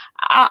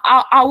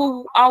I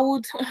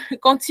would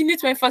continue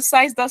to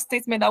emphasize that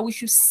statement that we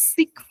should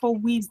seek for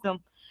wisdom.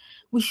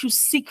 We should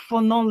seek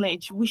for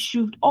knowledge. We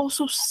should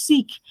also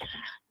seek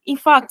In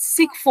fact,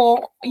 seek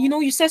for,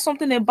 you said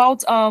something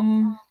about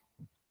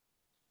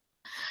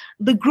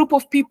the group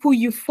of people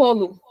you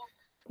follow,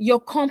 your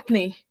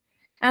company.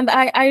 And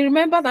I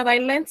remember that I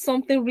learned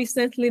something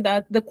recently,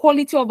 that the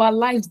quality of our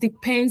lives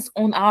depends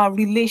on our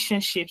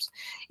relationships.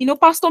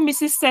 Pastor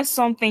Mrs. said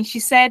something. She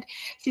said,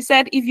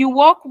 if you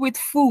walk with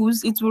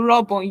fools, it will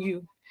rub on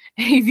you.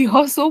 If you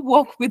also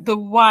walk with the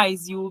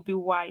wise, you will be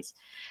wise.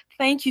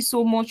 Thank you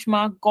so much,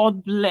 Ma.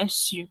 God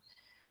bless you.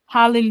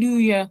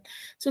 Hallelujah.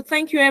 So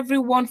thank you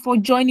everyone for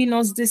joining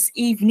us this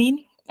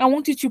evening. I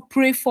want you to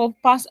pray for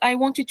past. I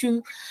want you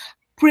to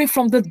pray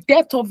from the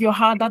depth of your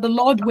heart that the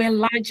Lord will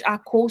enlarge our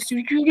coast.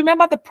 You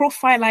remember the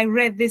profile I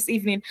read this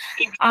evening,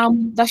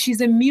 that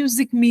she's a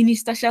music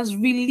minister. She has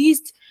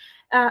released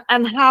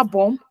an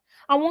album.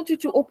 I want you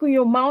to open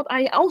your mouth.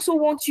 I also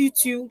want you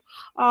to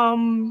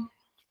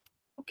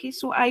okay,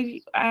 so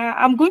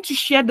I'm going to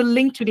share the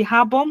link to the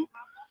album.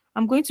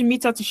 I'm going to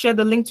meet her to share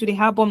the link to the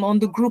album on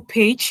the group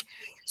page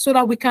so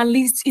that we can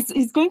list.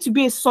 It's going to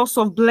be a source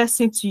of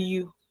blessing to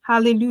you.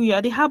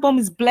 Hallelujah. The album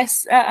is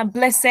blessed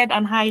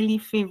and highly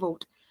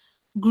favored.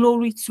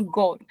 Glory to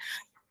God.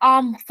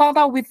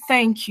 Father, we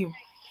thank you.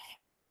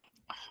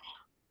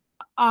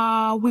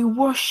 We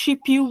worship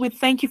you. We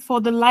thank you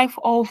for the life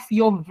of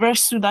your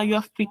vessel that you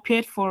have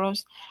prepared for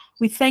us.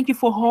 We thank you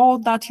for all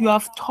that you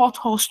have taught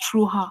us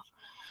through her.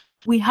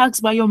 We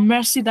ask by your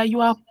mercy that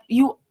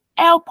you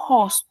help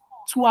us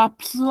to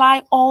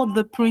apply all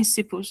the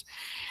principles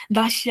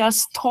that she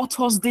has taught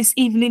us this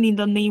evening in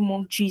the name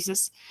of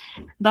Jesus.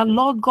 That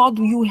Lord God,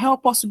 you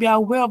help us to be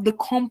aware of the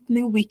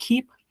company we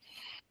keep.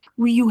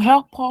 Will you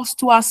help us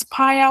to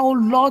aspire, oh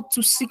Lord,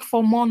 to seek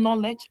for more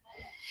knowledge?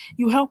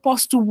 You help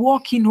us to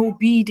walk in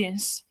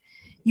obedience.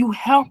 You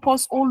help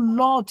us, oh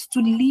Lord,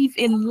 to live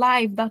a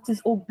life that is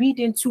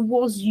obedient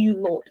towards you,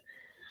 Lord.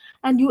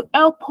 And you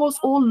help us,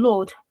 oh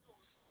Lord,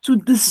 to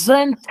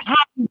discern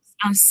times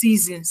and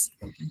seasons.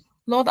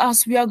 Lord,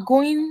 as we are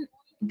going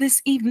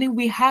this evening,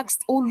 we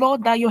ask, oh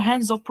Lord, that your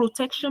hands of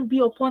protection be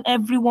upon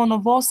every one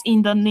of us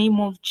in the name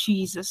of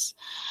Jesus.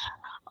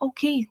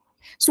 Okay.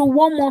 So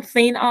one more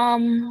thing,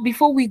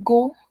 before we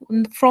go,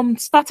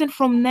 starting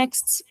from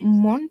next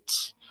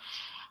month,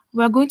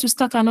 we are going to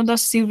start another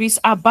series,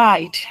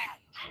 Abide.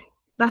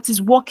 That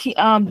is walking,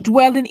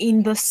 dwelling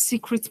in the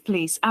secret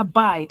place.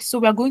 Abide. So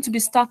we are going to be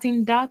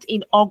starting that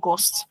in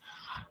August.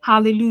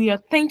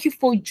 Hallelujah. Thank you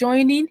for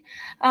joining.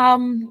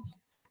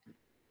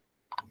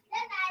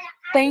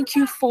 Thank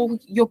you for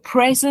your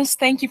presence.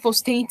 Thank you for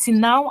staying till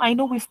now. I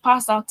know we've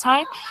passed our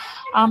time.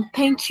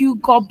 Thank you.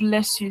 God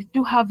bless you.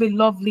 Do have a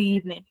lovely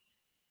evening.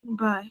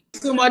 Bye.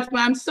 So much,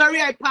 ma'am.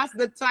 Sorry I passed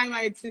the time.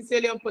 I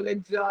sincerely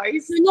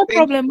apologize. No Thank you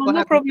problem. for No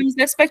having problem. It's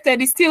expected.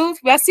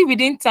 We are still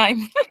within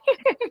time.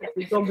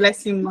 me. God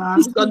bless you,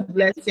 ma'am. God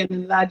bless you and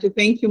enlarge you.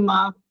 Thank you,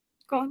 ma'am.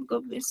 God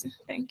bless you.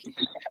 Thank you.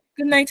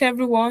 Good night,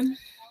 everyone.